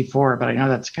 54, but I know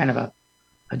that's kind of a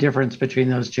difference between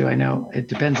those two. I know it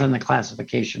depends on the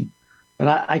classification,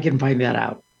 but I can find that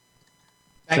out.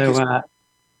 Thank you.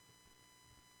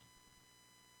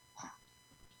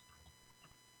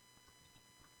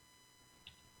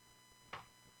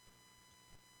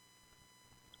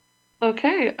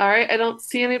 Okay, all right. I don't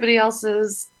see anybody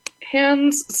else's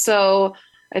hands, so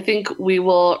I think we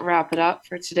will wrap it up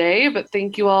for today. But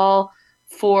thank you all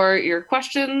for your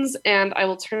questions, and I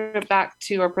will turn it back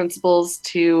to our principals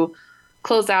to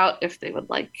close out if they would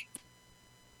like.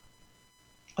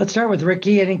 Let's start with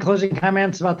Ricky. Any closing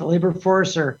comments about the labor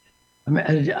force or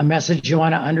a message you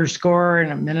want to underscore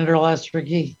in a minute or less,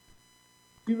 Ricky?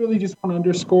 We really just want to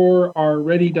underscore our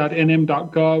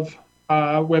ready.nm.gov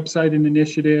website and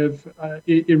initiative.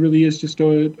 It really is just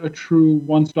a true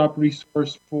one-stop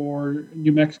resource for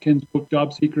New Mexicans, both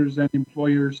job seekers and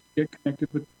employers, to get connected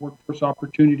with workforce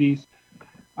opportunities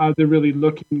they're really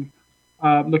looking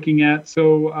at.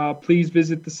 So please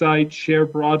visit the site, share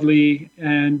broadly,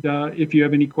 and if you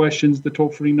have any questions, the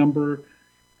toll-free number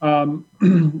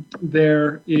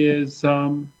there is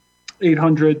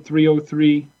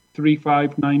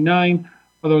 800-303-3599.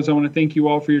 Otherwise, I want to thank you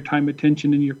all for your time,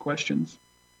 attention, and your questions.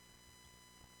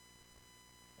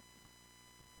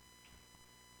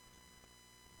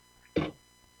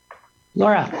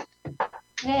 Laura.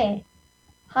 Hey.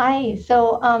 Hi.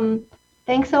 So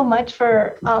thanks so much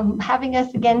for having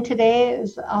us again today.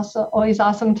 It's also always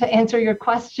awesome to answer your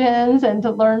questions and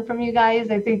to learn from you guys.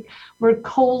 I think we're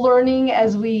co-learning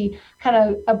as we kind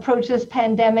of approach this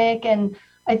pandemic, and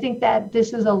I think that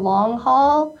this is a long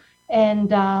haul.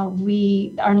 And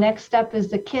our next step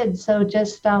is the kids. So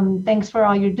just thanks for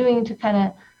all you're doing to kind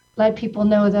of let people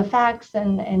know the facts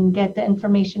and get the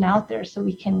information out there so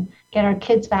we can get our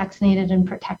kids vaccinated and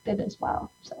protected as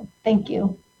well. So thank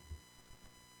you.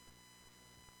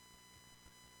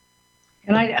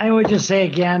 And I would just say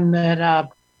again that,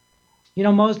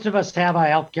 most of us have a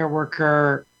healthcare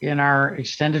worker in our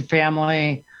extended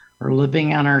family or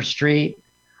living on our street.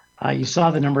 You saw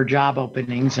the number of job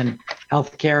openings, and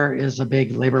healthcare is a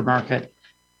big labor market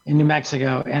in New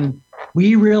Mexico. And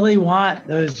we really want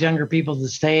those younger people to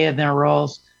stay in their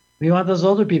roles. We want those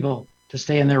older people to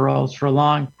stay in their roles for a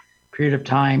long period of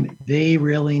time. They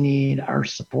really need our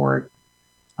support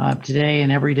today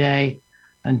and every day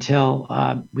until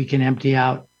we can empty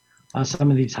out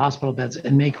some of these hospital beds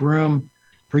and make room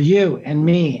for you and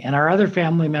me and our other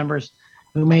family members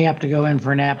who may have to go in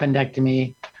for an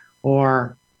appendectomy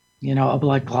or a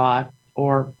blood clot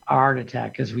or a heart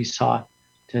attack, as we saw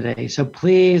today. So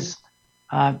please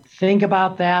think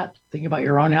about that. Think about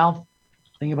your own health.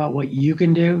 Think about what you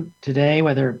can do today,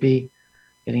 whether it be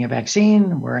getting a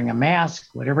vaccine, wearing a mask,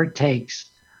 whatever it takes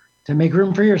to make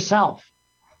room for yourself,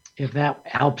 if that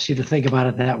helps you to think about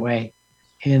it that way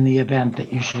in the event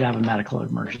that you should have a medical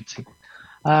emergency.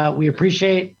 We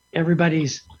appreciate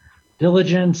everybody's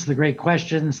diligence, the great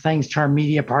questions. Thanks to our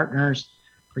media partners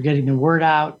for getting the word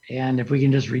out. And if we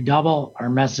can just redouble our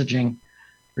messaging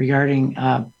regarding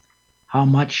how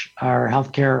much our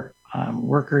healthcare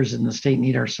workers in the state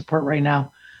need our support right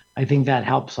now, I think that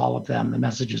helps all of them. The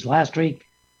messages last week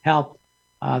helped,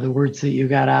 the words that you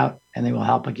got out, and they will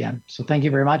help again. So thank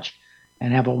you very much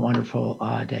and have a wonderful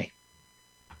day.